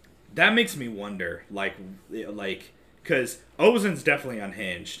 That makes me wonder, like, because Ozen's definitely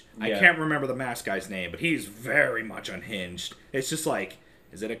unhinged. I Yeah. can't remember the mask guy's name, but he's very much unhinged. It's just like,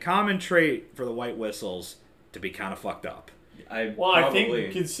 is it a common trait for the white whistles to be kind of fucked up? I Probably.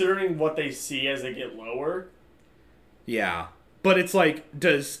 think considering what they see as they get lower, Yeah, but it's like,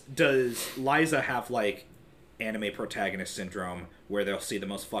 does Liza have like anime protagonist syndrome where they'll see the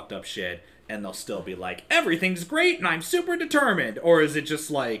most fucked up shit and they'll still be like, everything's great and I'm super determined, or is it just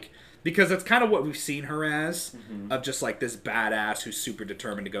like, because that's kind of what we've seen her as, of just like this badass who's super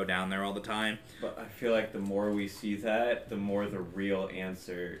determined to go down there all the time. But I feel like the more we see that, the more the real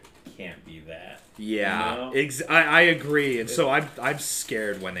answer can't be that. Yeah, You know? I agree, and so I'm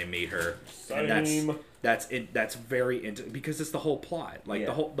scared when they meet her, and Same. that's very because it's the whole plot. Like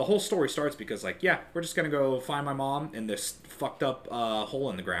Yeah. the whole story starts because like, yeah, we're just gonna go find my mom in this fucked up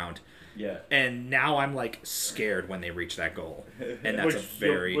hole in the ground, Yeah. and now I'm like scared when they reach that goal, and that's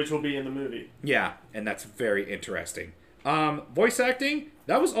which will be in the movie. yeah, and that's very interesting. Voice acting,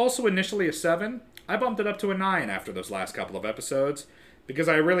 that was also initially a 7. I bumped it up to a 9 after those last couple of episodes because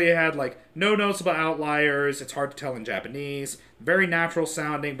I really had like no noticeable outliers. It's hard to tell in Japanese. Very natural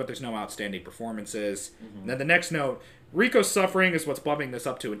sounding, but there's no outstanding performances. And then the next note, Riko's suffering is what's bumping this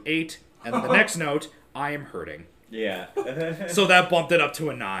up to an 8. And then the next note, I am hurting. Yeah. So that bumped it up to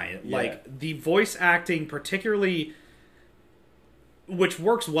a 9. Yeah. Like, the voice acting, particularly, which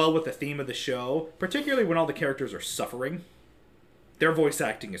works well with the theme of the show, particularly when all the characters are suffering, their voice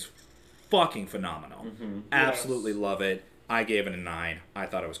acting is fucking phenomenal. Absolutely love it. I gave it a 9. I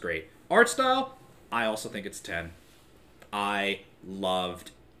thought it was great. Art style, I also think it's 10. I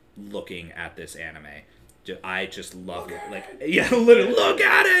loved looking at this anime. I just love it. Like, yeah, literally, look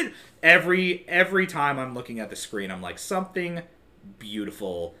at it. Every time I'm looking at the screen, I'm like, something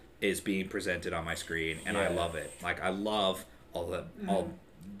beautiful is being presented on my screen, and I love it. Like, I love all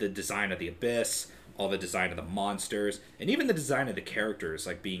the design of the abyss, all the design of the monsters, and even the design of the characters,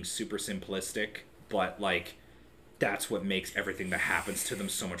 like being super simplistic, but like that's what makes everything that happens to them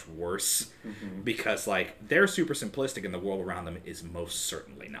so much worse, because like they're super simplistic and the world around them is most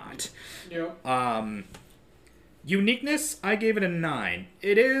certainly not. Yeah. Uniqueness, I gave it a 9.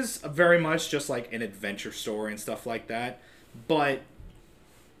 It is very much just like an adventure story and stuff like that, but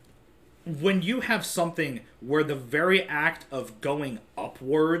when you have something where the very act of going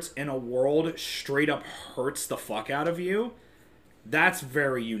upwards in a world straight up hurts the fuck out of you, that's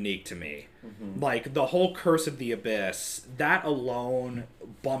very unique to me. Like, the whole Curse of the Abyss, that alone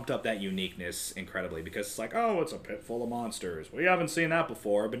bumped up that uniqueness incredibly, because it's like, oh, it's a pit full of monsters. We haven't seen that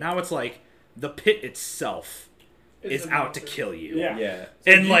before, but now it's like, the pit itself is out to kill you. Yeah.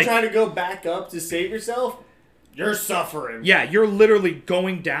 And If you like, try to go back up to save yourself, you're suffering. yeah, you're literally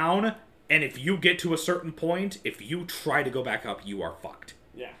going down, and if you get to a certain point, if you try to go back up, you are fucked.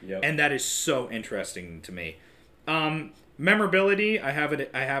 Yeah. Yep. And that is so interesting to me. Memorability, I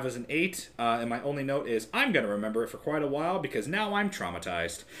have as an 8, and my only note is I'm gonna remember it for quite a while because now I'm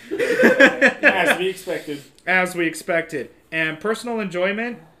traumatized. As we expected. As we expected. And personal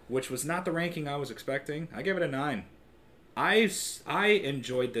enjoyment, which was not the ranking I was expecting, I gave it a 9. I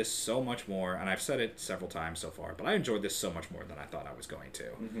enjoyed this so much more, and I've said it several times so far, but I enjoyed this so much more than I thought I was going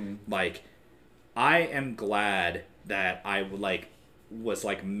to. Like, I am glad that I was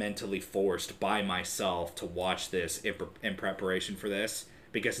mentally forced by myself to watch this in preparation for this,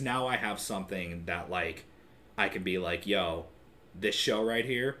 because now I have something that like I can be like, yo, this show right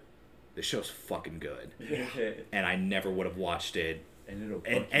here, this show's fucking good, and I never would have watched it And it'll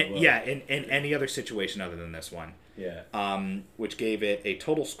in any other situation other than this one. Yeah. Which gave it a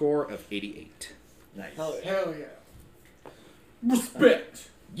total score of 88. Nice. Hell yeah. Respect.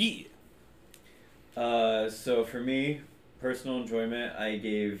 Yeah. So for me, personal enjoyment, I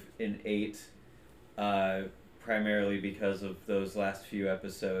gave an 8, primarily because of those last few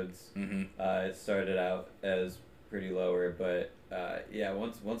episodes. It started out as pretty lower, but yeah,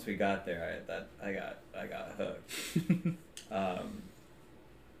 once we got there, I got hooked.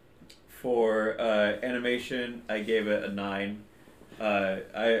 For animation, I gave it a 9. I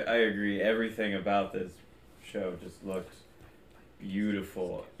agree. Everything about this show just looked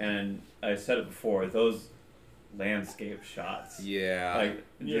beautiful, and I said it before. Those landscape shots. Yeah. Like,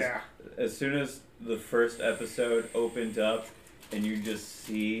 just, as soon as the first episode opened up, and you just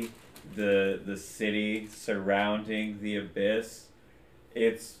see the city surrounding the abyss,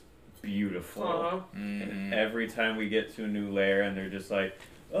 it's beautiful. And every time we get to a new lair, and they're just like,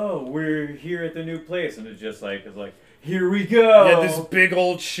 oh, we're here at the new place, and it's like, here we go. Yeah, this big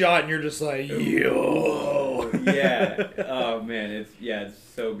old shot, and you're just like, yo. Yeah. Oh man, it's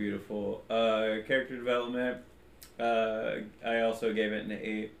so beautiful. Character development, I also gave it an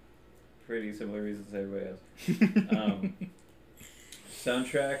 8. Pretty similar reasons to everybody else.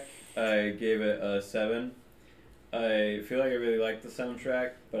 Soundtrack, I gave it a 7. I feel like I really liked the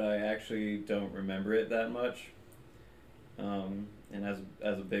soundtrack, but I actually don't remember it that much. And as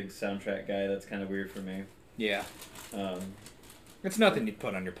a big soundtrack guy, that's kind of weird for me. Yeah. It's nothing you'd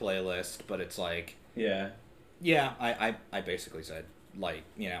put on your playlist, but it's like... Yeah. Yeah, I basically said, like,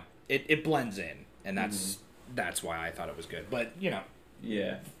 you know, it blends in, and that's why I thought it was good. But, you know...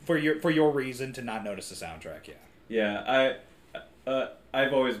 Yeah. For your reason to not notice the soundtrack, yeah. Yeah,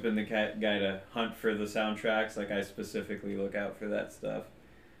 I've always been the guy to hunt for the soundtracks. Like, I specifically look out for that stuff.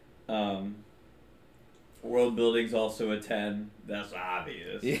 World building's also a 10. That's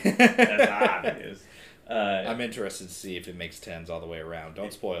obvious. Yeah. That's obvious. I'm interested to see if it makes 10s all the way around.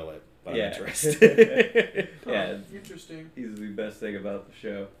 Don't spoil it, but Yeah. I'm interested. Yeah. Interesting. Easily the best thing about the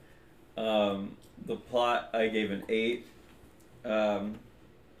show. The plot, I gave an 8.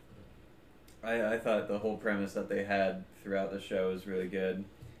 I thought the whole premise that they had throughout the show was really good,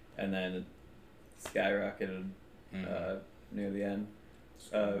 and then it skyrocketed near the end.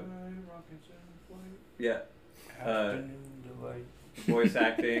 Yeah. Voice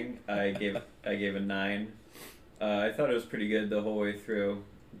acting, I gave a 9. I thought it was pretty good the whole way through,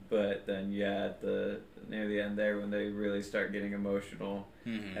 but then at the near the end there, when they really start getting emotional,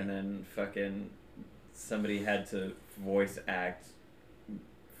 and then fucking somebody had to voice act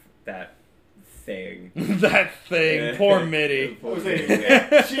that thing. That thing, poor Mitty.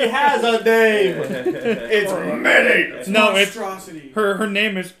 She has a name. It's Mitty. It's No, it's monstrosity. her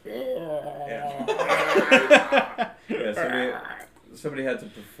name is. Yeah, somebody had to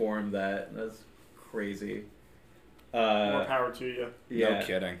perform that. That's crazy. More power to you. Yeah, No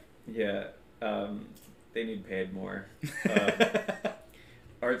kidding. yeah. They need paid more.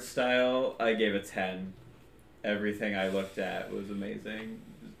 Art style, I gave a 10. Everything I looked at was amazing.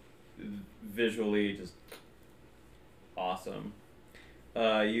 Visually, just awesome.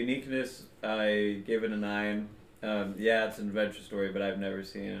 Uniqueness, I gave it a 9. Yeah, it's an adventure story, but I've never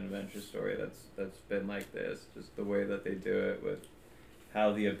seen an adventure story that's been like this. Just the way that they do it with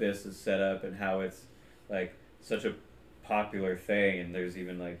how the Abyss is set up and how it's like such a popular thing, and there's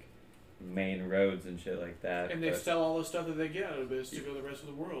even like main roads and shit like that. And they but- sell all the stuff that they get out of this to go to the rest of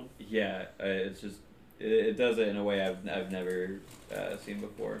the world. Yeah, it's just it does it in a way I've never seen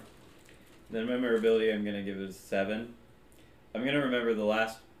before. Then memorability, I'm gonna give it a 7. I'm gonna remember the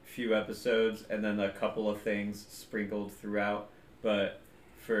last few episodes and then a couple of things sprinkled throughout, but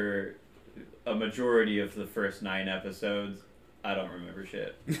for a majority of the first 9 episodes, I don't remember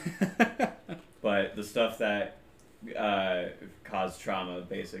shit. But the stuff that caused trauma,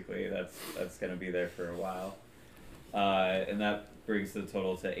 basically, that's gonna be there for a while, and that brings the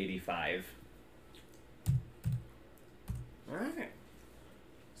total to 85. All right.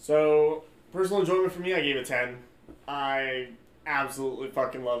 So, personal enjoyment for me, I gave it 10. I absolutely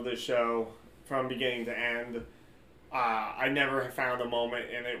fucking love this show from beginning to end. I never have found a moment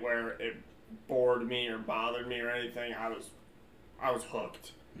in it where it bored me or bothered me or anything. I was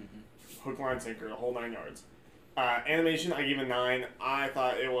hooked. Mm-hmm. Hook, line, sinker, the whole 9 yards. Animation, I gave a 9. I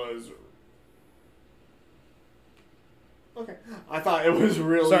thought it was... Okay. I thought it was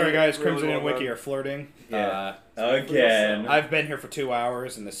really... Sorry, guys. really Crimson and well Wiki done. are flirting. Yeah. Again. I've been here for 2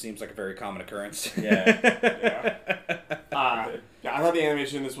 hours, and this seems like a very common occurrence. Yeah. Yeah, I thought the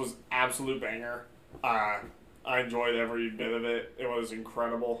animation in this was absolute banger. I enjoyed every bit of it. It was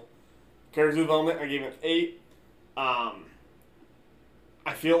incredible. Character development, I gave it 8. I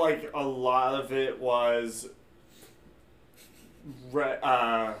feel like a lot of it was...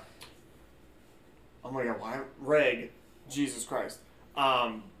 oh my god, why? Reg. Jesus Christ.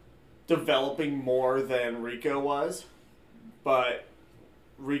 Developing more than Rico was. But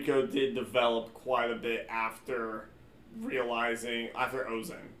Rico did develop quite a bit after Ozen,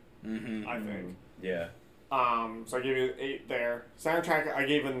 Mm-hmm. I think. Yeah. So I gave it an 8 there. Soundtrack, I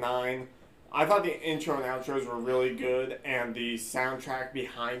gave a 9. I thought the intro and outros were really good, and the soundtrack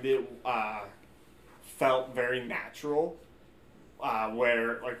behind it felt very natural.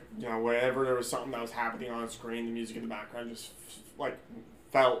 Where, like, you know, whenever there was something that was happening on screen, the music in the background just,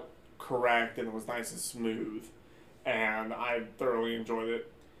 felt correct, and it was nice and smooth. And I thoroughly enjoyed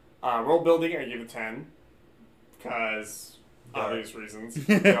it. World building, I gave it 10. Because obvious reasons.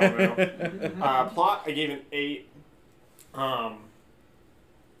 We all know. Plot, I gave it 8.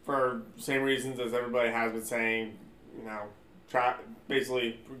 For the same reasons as everybody has been saying, you know,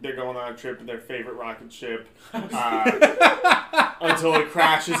 basically they're going on a trip to their favorite rocket ship until it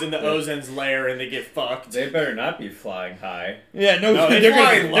crashes into Ozen's lair and they get fucked. They better not be flying high. Yeah, No, they're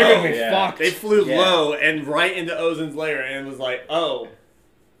flying they're gonna low. be Yeah. fucked. They flew Yeah. low and right into Ozen's lair and it was like, oh,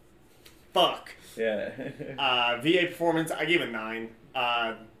 fuck. Yeah. VA performance, I gave it 9.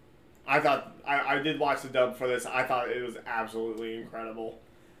 I thought I did watch the dub for this. I thought it was absolutely incredible.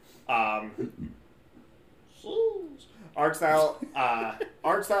 Art style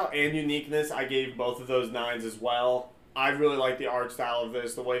and uniqueness, I gave both of those 9s as well. I really like the art style of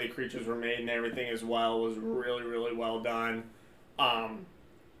this. The way the creatures were made and everything as well was really, really well done.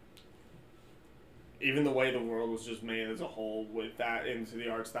 Even the way the world was just made as a whole with that into the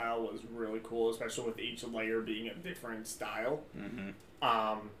art style was really cool, especially with each layer being a different style. Mm-hmm.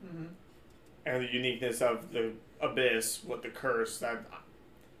 And the uniqueness of the Abyss with the curse, that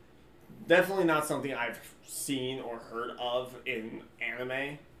definitely not something I've seen or heard of in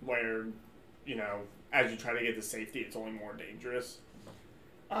anime, where, you know, as you try to get to safety, it's only more dangerous.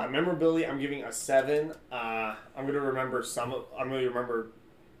 Memorability, I'm giving a 7. I'm going to remember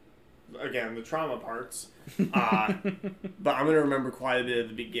again, the trauma parts. But I'm going to remember quite a bit of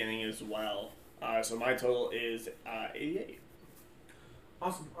the beginning as well. So my total is 88.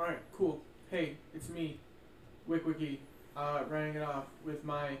 Awesome. All right. Cool. Hey, it's me, WickWiki, running it off with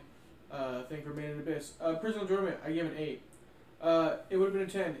my thing for Made in Abyss. Personal enjoyment, I gave an 8. It would have been a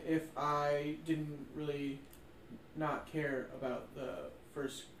 10 if I didn't really not care about the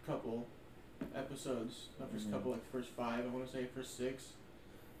first couple episodes. Not first couple, like first 5, I want to say, first 6.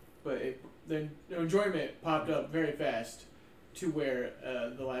 But the enjoyment popped up very fast to where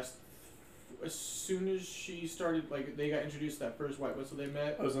the last... As soon as she started, like, they got introduced to that first white whistle they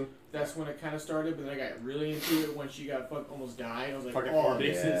met, Ozen. that's when it kind of started, but then I got really into it when she got almost died. I was like, Fucking oh,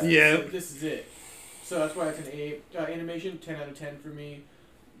 Hardy. this is Yeah. this is it. So that's why it's an 8. Animation, 10 out of 10 for me.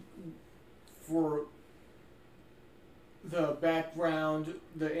 For the background,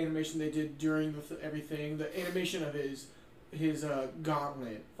 the animation they did during everything, the animation of his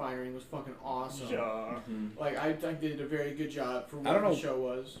gauntlet firing was fucking awesome. Yeah. Like, I think they did a very good job for I what don't know. the show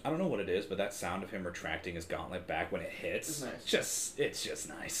was. I don't know what it is, but that sound of him retracting his gauntlet back when it hits, It's nice. it's just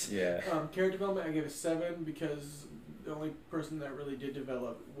nice. Yeah. Character development, I gave a 7 because the only person that really did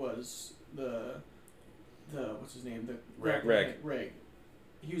develop was the what's his name? Reg.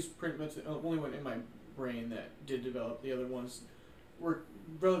 He was pretty much the only one in my brain that did develop. The other ones were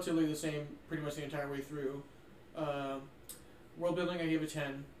relatively the same pretty much the entire way through. World building, I gave a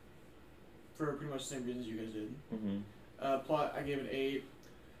 10 for pretty much the same reasons you guys did. Mm-hmm. Plot, I gave it 8.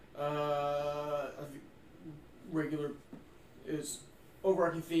 I think regular is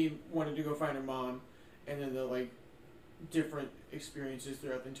overarching theme, wanted to go find her mom, and then the like different experiences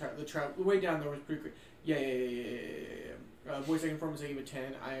throughout the entire the way down there was pretty quick. Yeah. Voice acting performance, I gave it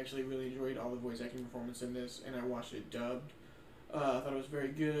 10. I actually really enjoyed all the voice acting performance in this, and I watched it dubbed. I thought it was very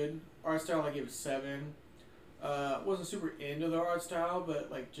good. Art style, I gave it 7. Wasn't super into the art style, but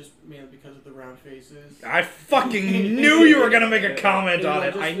like just mainly because of the round faces. I fucking knew you were gonna make a comment on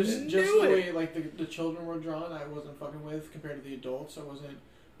it. I Just knew the it. way like the children were drawn, I wasn't fucking with compared to the adults. I wasn't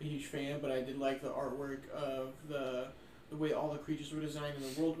a huge fan, but I did like the artwork of the way all the creatures were designed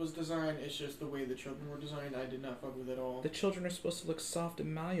and the world was designed. It's just the way the children were designed, I did not fuck with at all. The children are supposed to look soft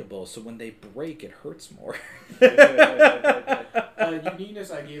and malleable, so when they break, it hurts more. Uniqueness,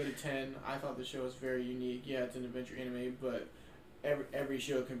 I gave it a 10. I thought the show was very unique. Yeah, it's an adventure anime, but every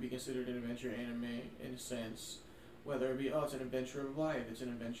show can be considered an adventure anime in a sense. Whether it be, it's an adventure of life, it's an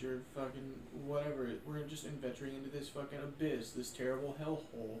adventure of fucking whatever. We're just adventuring into this fucking abyss, this terrible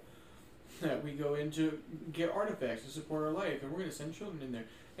hellhole that we go into get artifacts to support our life, and we're going to send children in there.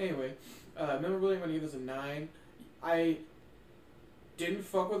 Anyway, memorability, I'm going to give this a 9. I didn't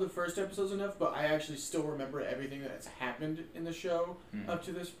fuck with the first episodes enough, but I actually still remember everything that's happened in the show up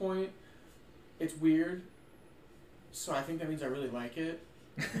to this point. It's weird, so I think that means I really like it.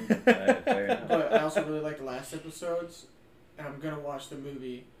 Fair enough. But I also really like the last episodes, and I'm going to watch the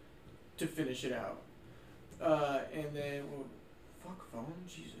movie to finish it out. And then, fuck phone,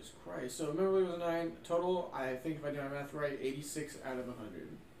 Jesus Christ. So memorability was a 9. Total, I think if I do my math right, 86 out of 100.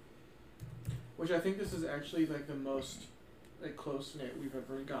 Which I think this is actually like the most like close knit we've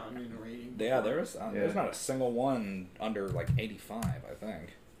ever gotten in a rating. Yeah, there's not a single one under like 85, I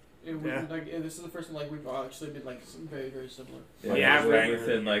think. And this is the first one like we've actually been like very very similar. Yeah, The average-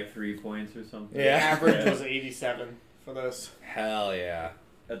 within like 3 points or something. The average was 87 for this. Hell yeah.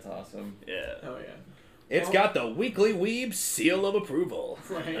 That's awesome. Yeah. Oh yeah. It's got the Weekly Weeb seal of approval.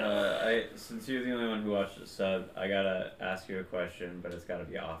 Right. Since you're the only one who watched the sub, I gotta ask you a question, but it's gotta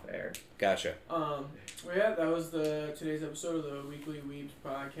be off air. Gotcha. Well, yeah, that was today's episode of the Weekly Weebs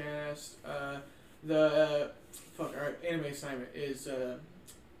podcast. Our anime assignment is The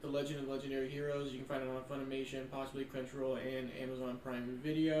Legend of Legendary Heroes. You can find it on Funimation, possibly Crunchyroll, and Amazon Prime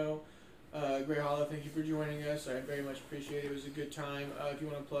Video. Gray Hollow, thank you for joining us. I very much appreciate it. It was a good time. If you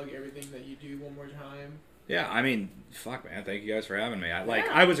want to plug everything that you do one more time. Yeah, I mean, fuck, man. Thank you guys for having me.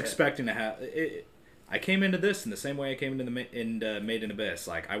 I was expecting to have it. I came into this in the same way I came into Made in Abyss.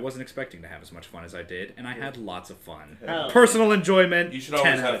 Like, I wasn't expecting to have as much fun as I did, and I had lots of fun. Hell. Personal enjoyment. You should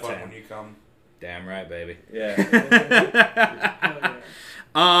always 10 out have of fun 10. when you come. Damn right, baby. Yeah.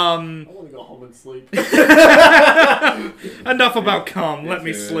 Oh, yeah. I want to go home and sleep. Enough about cum. Let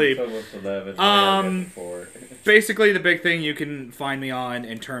me sleep. It's almost 11. I gotta get to 4. Basically, the big thing you can find me on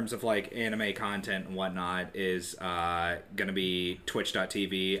in terms of like anime content and whatnot is gonna be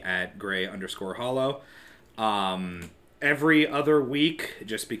twitch.tv at gray_hollow. Every other week,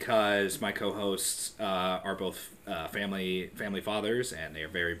 just because my co-hosts are both family fathers and they are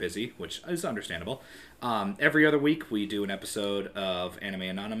very busy, which is understandable. Every other week, we do an episode of Anime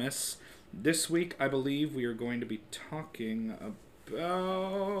Anonymous. This week, I believe we are going to be talking about...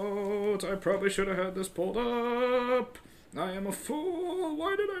 I probably should have had this pulled up. I am a fool.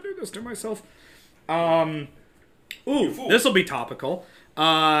 Why did I do this to myself? This will be topical.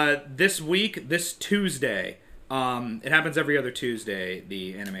 This week, this Tuesday... it happens every other Tuesday,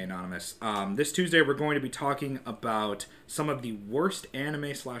 the Anime Anonymous. This Tuesday, we're going to be talking about some of the worst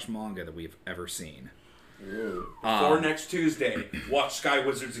anime/manga that we've ever seen. For next Tuesday, watch Sky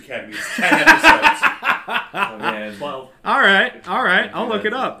Wizards Academy. It's 10 episodes. Oh, man. 12. All right. I'll look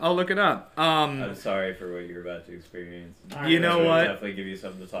it up. I'm sorry for what you're about to experience. You know This will what? Definitely give you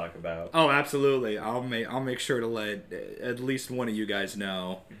something to talk about. Oh, absolutely. I'll make sure to let at least one of you guys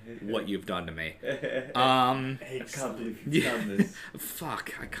know what you've done to me. I can't believe you've done this.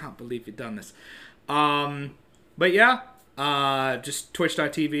 Fuck, I can't believe you've done this. But yeah, just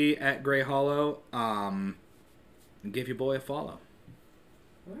twitch.tv at Grey Hollow. Give your boy a follow.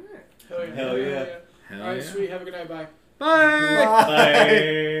 All right. Hell yeah. Hell yeah. Hell All right, yeah. sweet. Have a good night. Bye. Bye.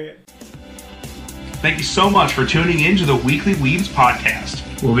 Bye. Thank you so much for tuning in to the Weekly Weebs podcast.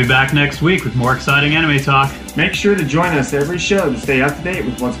 We'll be back next week with more exciting anime talk. Make sure to join us every show to stay up to date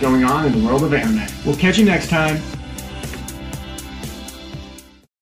with what's going on in the world of anime. We'll catch you next time.